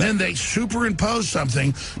 That's the vector. Then they superimpose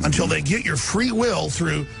something until they get your free will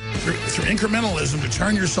through incrementalism to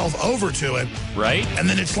turn yourself over to it. Right. And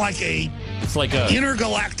then it's like a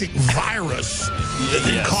intergalactic virus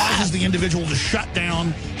that causes the individual to shut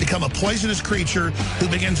down, become a poisonous creature who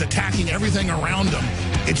begins attacking everything around them.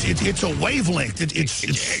 It's a wavelength.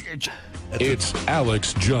 It's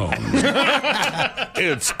Alex Jones.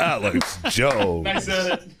 It's Alex Jones. I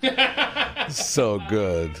said it. So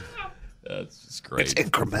good. That's just great. It's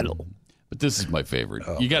incremental. But this is my favorite.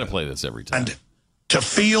 You got to play this every time. And to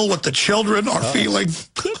feel what the children are feeling.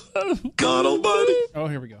 God almighty. Oh,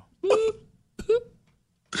 here we go.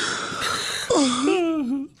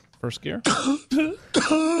 First gear.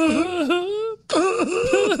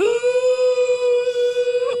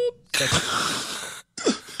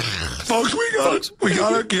 Folks, we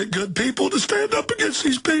gotta get good people to stand up against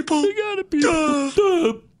these people. We gotta be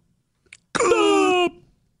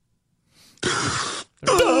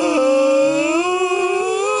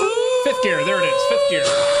Fifth gear. There it is. Fifth gear.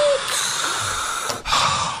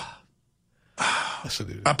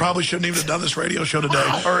 I probably shouldn't even have done this radio show today.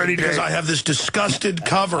 Because I have this disgusted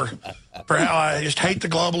cover for how I just hate the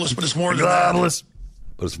globalists, but it's more than that.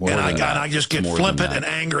 But it's more And than that. I just get More flippant than that.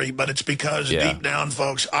 and angry, but it's because deep down,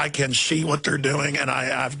 folks, I can see what they're doing, and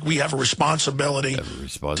we have a responsibility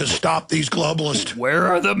to stop these globalists. Where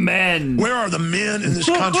are the men? Where are the men in this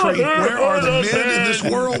country? Where are the men in this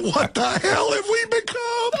world? What the hell have we become?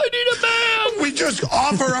 I need a man. We just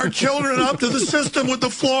offer our children up to the system with the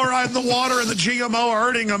fluoride in the water and the GMO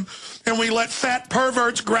hurting them, and we let fat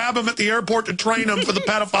perverts grab them at the airport to train them for the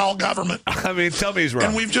pedophile government. I mean, tell me he's wrong.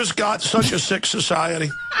 And we've just got such a sick society.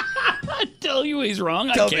 I tell you he's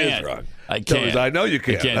wrong. Tell I me can't. he's wrong. I Tell me- can't. I know you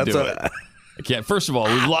can't. I can't That's do a- it. I can't. First of all,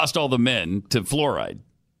 we've lost all the men to fluoride.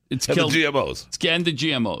 It's And killed the GMOs. And the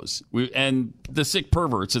GMOs. And the sick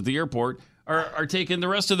perverts at the airport are taking the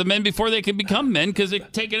rest of the men before they can become men because they're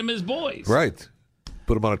taking them as boys. Right.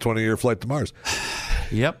 Put them on a 20-year flight to Mars.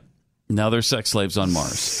 Yep. Now they're sex slaves on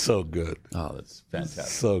Mars. So good. Oh, that's fantastic.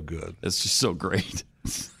 So good. It's just so great.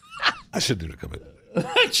 I shouldn't even come in.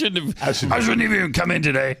 I shouldn't even come in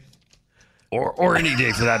today. Or any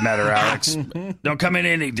day for that matter, Alex. Don't come in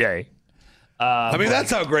any day. I mean,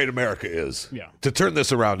 that's how great America is. Yeah. To turn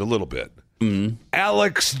this around a little bit. Mm-hmm.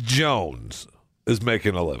 Alex Jones is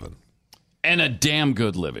making a living. And a damn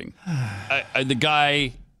good living. The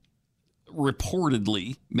guy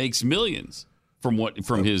reportedly makes millions from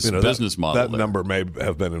his business model. That number may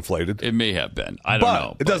have been inflated. It may have been. I don't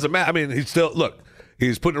know. It doesn't matter. I mean, he's still, look,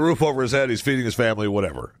 he's putting a roof over his head. He's feeding his family,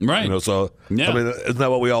 whatever. Right. So, Yeah. I mean, isn't that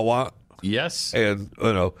what we all want? Yes. And,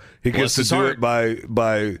 he Bless gets to his do heart. it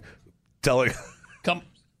by telling.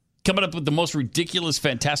 Coming up with the most ridiculous,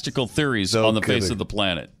 fantastical theories on the face kidding. of the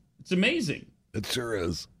planet. It's amazing. It sure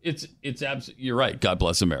is. It's absolutely. You're right. God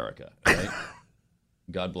bless America. Right?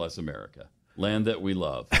 God bless America, land that we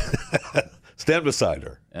love. Stand beside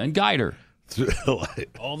her and guide her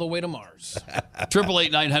all the way to Mars.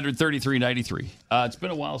 888-900-3393. It's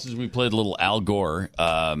been a while since we played a little Al Gore.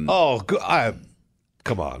 Come on.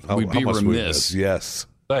 We'd be how much we remiss. miss. Yes.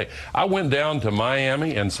 Hey, I went down to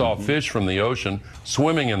Miami and saw fish from the ocean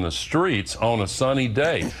swimming in the streets on a sunny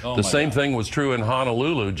day. The same thing was true in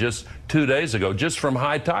Honolulu just 2 days ago, just from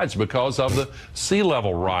high tides because of the sea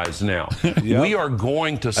level rise now. We are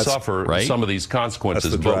going to suffer some of these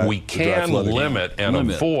consequences, but we can limit and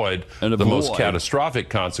avoid the most catastrophic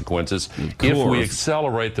consequences if we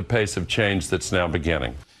accelerate the pace of change that's now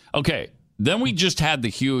beginning. Okay, then we just had the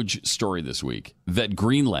huge story this week that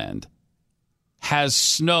Greenland has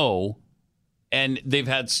snow, and they've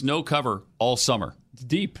had snow cover all summer. It's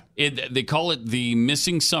deep. They call it the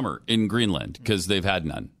missing summer in Greenland because they've had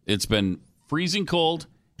none. It's been freezing cold,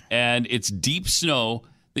 and it's deep snow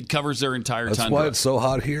that covers their entire That's tundra. why it's so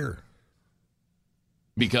hot here.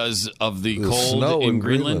 Because of the cold snow in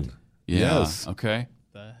Greenland? Yeah. Yes. Okay.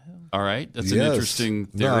 All right. That's an interesting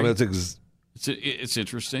theory. No, I mean, it's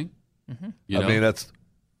interesting. Mm-hmm. I mean, it's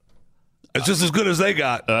just as good as they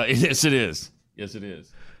got. Yes, it is. Yes, it is.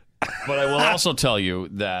 But I will also tell you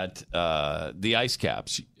that the ice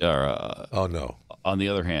caps are, on the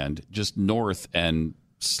other hand, just north and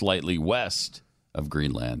slightly west of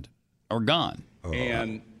Greenland are gone.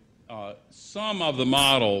 And some of the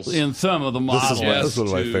models... In some of the models. This is one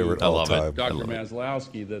of my favorite all time. Dr.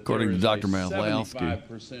 Maslowski, that according to Dr. Maslowski,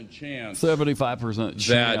 75% chance 75%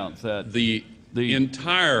 chance that the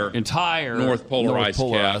entire North Polar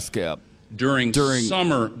ice cap during some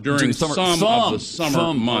of the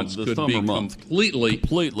summer months could be completely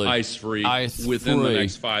ice-free within the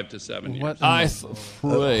next 5 to 7 years.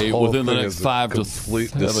 Ice-free within the next 5 to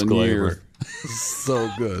 7 years. So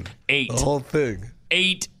good. 8. The whole thing.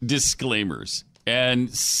 8 disclaimers.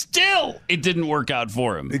 And still, it didn't work out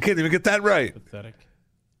for him. You can't even get that right. Pathetic.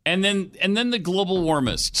 And then the global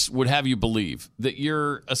warmists would have you believe that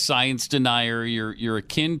you're a science denier, you're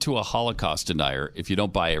akin to a Holocaust denier if you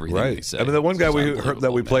don't buy everything they say. I mean, the one guy we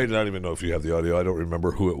played, and I don't even know if you have the audio. I don't remember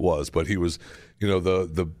who it was, but he was,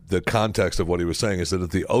 the context of what he was saying is that if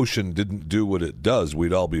the ocean didn't do what it does,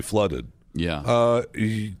 we'd all be flooded. Yeah.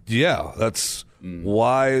 Yeah, that's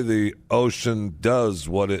why the ocean does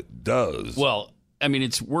what it does. Well, I mean,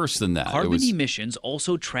 it's worse than that. Carbon emissions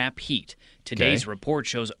also trap heat. Today's report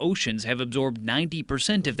shows oceans have absorbed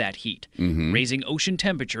 90% of that heat, raising ocean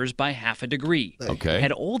temperatures by 0.5 degree. Okay.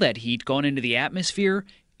 Had all that heat gone into the atmosphere,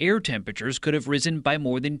 air temperatures could have risen by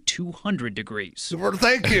more than 200 degrees.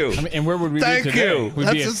 Thank you. I mean, and where would we Thank be today? you.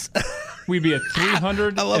 We'd be at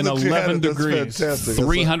 311 degrees.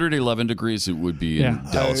 311 degrees it would be in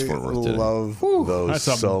Dallas-Fort Worth today. I love those That's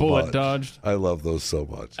a so bullet much. dodged. I love those so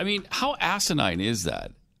much. I mean, how asinine is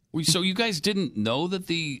that? So you guys didn't know that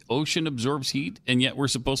the ocean absorbs heat, and yet we're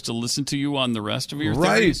supposed to listen to you on the rest of your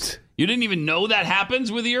theories? You didn't even know that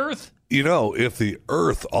happens with the Earth? If the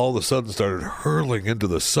Earth all of a sudden started hurling into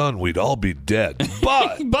the sun, we'd all be dead.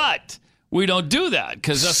 But we don't do that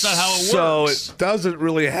because that's not how it works. So it doesn't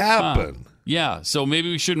really happen. Yeah, so maybe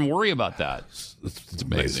we shouldn't worry about that. It's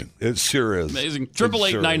amazing. It sure is. Amazing.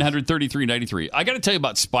 888-900-3393. I got to tell you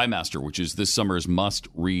about Spy Master, which is this summer's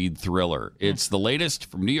must-read thriller. It's the latest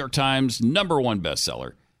from New York Times, #1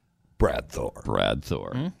 bestseller. Brad Thor.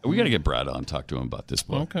 We got to get Brad on, talk to him about this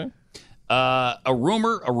book. Okay. A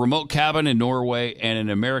rumor, a remote cabin in Norway, and an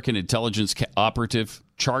American intelligence operative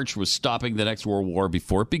charged with stopping the next world war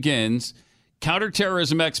before it begins.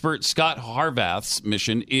 Counterterrorism expert Scott Harvath's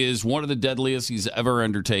mission is one of the deadliest he's ever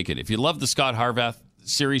undertaken. If you love the Scott Harvath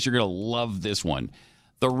series, you're going to love this one.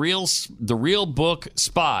 The real book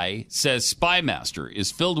Spy says Spy Master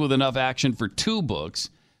is filled with enough action for 2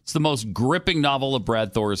 books. It's the most gripping novel of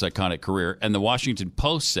Brad Thor's iconic career. And the Washington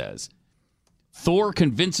Post says Thor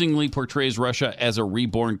convincingly portrays Russia as a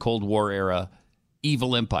reborn Cold War era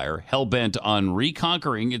evil empire hell-bent on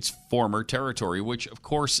reconquering its former territory, which, of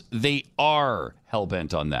course, they are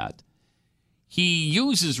hell-bent on that. He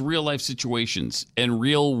uses real-life situations and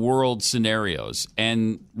real-world scenarios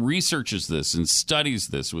and researches this and studies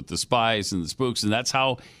this with the spies and the spooks, and that's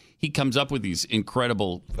how he comes up with these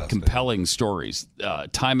incredible, compelling stories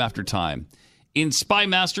time after time. In Spy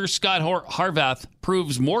Master, Scott Harvath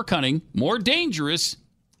proves more cunning, more dangerous,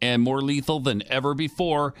 and more lethal than ever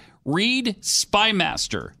before. Read Spy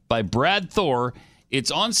Master by Brad Thor.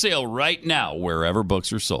 It's on sale right now wherever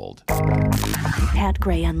books are sold. Pat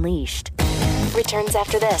Gray Unleashed returns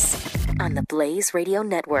after this on the Blaze Radio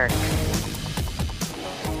Network.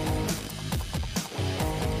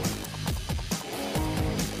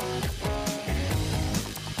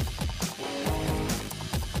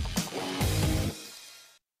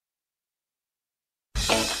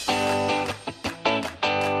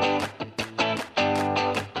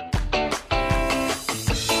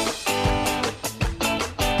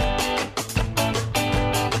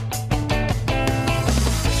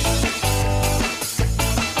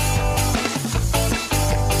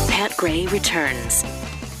 Gray returns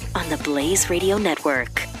on the Blaze Radio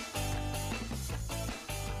Network.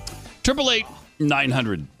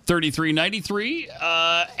 888-900-3393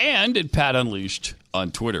 and at Pat Unleashed on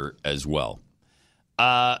Twitter as well.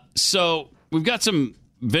 So we've got some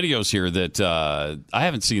videos here that I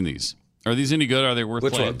haven't seen these. Are these any good? Are they worth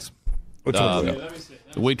playing? Which ones?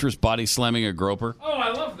 The waitress body slamming a groper. Oh,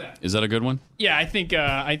 I love that. Is that a good one? Yeah, I think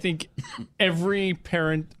every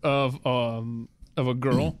parent of a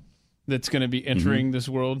girl that's going to be entering this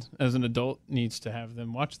world as an adult needs to have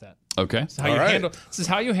them watch that. Okay. This is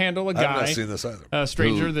how you handle a guy. I've not seen this either. A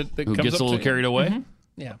stranger that who comes gets up a little to carried away? Mm-hmm.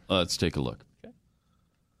 Yeah. Let's take a look. Okay.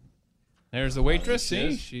 There's the waitress.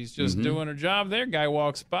 See, she's just doing her job there. Guy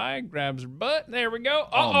walks by, grabs her butt. There we go.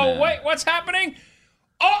 Uh-oh, wait, what's happening?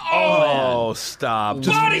 Uh-oh. Oh, stop.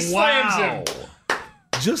 Body slams him.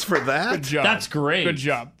 Just for that? Good job. That's great. Good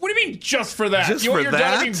job. What do you mean just for that? Just you want for your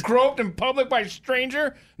daughter that? being groped in public by a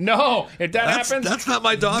stranger? No. If that happens... That's not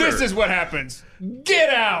my daughter. This is what happens.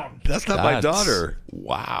 Get out. That's not my daughter.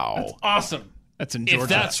 Wow. That's awesome. That's in Georgia. If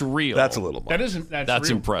that's real. That's a little much. That's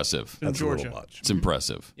real. Impressive. In That's Georgia. a little much. It's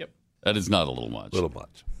impressive. Yep. That is not a little much. A little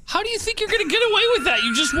much. How do you think you're going to get away with that?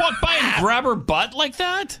 You just walk by and grab her butt like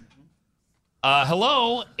that?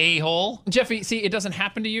 Hello, a-hole. Jeffy, see, it doesn't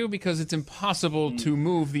happen to you because it's impossible to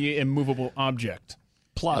move the immovable object.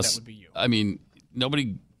 Plus, that would be you. I mean,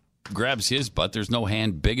 nobody grabs his butt. There's no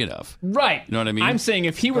hand big enough. Right. You know what I mean? I'm saying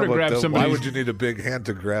if he were to grab somebody... Why would you need a big hand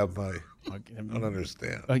to grab my... I don't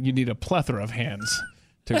understand. You need a plethora of hands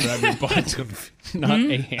to grab your butt, not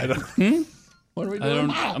a hand. What are we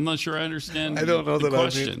doing? I'm not sure I understand. I don't know the that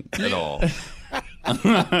question at all.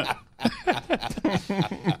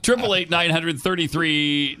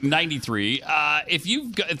 888-933-93.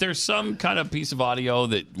 If there's some kind of piece of audio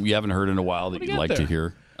that we haven't heard in a while that you'd like to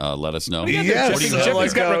hear, let us know. Yes,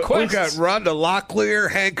 we've got Rhonda Locklear,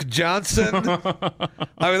 Hank Johnson.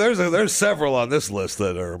 I mean, there's several on this list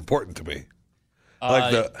that are important to me.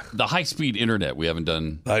 Like the high-speed internet we haven't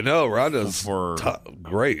done. I know Rhonda's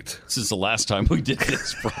great. Since the last time we did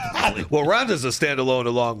this, probably. Well, Rhonda's a standalone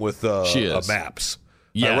along with she is. Maps.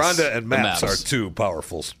 Yes, Rhonda and Maps are two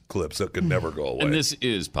powerful clips that can never go away. And this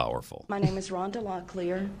is powerful. My name is Rhonda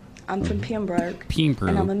Locklear. I'm from Pembroke.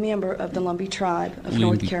 And I'm a member of the Lumbee tribe of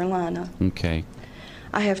North Carolina. Okay.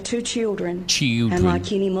 I have two children. And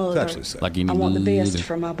like any mother, I want the best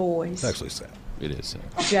for my boys. It's actually sad. It is sad.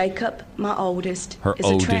 Jacob, my oldest, is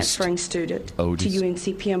a transferring student to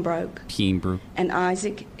UNC Pembroke. And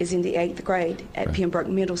Isaac is in the 8th grade at Pembroke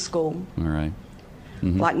Middle School. All right.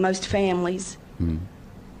 Like most families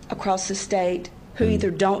across the state who either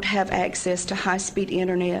don't have access to high-speed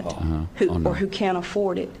internet or who can't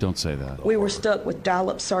afford it. Don't say that. We were stuck with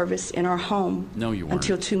dial-up service in our home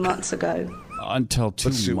until 2 months ago. Until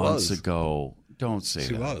 2 months ago. Don't say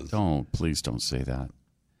that. Please don't say that.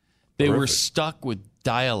 They were stuck with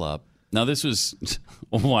dial-up. Now, this was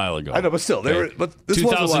a while ago. I know, but still, this was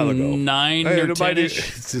a while ago. 2009 or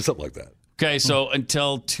 10-ish. Something like that. Okay, so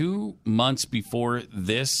until 2 months before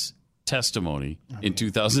this testimony in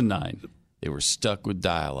 2009, they were stuck with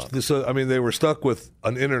dial-up. I mean, they were stuck with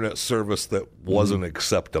an internet service that wasn't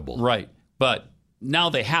acceptable. Right, but now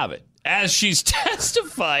they have it. As she's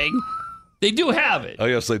testifying, they do have it. Oh,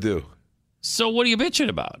 yes, they do. So what are you bitching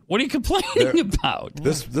about? What are you complaining about?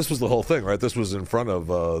 This was the whole thing, right? This was in front of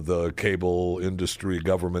the cable industry,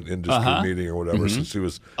 government industry meeting or whatever. So she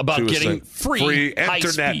was getting free internet.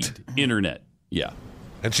 High-speed internet. Yeah,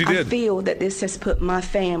 and she did. I feel that this has put my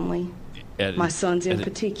family, my sons in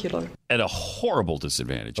particular, at a horrible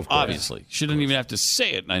disadvantage. Obviously, she didn't even have to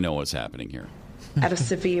say it, and I know what's happening here. At a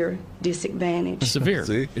severe disadvantage. Severe.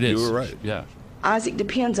 See, it is. You were right. Yeah. Isaac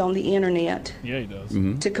depends on the internet. Yeah, he does.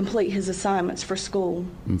 To complete his assignments for school.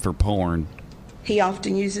 And for porn. He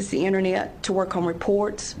often uses the internet to work on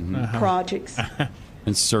reports, projects,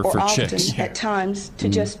 and surf or for often, chicks. at times, to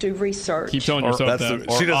just do research. Keep telling yourself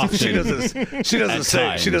that. She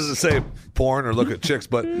doesn't say porn or look at chicks,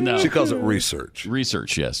 but she calls it research.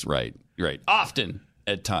 Research, yes, right. Often,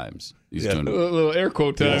 at times. He's doing a little air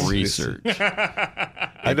quote time. Research.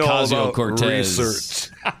 I know all about research.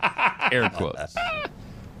 Air quotes.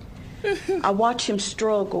 I watched him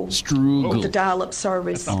struggle with the dial-up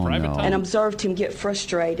service and observed him get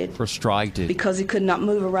frustrated because he could not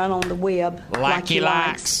move around on the web like he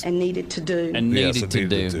likes and needed to do.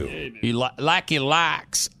 He like he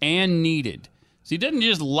likes and needed. So he doesn't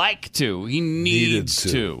just like to, he needs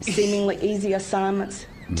to. Seemingly easy assignments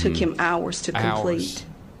took him hours to complete.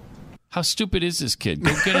 How stupid is this kid?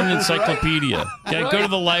 Go get an encyclopedia. Go to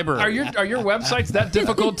the library. Are your websites that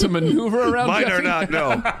difficult to maneuver around? Mine are not,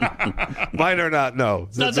 no. Mine are not, no.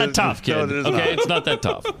 It's not that tough, kid. It's not that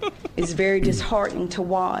tough. It's very disheartening to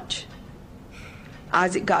watch.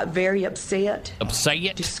 Isaac got very upset,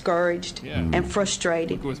 discouraged, and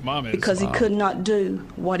frustrated because he could not do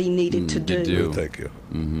what he needed to do. Thank you.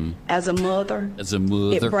 As a mother,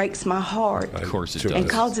 it breaks my heart. Of course it does. And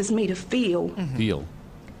causes me to feel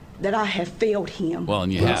that I have failed him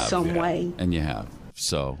in some way. And you have.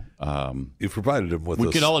 So you've provided him with.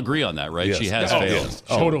 We could all agree on that, right? Yes. She has failed. Yes.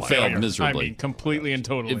 Total failure. Failed miserably. I mean, completely and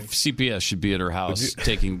totally. If CPS should be at her house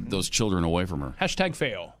taking those children away from her.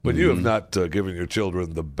 #fail. But you have not given your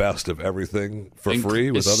children the best of everything for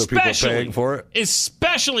free with other people paying for it.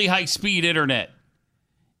 Especially high-speed internet.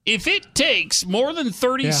 If it takes more than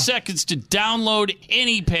 30 seconds to download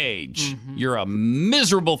any page, you're a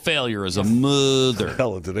miserable failure as a mother.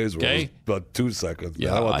 Hell, in today's world, it's about 2 seconds.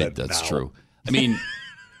 Yeah, I want that's now. true. I mean,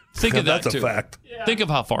 think of that That's too. a fact. Think of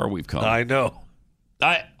how far we've come. I know.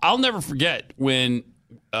 I'll never forget when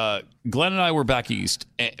Glenn and I were back east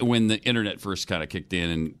when the internet first kind of kicked in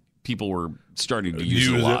and people were starting to use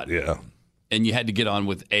it a lot. And you had to get on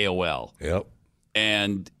with AOL. Yep.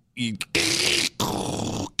 And you...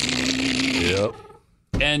 Yep.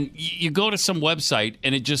 And you go to some website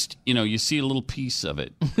and it just, you see a little piece of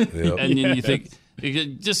it. Yep. And then you think,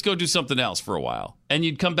 just go do something else for a while. And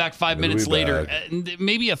you'd come back 5 minutes later and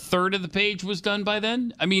maybe a third of the page was done by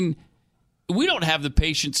then. I mean, we don't have the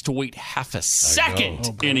patience to wait half a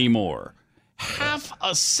second anymore. half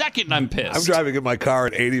a second, I'm pissed. I'm driving in my car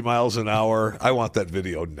at 80 miles an hour. I want that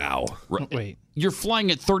video now. Wait. You're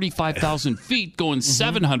flying at 35,000 feet going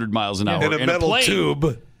 700 miles an hour in a metal plane.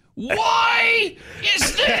 tube. Why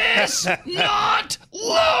is this not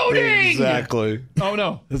loading? Exactly. Oh,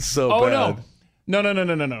 no. It's so bad.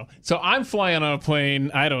 No. So I'm flying on a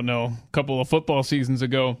plane, I don't know, a couple of football seasons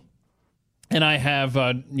ago, and I have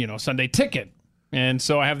a Sunday ticket. And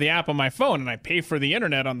so I have the app on my phone, and I pay for the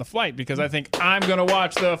internet on the flight because I think I'm going to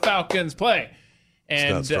watch the Falcons play.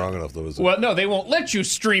 And, it's not strong enough, though, is it? Well, no, they won't let you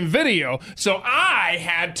stream video. So I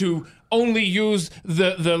had to only use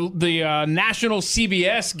the national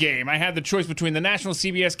CBS game. I had the choice between the national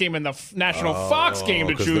CBS game and the national Fox game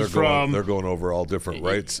to choose from. They're going over all different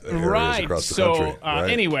rights areas right. across the country. Right.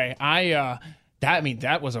 Anyway,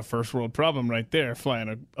 that was a first world problem right there,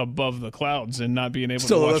 flying above the clouds and not being able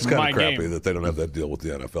to watch that's my kind of crappy game. that they don't have that deal with the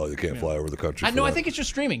NFL. You can't fly over the country. I think it's just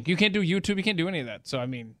streaming. You can't do YouTube. You can't do any of that. So I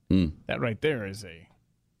mean, that right there is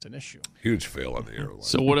it's an issue. Huge fail on the airline.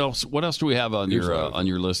 So what else? What else do we have on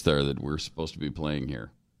your list there that we're supposed to be playing here?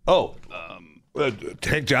 Oh,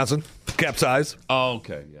 Hank Johnson, Capsize. Oh,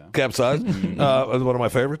 okay, yeah. Capsize, one of my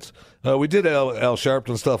favorites. We did Al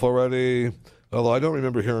Sharpton stuff already, although I don't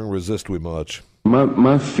remember hearing Resist We Much.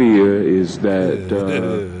 My fear is that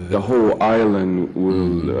the whole island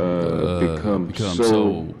will become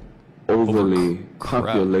so overly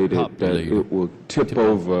populated that it will tip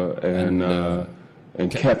over and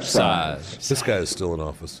capsize. This guy is still in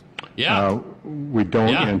office. Yeah. We don't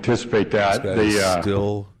anticipate that. This guy is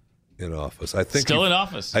still in office. I think in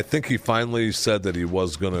office. I think he finally said that he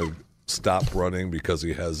was going to stop running because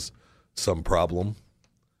he has some problem.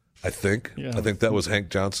 I think that was Hank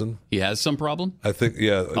Johnson. He has some problem? I think,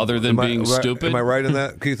 yeah. Other than being stupid? Am I right in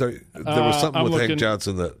that, Keith? There was something with Hank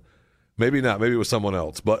Johnson that, maybe not, maybe it was someone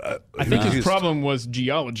else. But I think his problem was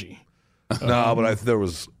geology. No, but there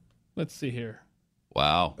was. Let's see here.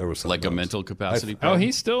 Wow. There was like a mental capacity problem? Oh,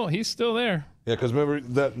 he's still there. Yeah, because remember,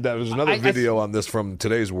 that there's another video on this from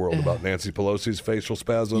Today's World about Nancy Pelosi's facial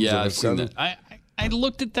spasms. Yeah, I've seen that. I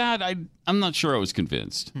looked at that. I'm not sure I was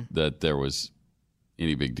convinced that there was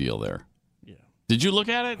any big deal there. Yeah. Did you look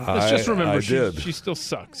at it? Let's just remember she still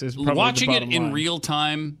sucks. Watching it in real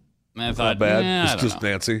time, I thought, not bad. Nah, it's just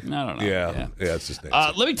Nancy. I don't know. Yeah, it's just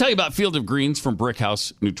Nancy. Let me tell you about Field of Greens from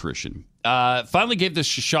Brickhouse Nutrition. Finally gave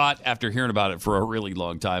this a shot after hearing about it for a really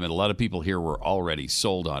long time, and a lot of people here were already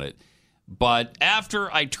sold on it. But after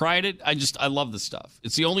I tried it, I love the stuff.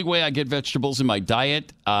 It's the only way I get vegetables in my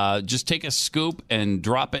diet. Just take a scoop and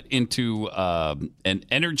drop it into an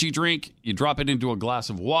energy drink. You drop it into a glass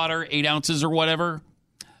of water, 8 ounces or whatever.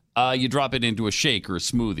 You drop it into a shake or a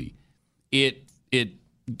smoothie. It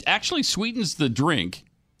actually sweetens the drink,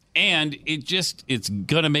 and it's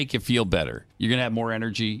going to make you feel better. You're going to have more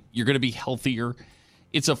energy. You're going to be healthier.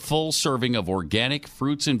 It's a full serving of organic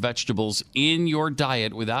fruits and vegetables in your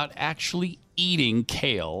diet without actually eating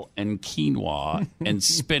kale and quinoa and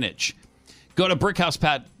spinach. Go to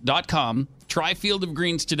brickhousepat.com. Try Field of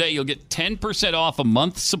Greens today. You'll get 10% off a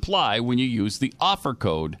month's supply when you use the offer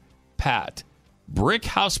code PAT.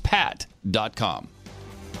 brickhousepat.com.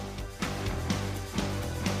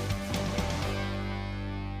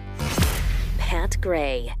 Pat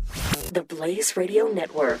Gray, the Blaze Radio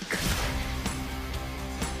Network.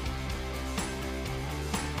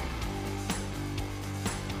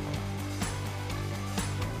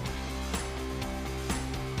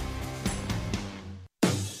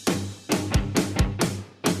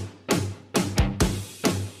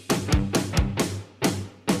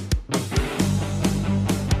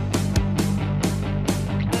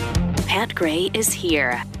 Pat Gray is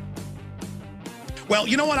here. Well,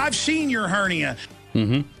 you know what? I've seen your hernia.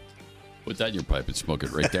 Mm-hmm. Put that in your pipe and smoke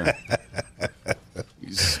it right there.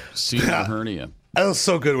 You've seen your hernia. That was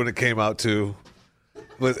so good when it came out too.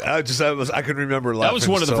 I could remember laughing. That was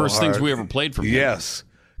one of the first hard. things we ever played from him. Yes,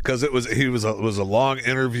 because it was a long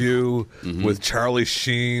interview with Charlie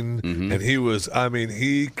Sheen, and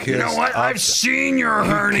he kissed. You know what? I've seen your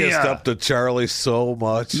hernia. He kissed up to Charlie so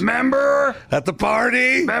much. Remember at the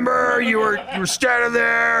party? Remember you were standing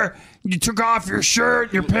there. You took off your shirt,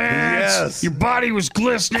 and your pants. Yes. Your body was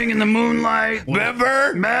glistening in the moonlight. Remember?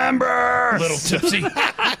 A little tipsy.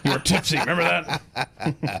 You were tipsy. Remember that?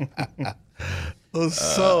 It was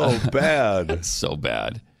so bad. So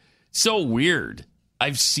bad. So weird.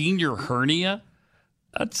 I've seen your hernia.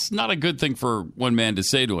 That's not a good thing for one man to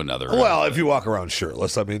say to another. Well, if you walk around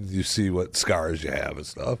shirtless, I mean, you see what scars you have and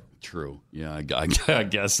stuff. True. Yeah, I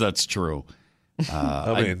guess that's true.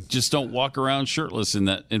 I just don't walk around shirtless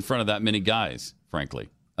in front of that many guys, frankly.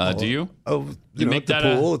 Do you? Oh, you make at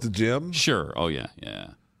the pool, at the gym? Sure. Oh, yeah.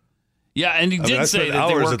 Yeah, and he did say that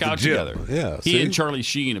they work out gym. together. Yeah, he and Charlie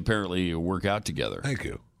Sheen apparently work out together. Thank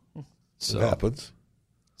you. So, it happens.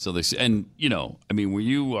 So they and when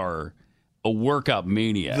you are a workout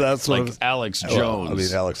maniac, that's like Alex Jones. Well, I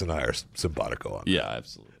mean, Alex and I are simpatico on. Yeah,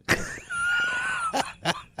 absolutely.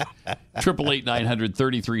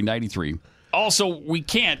 888-900-3393. Also, we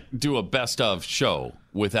can't do a best of show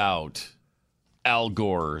without Al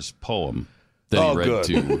Gore's poem that he read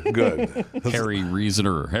to Harry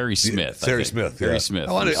Reasoner, Harry Smith. Harry Smith. Harry Smith.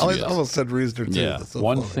 I almost said Reasoner too. Yeah. So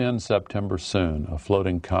One thin September soon, a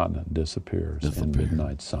floating continent disappears in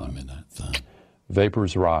midnight sun.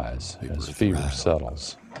 Vapors rise as fever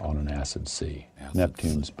settles on an acid sea.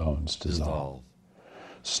 Neptune's bones dissolve.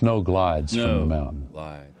 Snow glides from the mountain.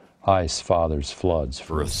 Ice fathers floods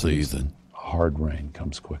for a season. Hard rain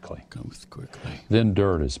comes quickly. Then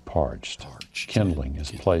dirt is parched. Kindling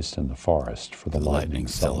is placed in the forest for the lightning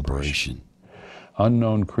celebration.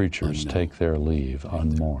 Unknown creatures take their leave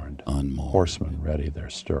unmourned. Horsemen ready their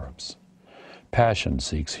stirrups. Passion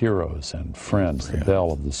seeks heroes and friends. The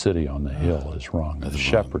bell of the city on the hill is rung. The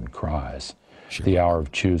shepherd cries. The hour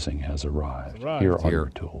of choosing has arrived. Here are your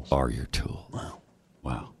tools.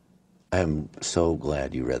 Wow. I'm so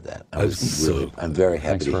glad you read that. I'm very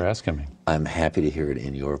happy. Thanks for asking me. I'm happy to hear it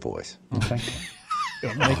in your voice. Thank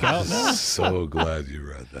you. Make out now. So glad you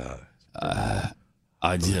read that.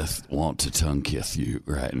 I just want to tongue kiss you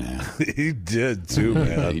right now. He did too,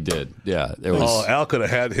 man. He did. Yeah. Al could have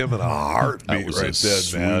had him in a heartbeat right then,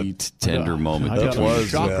 man. Sweet, tender moment. I got a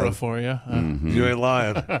chakra for you. You ain't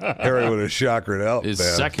lying. Harry would have chakra'd out, His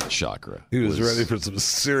man. second chakra. He was ready for some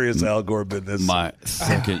serious Al Gore business. My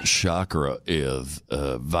second chakra is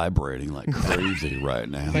vibrating like crazy right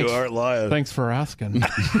now. You aren't lying. Thanks for asking.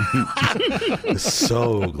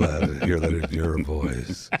 So glad to hear that in your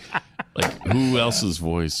voice. Like, who else's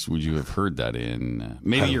voice would you have heard that in?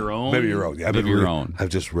 Maybe your own? Maybe your own. Yeah, maybe your own. I've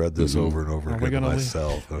just read this over and over again to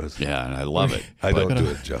myself. Yeah, and I love it. I don't do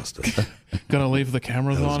it justice. Gonna leave the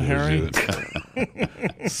cameras on, Harry?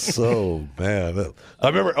 So, man. I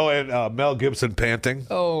remember, and Mel Gibson panting.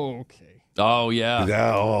 Oh, okay. Oh, yeah.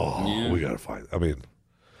 We got to find, I mean,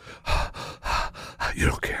 you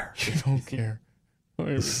don't care. You don't care.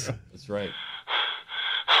 That's right.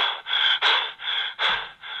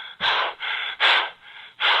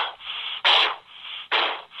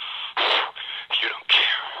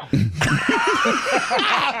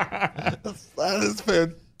 That is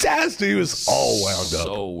fantastic. He was all wound up.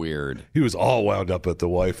 So weird. He was all wound up at the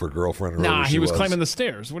wife or girlfriend. Or nah, he was climbing the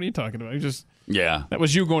stairs. What are you talking about? That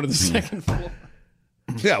was you going to the second floor.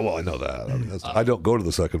 Yeah, well, I know that. I mean, I don't go to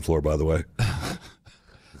the second floor, by the way.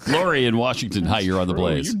 Lori in Washington. Hi, you're on the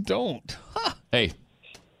Blaze. You don't. Hey.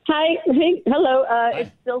 Hi. Hey. Hello.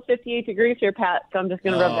 It's still 58 degrees here, Pat, so I'm just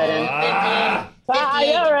going to rub that in.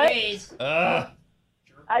 I know, right?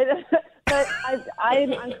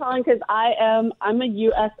 I'm calling because I'm a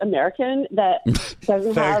U.S. American that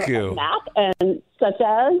doesn't have a map, and such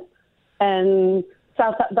as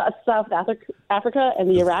South Africa and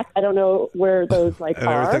the Iraq. I don't know where those and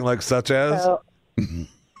are. Everything like such as. So, and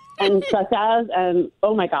such as, and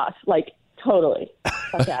oh my gosh, like totally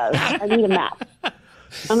such as. I need a map.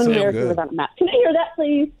 I'm an American without a map. Can I hear that,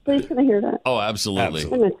 please? Please, can I hear that? Oh, absolutely.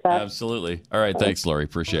 Absolutely. All right, thanks, Lori.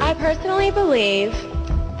 Appreciate it. I personally believe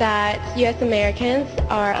that U.S. Americans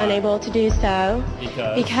are unable to do so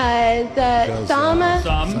because some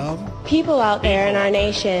people out there in our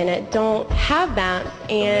nation don't have maps,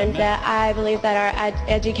 and I believe that our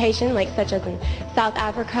education, like such as in South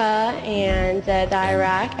Africa and the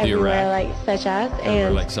Iraq, everywhere like such as,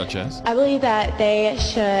 I believe that they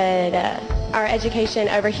should. Our education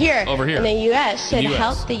over here in the U.S. should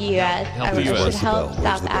help the U.S. Should help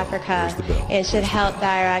South Africa. It should help the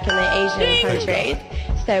Iraq and the Asian countries.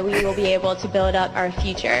 So we will be able to build up our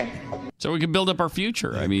future. So we can build up our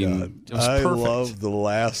future. I mean, it was I perfect. love the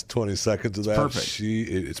last 20 seconds of that. Perfect.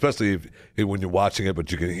 Especially when you're watching it,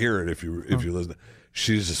 but you can hear it if you listen.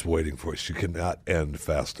 She's just waiting for it. She cannot end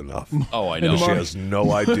fast enough. Oh, I know. She has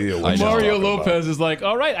no idea what she's Mario talking Lopez is like,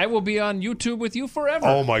 all right, I will be on YouTube with you forever.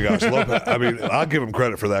 Oh my gosh, Lopez! I mean, I'll give him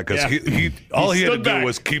credit for that because all he had to do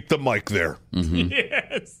was keep the mic there. Mm-hmm.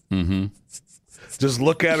 Yes. Mm-hmm. Just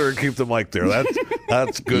look at her and keep the mic there.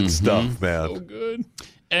 That's good stuff, man. So good.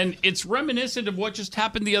 And it's reminiscent of what just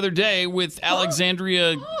happened the other day with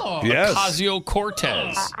Alexandria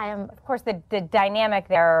Ocasio-Cortez. Of course, the dynamic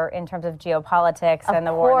there in terms of geopolitics and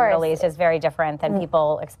the war in the Middle East is very different than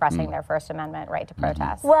people expressing their First Amendment right to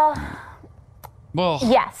protest. Well,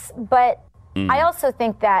 yes, but I also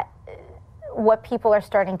think that what people are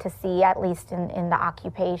starting to see, at least in the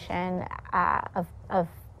occupation of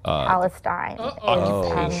Palestine.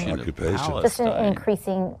 Occupation. Just an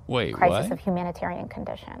increasing crisis what? of humanitarian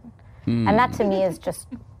condition. And that to me is just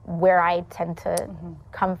where I tend to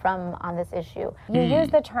come from on this issue. You use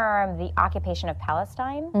the term the occupation of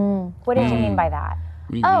Palestine. What did you mean by that?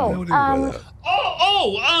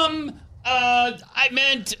 I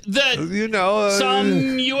meant that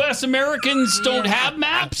some U.S. Americans don't have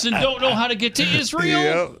maps and don't know how to get to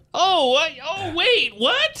Israel. Yep. Wait,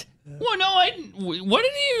 what? Well, no, what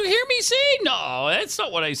did you hear me say? No, that's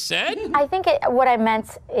not what I said. I think what I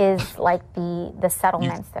meant is like the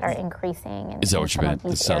settlements that are increasing in Is that what you meant?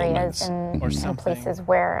 these The settlements. areas and some places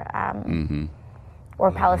where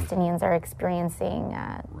Palestinians are experiencing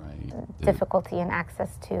difficulty in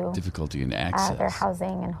access to their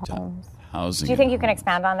housing and homes. Housing. Do you think you can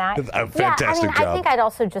expand on that? Fantastic job. I think I'd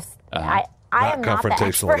also just I am not the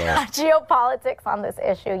expert on geopolitics on this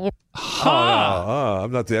issue.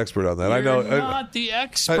 I'm not the expert on that. You're I know. not the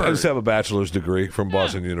expert. I just have a bachelor's degree from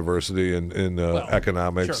Boston University in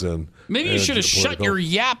economics and. Maybe you should have shut your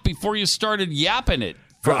yap before you started yapping it.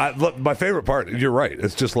 Look, my favorite part. You're right.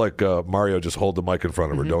 It's just like Mario. Just hold the mic in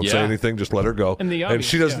front of her. Don't say anything. Just let her go. And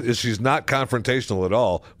she does. She's not confrontational at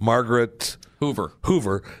all. Margaret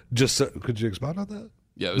Hoover. Just could you expound on that?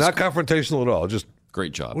 Yeah, not confrontational at all. Just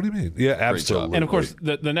great job. What do you mean? Yeah, absolutely. And of course,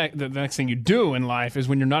 the next thing you do in life is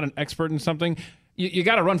when you're not an expert in something, you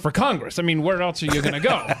got to run for Congress. I mean, where else are you going to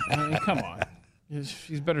go? I mean, come on.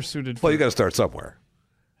 She's better suited. Well, you got to start somewhere.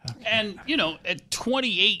 And, at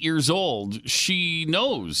 28 years old, she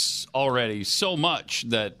knows already so much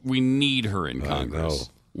that we need her in Congress.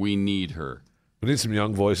 We need her. We need some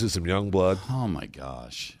young voices, some young blood. Oh, my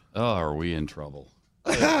gosh. Oh, are we in trouble?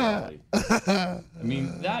 I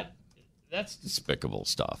mean, that's despicable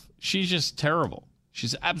stuff. She's just terrible.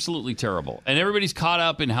 She's absolutely terrible. And everybody's caught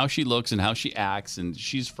up in how she looks and how she acts, and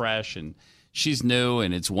she's fresh and she's new,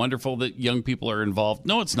 and it's wonderful that young people are involved.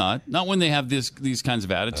 No, it's not. Not when they have these kinds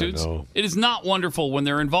of attitudes. It is not wonderful when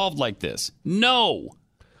they're involved like this. No.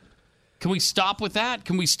 Can we stop with that?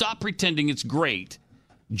 Can we stop pretending it's great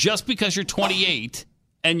just because you're 28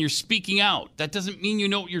 and you're speaking out? That doesn't mean you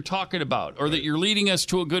know what you're talking about or that you're leading us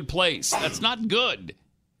to a good place. That's not good.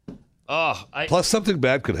 Plus, something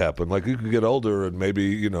bad could happen. Like you could get older and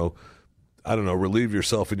maybe, I don't know, relieve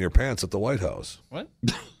yourself in your pants at the White House. What?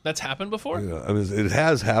 That's happened before? I mean, it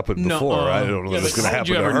has happened before. I don't know if it's going to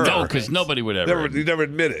happen to her. No, because nobody would ever. You never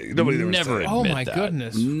admit it. Nobody never admit Oh, my that.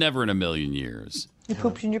 goodness. Never in a million years. You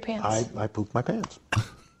pooped in your pants. I pooped my pants.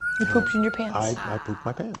 You pooped in your pants. I pooped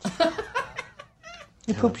my pants.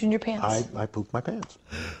 You pooped in your pants. I pooped my pants.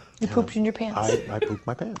 You pooped in your pants. I pooped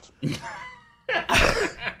my pants.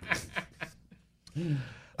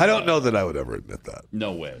 I don't know that I would ever admit that.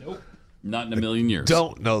 No way. Nope. Not in a million years.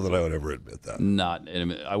 Don't know that I would ever admit that.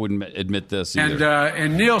 I wouldn't admit this either.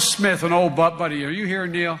 And Neil Smith, an old butt buddy. Are you here,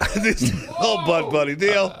 Neil? Old butt buddy,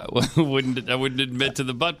 Neil. I wouldn't admit to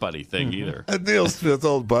the butt buddy thing either. Neil Smith,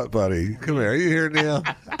 old butt buddy. Come here. Are you here, Neil?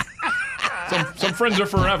 Some friends are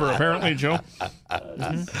forever, apparently, Joe.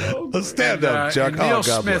 Let's stand up, Chuck. Neil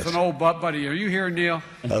Smith, an old butt buddy. Are you here, Neil?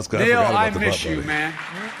 Neil, I miss you, man.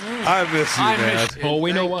 I miss you, man. Oh,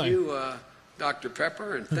 we know why. Thank you, Dr.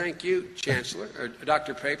 Pepper, and thank you, Chancellor, or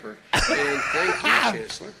Dr. Paper, and thank you,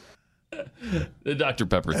 Chancellor. The Dr.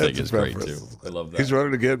 Pepper thing is great, too. I love that. He's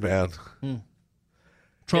running again, man.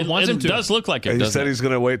 Trump wants him to. It does look like it. He said he's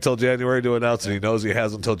going to wait till January to announce it. He knows he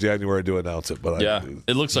has until January to announce it. But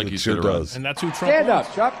it looks like he sure does. And that's who Trump Stand wants.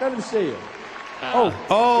 up, Chuck. Let him see you.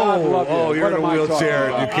 You're in a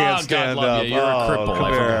wheelchair and you can't stand up. You're a cripple.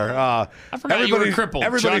 Come here. I forgot you were a cripple.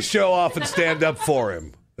 Everybody Chuck. show off and stand up for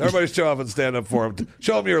him. Everybody show off and stand up for him.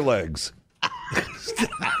 Show him your legs.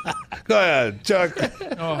 Go ahead, Chuck.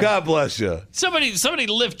 God bless you. Somebody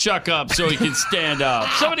lift Chuck up so he can stand up.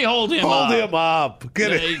 Somebody hold him up. Hold him up.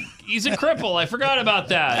 Get it. He's a cripple. I forgot about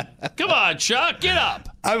that. Come on, Chuck. Get up.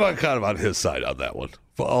 I'm kind of on his side on that one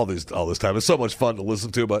for all this time. It's so much fun to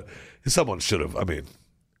listen to, but someone should have. I mean,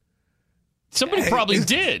 somebody probably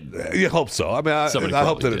did. You hope so. I mean, I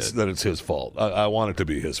hope that it's his fault. I want it to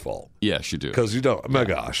be his fault. Yes, you do. Because you don't. My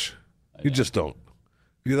gosh, you just don't.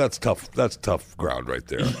 Yeah, that's tough. That's tough ground right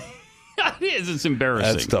there. It is. It's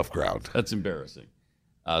embarrassing. That's tough ground. That's embarrassing.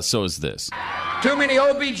 So is this. Too many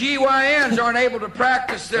OBGYNs aren't able to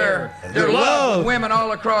practice their love of women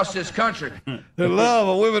all across this country. Their love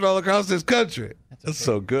of women all across this country. That's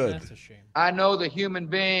so good. That's a shame. I know the human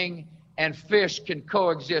being and fish can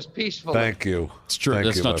coexist peacefully. Thank you. It's true.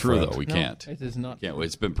 That's not true, though. We can't. It is not.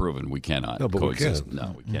 It's been proven we cannot coexist. We can't.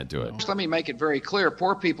 No, we can't do it. Just let me make it very clear.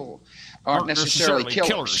 Poor people aren't necessarily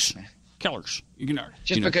killers. Killers.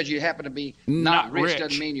 Just because you happen to be not rich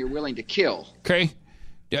doesn't mean you're willing to kill. Okay.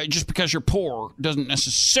 Just because you're poor doesn't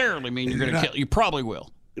necessarily mean you're going to kill. You probably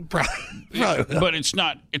will. Probably. But it's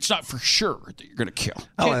not for sure that you're going to kill.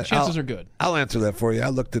 Chances are good. I'll answer that for you. I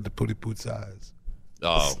looked into Pootie Poot's eyes.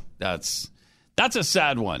 Oh, that's a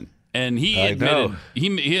sad one. And he admitted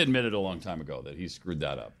he admitted a long time ago that he screwed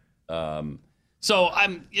that up. So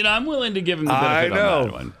I'm willing to give him the benefit on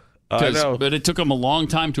that one. I know. But it took him a long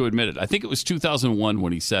time to admit it. I think it was 200001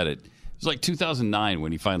 when he said it. It was like 2009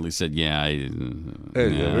 when he finally said,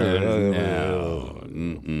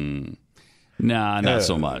 Nah, not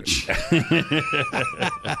so much. Okay,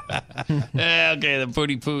 the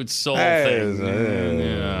Pootie Poot soul thing.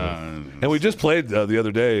 And we just played the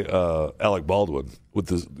other day Alec Baldwin with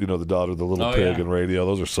the daughter, the little pig, and radio.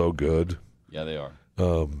 Those are so good. Yeah, they are.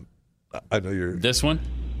 I know you're. This one?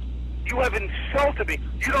 You have insulted me.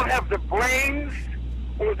 You don't have the brains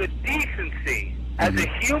or the decency as a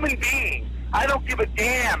human being. I don't give a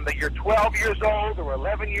damn that you're 12 years old or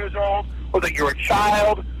 11 years old or that you're a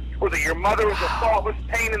child or that your mother is a thoughtless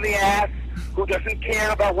pain in the ass who doesn't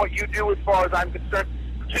care about what you do as far as I'm concerned.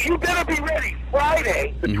 So you better be ready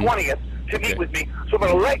Friday, the 20th, to meet with me. So I'm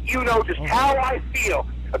going to let you know just how I feel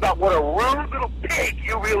about what a rude little pig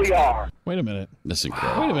you really are. Wait a minute. That's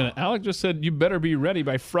incredible. Wait a minute. Alec just said you better be ready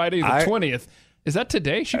by Friday the 20th. Is that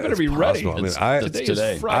today? She better be ready. Today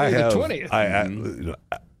is Friday the 20th.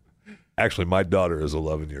 Actually, my daughter is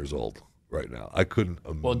 11 years old right now. I couldn't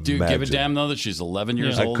imagine. Well, do you give a damn, though, that she's 11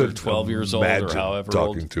 years old or 12 years old or however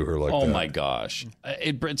old? Talking to her like that. Oh, my gosh.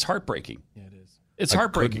 It's heartbreaking. Yeah, it is. It's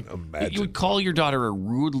heartbreaking. Imagine. You would call your daughter a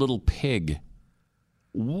rude little pig.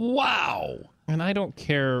 Wow. And I don't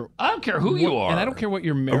care. I don't care who you are. And I don't care what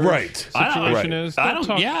your marriage situation is. I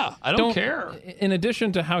don't care. In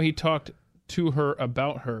addition to how he talked to her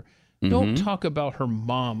about her, don't talk about her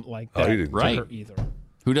mom like that to her either.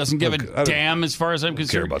 Who doesn't give a damn as far as I'm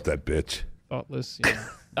concerned? Care about that bitch. Thoughtless,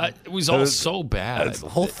 yeah. It was all so bad. That's the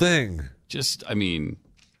whole thing.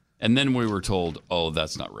 And then we were told,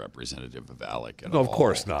 that's not representative of Alec at all. No, of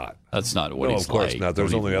course not. That's not what he's like. No, of course not.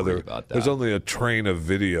 There's only a train of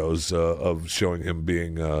videos of showing him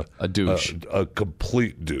being a douche, a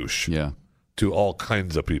complete douche. Yeah, to all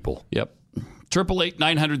kinds of people. Yep.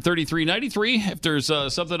 888-933-93. If there's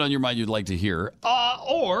something on your mind you'd like to hear,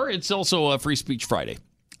 or it's also a Free Speech Friday.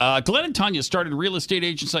 Glenn and Tanya started Real Estate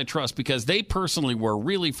Agents I Trust because they personally were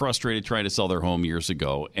really frustrated trying to sell their home years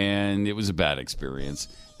ago, and it was a bad experience.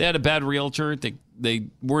 They had a bad realtor. They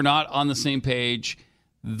were not on the same page.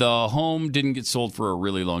 The home didn't get sold for a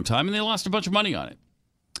really long time, and they lost a bunch of money on it.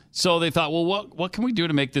 So they thought, well, what can we do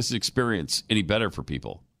to make this experience any better for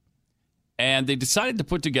people? And they decided to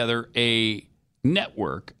put together a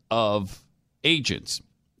network of agents.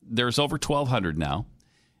 There's over 1,200 now.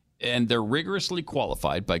 And they're rigorously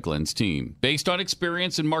qualified by Glenn's team based on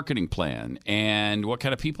experience and marketing plan. And what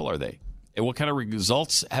kind of people are they? And what kind of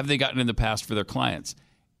results have they gotten in the past for their clients?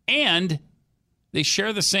 And they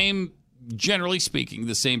share the same, generally speaking,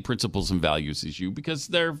 the same principles and values as you because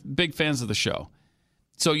they're big fans of the show.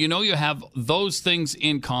 So you have those things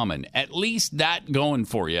in common, at least that going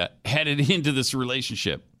for you headed into this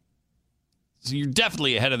relationship. So you're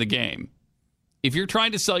definitely ahead of the game. If you're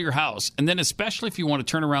trying to sell your house, and then especially if you want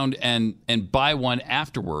to turn around and buy one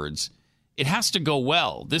afterwards, it has to go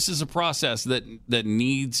well. This is a process that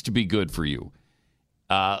needs to be good for you.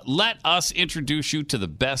 Let us introduce you to the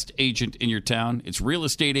best agent in your town. It's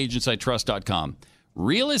realestateagentsitrust.com.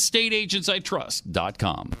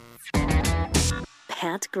 realestateagentsitrust.com.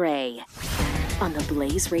 Pat Gray on the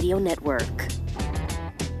Blaze Radio Network.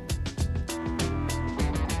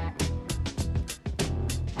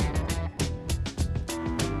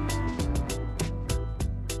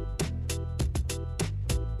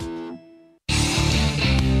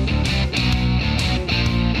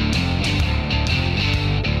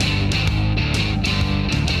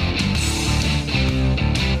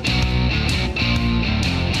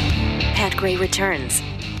 Pat Gray returns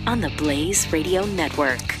on the Blaze Radio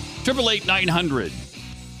Network.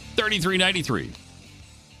 888-900-3393.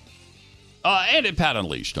 And at Pat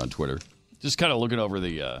Unleashed on Twitter. Just kind of looking over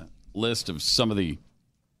the list of some of the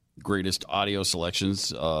greatest audio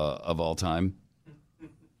selections of all time.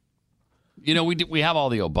 We have all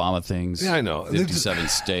the Obama things. Yeah, I know. 57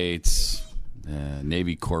 states,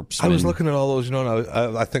 Navy Corpsmen. I was looking at all those, and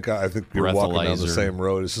I think you're walking down the same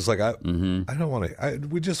road. It's just like I don't want to.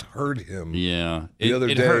 We just heard him. Yeah, the other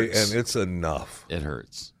day, hurts. and it's enough. It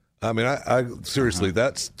hurts. I mean, I seriously,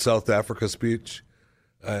 that South Africa speech,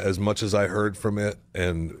 as much as I heard from it,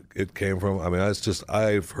 and it came from. I mean,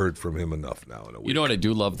 I've heard from him enough now in a week. You know what I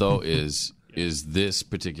do love though is this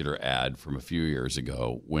particular ad from a few years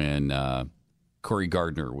ago when Cory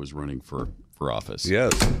Gardner was running for for office.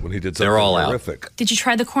 Yes, when he did something They're all horrific. out. Did you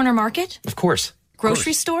try the corner market? Of course.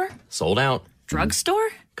 Grocery store? Sold out. Drugstore?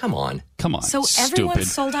 Come on. So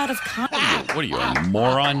everyone's sold out of condoms. What are you, a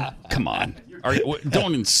moron? Come on.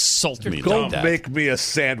 Don't insult me Don't like that. make me a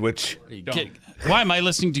sandwich. Why am I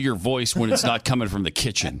listening to your voice when it's not coming from the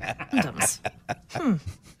kitchen? Condoms.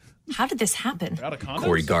 How did this happen?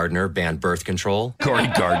 Corey Gardner banned birth control. Corey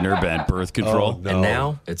Gardner banned birth control. Oh, no. And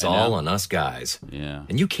now it's all on us guys. Yeah.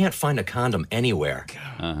 And you can't find a condom anywhere.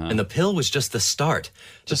 And the pill was just the start.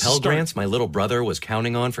 Just the Pell the start. Grants my little brother was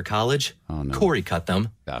counting on for college. Oh, no. Corey cut them.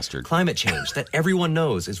 Bastard. Climate change that everyone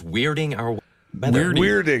knows is weirding our weather.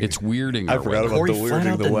 Weirding. It's weirding. I forgot about Corey the flat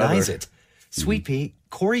weirding out the denies weather. it. Sweet Pea,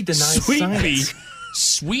 Corey denies Sweet science. Pea.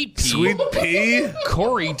 Sweet Pea. Sweet Pea?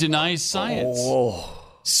 Corey denies science. Oh.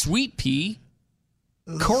 Sweet Pea.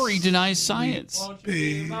 Corey denies science.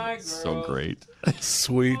 So great.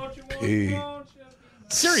 Sweet Pea.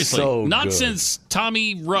 Seriously, So not good. since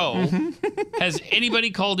Tommy Rowe has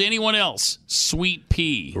anybody called anyone else Sweet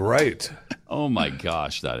Pea. Right. Oh my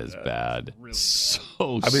gosh, that is bad. So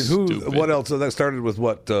I mean, stupid. what else? That started with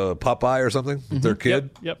what? Popeye or something? Their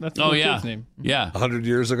kid? Yep, that's Oh the yeah, kid's name. yeah. 100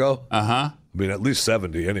 years ago? I mean, at least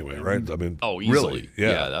 70 anyway, right? I mean, Oh, easily. really?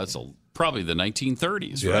 Yeah. That's probably the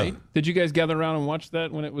 1930s, Yeah. right? Did you guys gather around and watch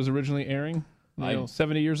that when it was originally airing?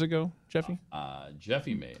 70 years ago, Jeffy?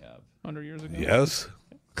 Jeffy may have. 100 years ago? Yes.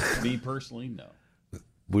 Me personally, no.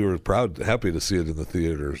 We were happy to see it in the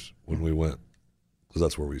theaters when we went, because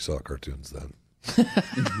that's where we saw cartoons then.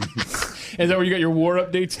 Is that where you got your war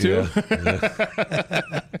updates too?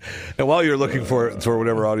 Yeah. And while you're looking for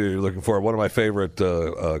whatever audio you're looking for, one of my favorite,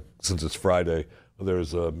 since it's Friday,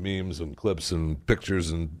 there's memes and clips and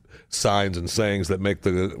pictures and signs and sayings that make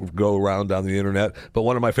go around down the internet. But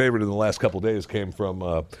one of my favorite in the last couple of days came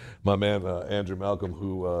from my man Andrew Malcolm,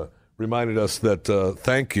 who reminded us that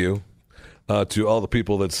thank you to all the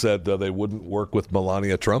people that said they wouldn't work with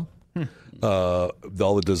Melania Trump.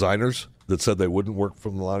 All the designers that said they wouldn't work for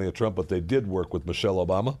Melania Trump, but they did work with Michelle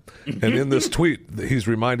Obama. And in this tweet, he's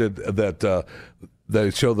reminded that they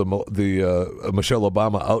show the Michelle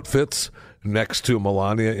Obama outfits next to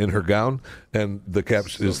Melania in her gown, and the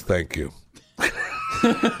caption is "Thank you."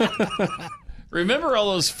 Remember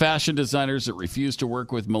all those fashion designers that refused to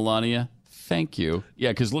work with Melania? Thank you. Yeah,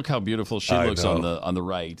 because look how beautiful she looks on the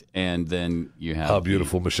right, and then you have How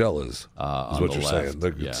beautiful Michelle is on what the you're left.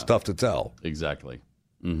 saying. Yeah. It's tough to tell. Exactly.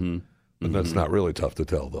 Mm-hmm. And that's not really tough to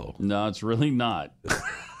tell, though. No, it's really not.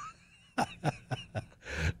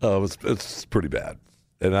 It's pretty bad.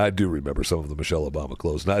 And I do remember some of the Michelle Obama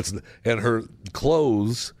clothes. And her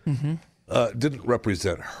clothes didn't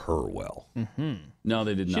represent her well. Mm-hmm. No,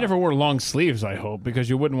 they did not. She never wore long sleeves, I hope, because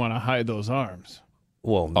you wouldn't want to hide those arms.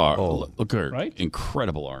 Well, look at her Right?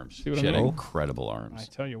 incredible arms. See She what I had mean? incredible arms. I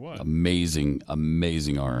tell you what. Amazing,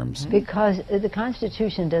 amazing arms. Because the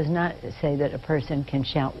Constitution does not say that a person can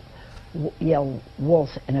yell wolf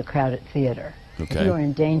in a crowded theater. Okay. If you're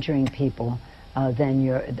endangering people, then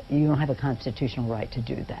you don't have a constitutional right to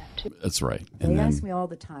do that. That's right. They ask me all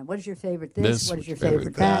the time, what is your favorite this? What is your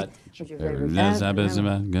favorite that? What's your favorite that?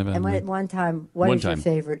 And at one time, what is your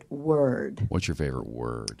favorite word? What's your favorite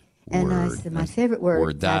word? And I said, my favorite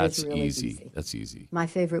word. That's that is really easy. That's easy. My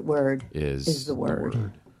favorite word is the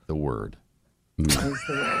word. The word. Is the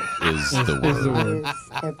word. Is the word. It is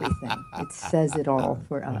everything. It says it all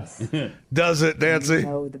for us. Does it, Nancy? You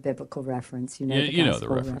know the biblical reference. You know the you know the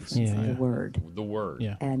gospel reference. of the word. The word.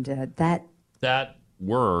 Yeah. And that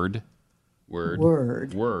word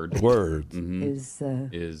is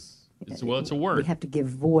it's a word. We have to give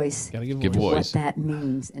voice. Give to voice. what that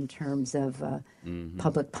means in terms of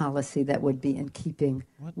public policy that would be in keeping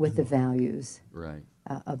with the values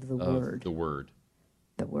of the word. The word.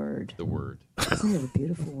 The word. The word. Isn't it a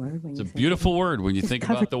beautiful word? It's a beautiful word when you think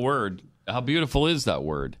about the word. How beautiful is that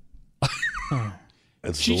word?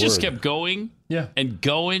 She just kept going and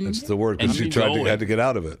going. It's the word because she had to get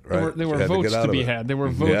out of it, right? There were votes to be had. There were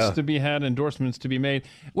votes to be had, endorsements to be made.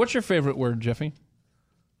 What's your favorite word, Jeffy?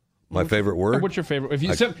 My favorite word? What's your favorite?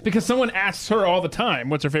 Because someone asks her all the time,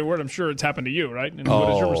 what's her favorite word? I'm sure it's happened to you, right? And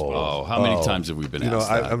what is your response? Oh, how many times have we been asked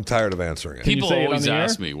that? I'm tired of answering it. People always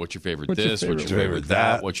ask me, what's your favorite this? What's your favorite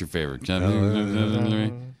that? What's your favorite...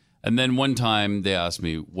 And then one time they asked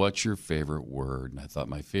me, what's your favorite word? And I thought,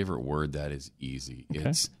 my favorite word, that is easy. Okay.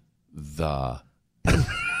 It's the.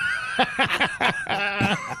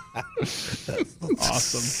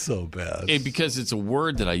 Awesome. So bad. Because it's a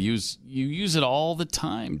word that you use it all the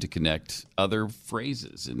time to connect other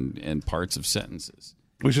phrases and parts of sentences.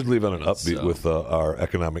 We should leave on an upbeat with our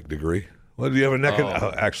economic degree. Well, do you have an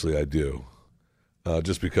economic... Actually, I do.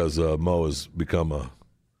 Just because Mo has become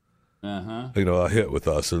a hit with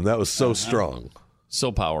us, and that was so strong.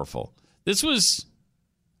 So powerful. This was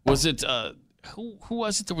it, who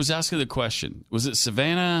was it that was asking the question? Was it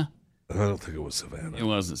Savannah? I don't think it was Savannah. It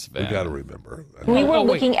wasn't Savannah. We got to remember. We were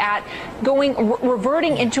looking at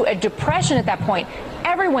reverting into a depression at that point.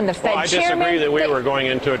 Everyone, the Fed chairman... I disagree that we were going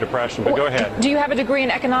into a depression, but go ahead. Do you have a degree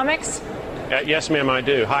in economics? Yes, ma'am, I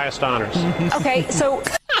do. Highest honors. Okay, so...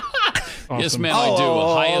 Awesome. Yes, ma'am, I do.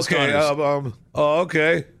 Highest honors.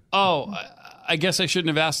 Okay. Oh, I guess I shouldn't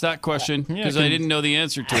have asked that question because I didn't know the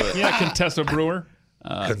answer to it. Yeah, Contessa Brewer.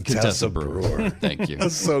 Contessa Brewer. Thank you.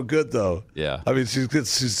 That's so good, though. Yeah. I mean,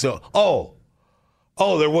 she's so... we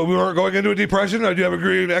weren't going into a depression? Do you have a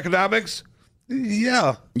degree in economics?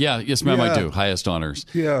 Yeah. Yeah, yes, ma'am, I do. Highest honors.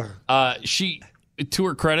 Yeah. She, to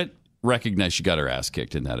her credit, recognized she got her ass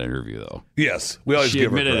kicked in that interview, though. Yes. We always give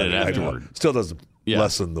her credit. She admitted it afterward. Still doesn't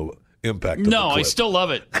lessen the impact of the clip. I still love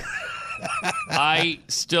it. I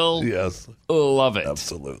still love it.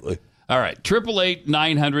 Absolutely. All right.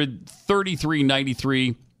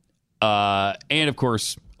 888-900-3393. And, of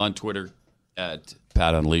course, on Twitter at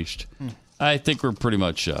Pat Unleashed. I think we're pretty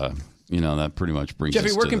much, that pretty much brings us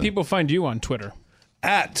Jeffy, to where can people find you on Twitter?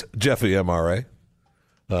 At Jeffy MRA.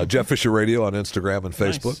 Jeff Fisher Radio on Instagram and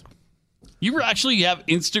Facebook. Nice. You actually have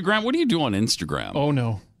Instagram? What do you do on Instagram? Oh,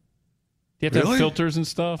 no. Do you have to have filters and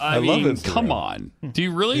stuff? I love mean, Instagram. Come on. Do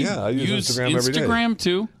you really I use Instagram every day. Instagram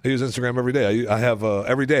too? I use Instagram every day. I have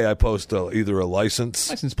every day I post either a license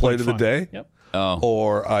plate of the day,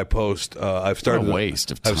 or I post. I've started what a waste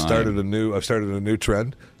of time. I've started a new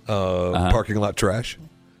trend. Parking lot trash.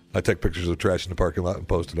 I take pictures of trash in the parking lot and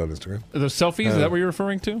post it on Instagram. The selfies? Is that what you're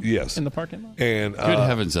referring to? Yes. In the parking lot? And good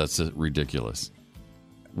heavens, that's ridiculous.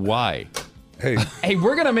 Why? Hey,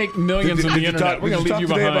 we're going to make millions on the internet. We're going to leave you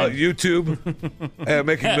behind. About YouTube and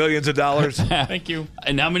making millions of dollars. Thank you.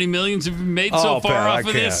 And how many millions have you made so far off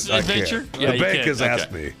of this adventure? Yeah, the bank has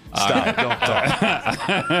asked me. Stop. Don't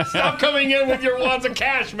talk. Stop coming in with your wads of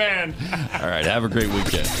cash, man. All right. Have a great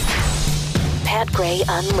weekend. Pat Gray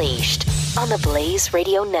Unleashed on the Blaze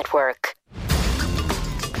Radio Network.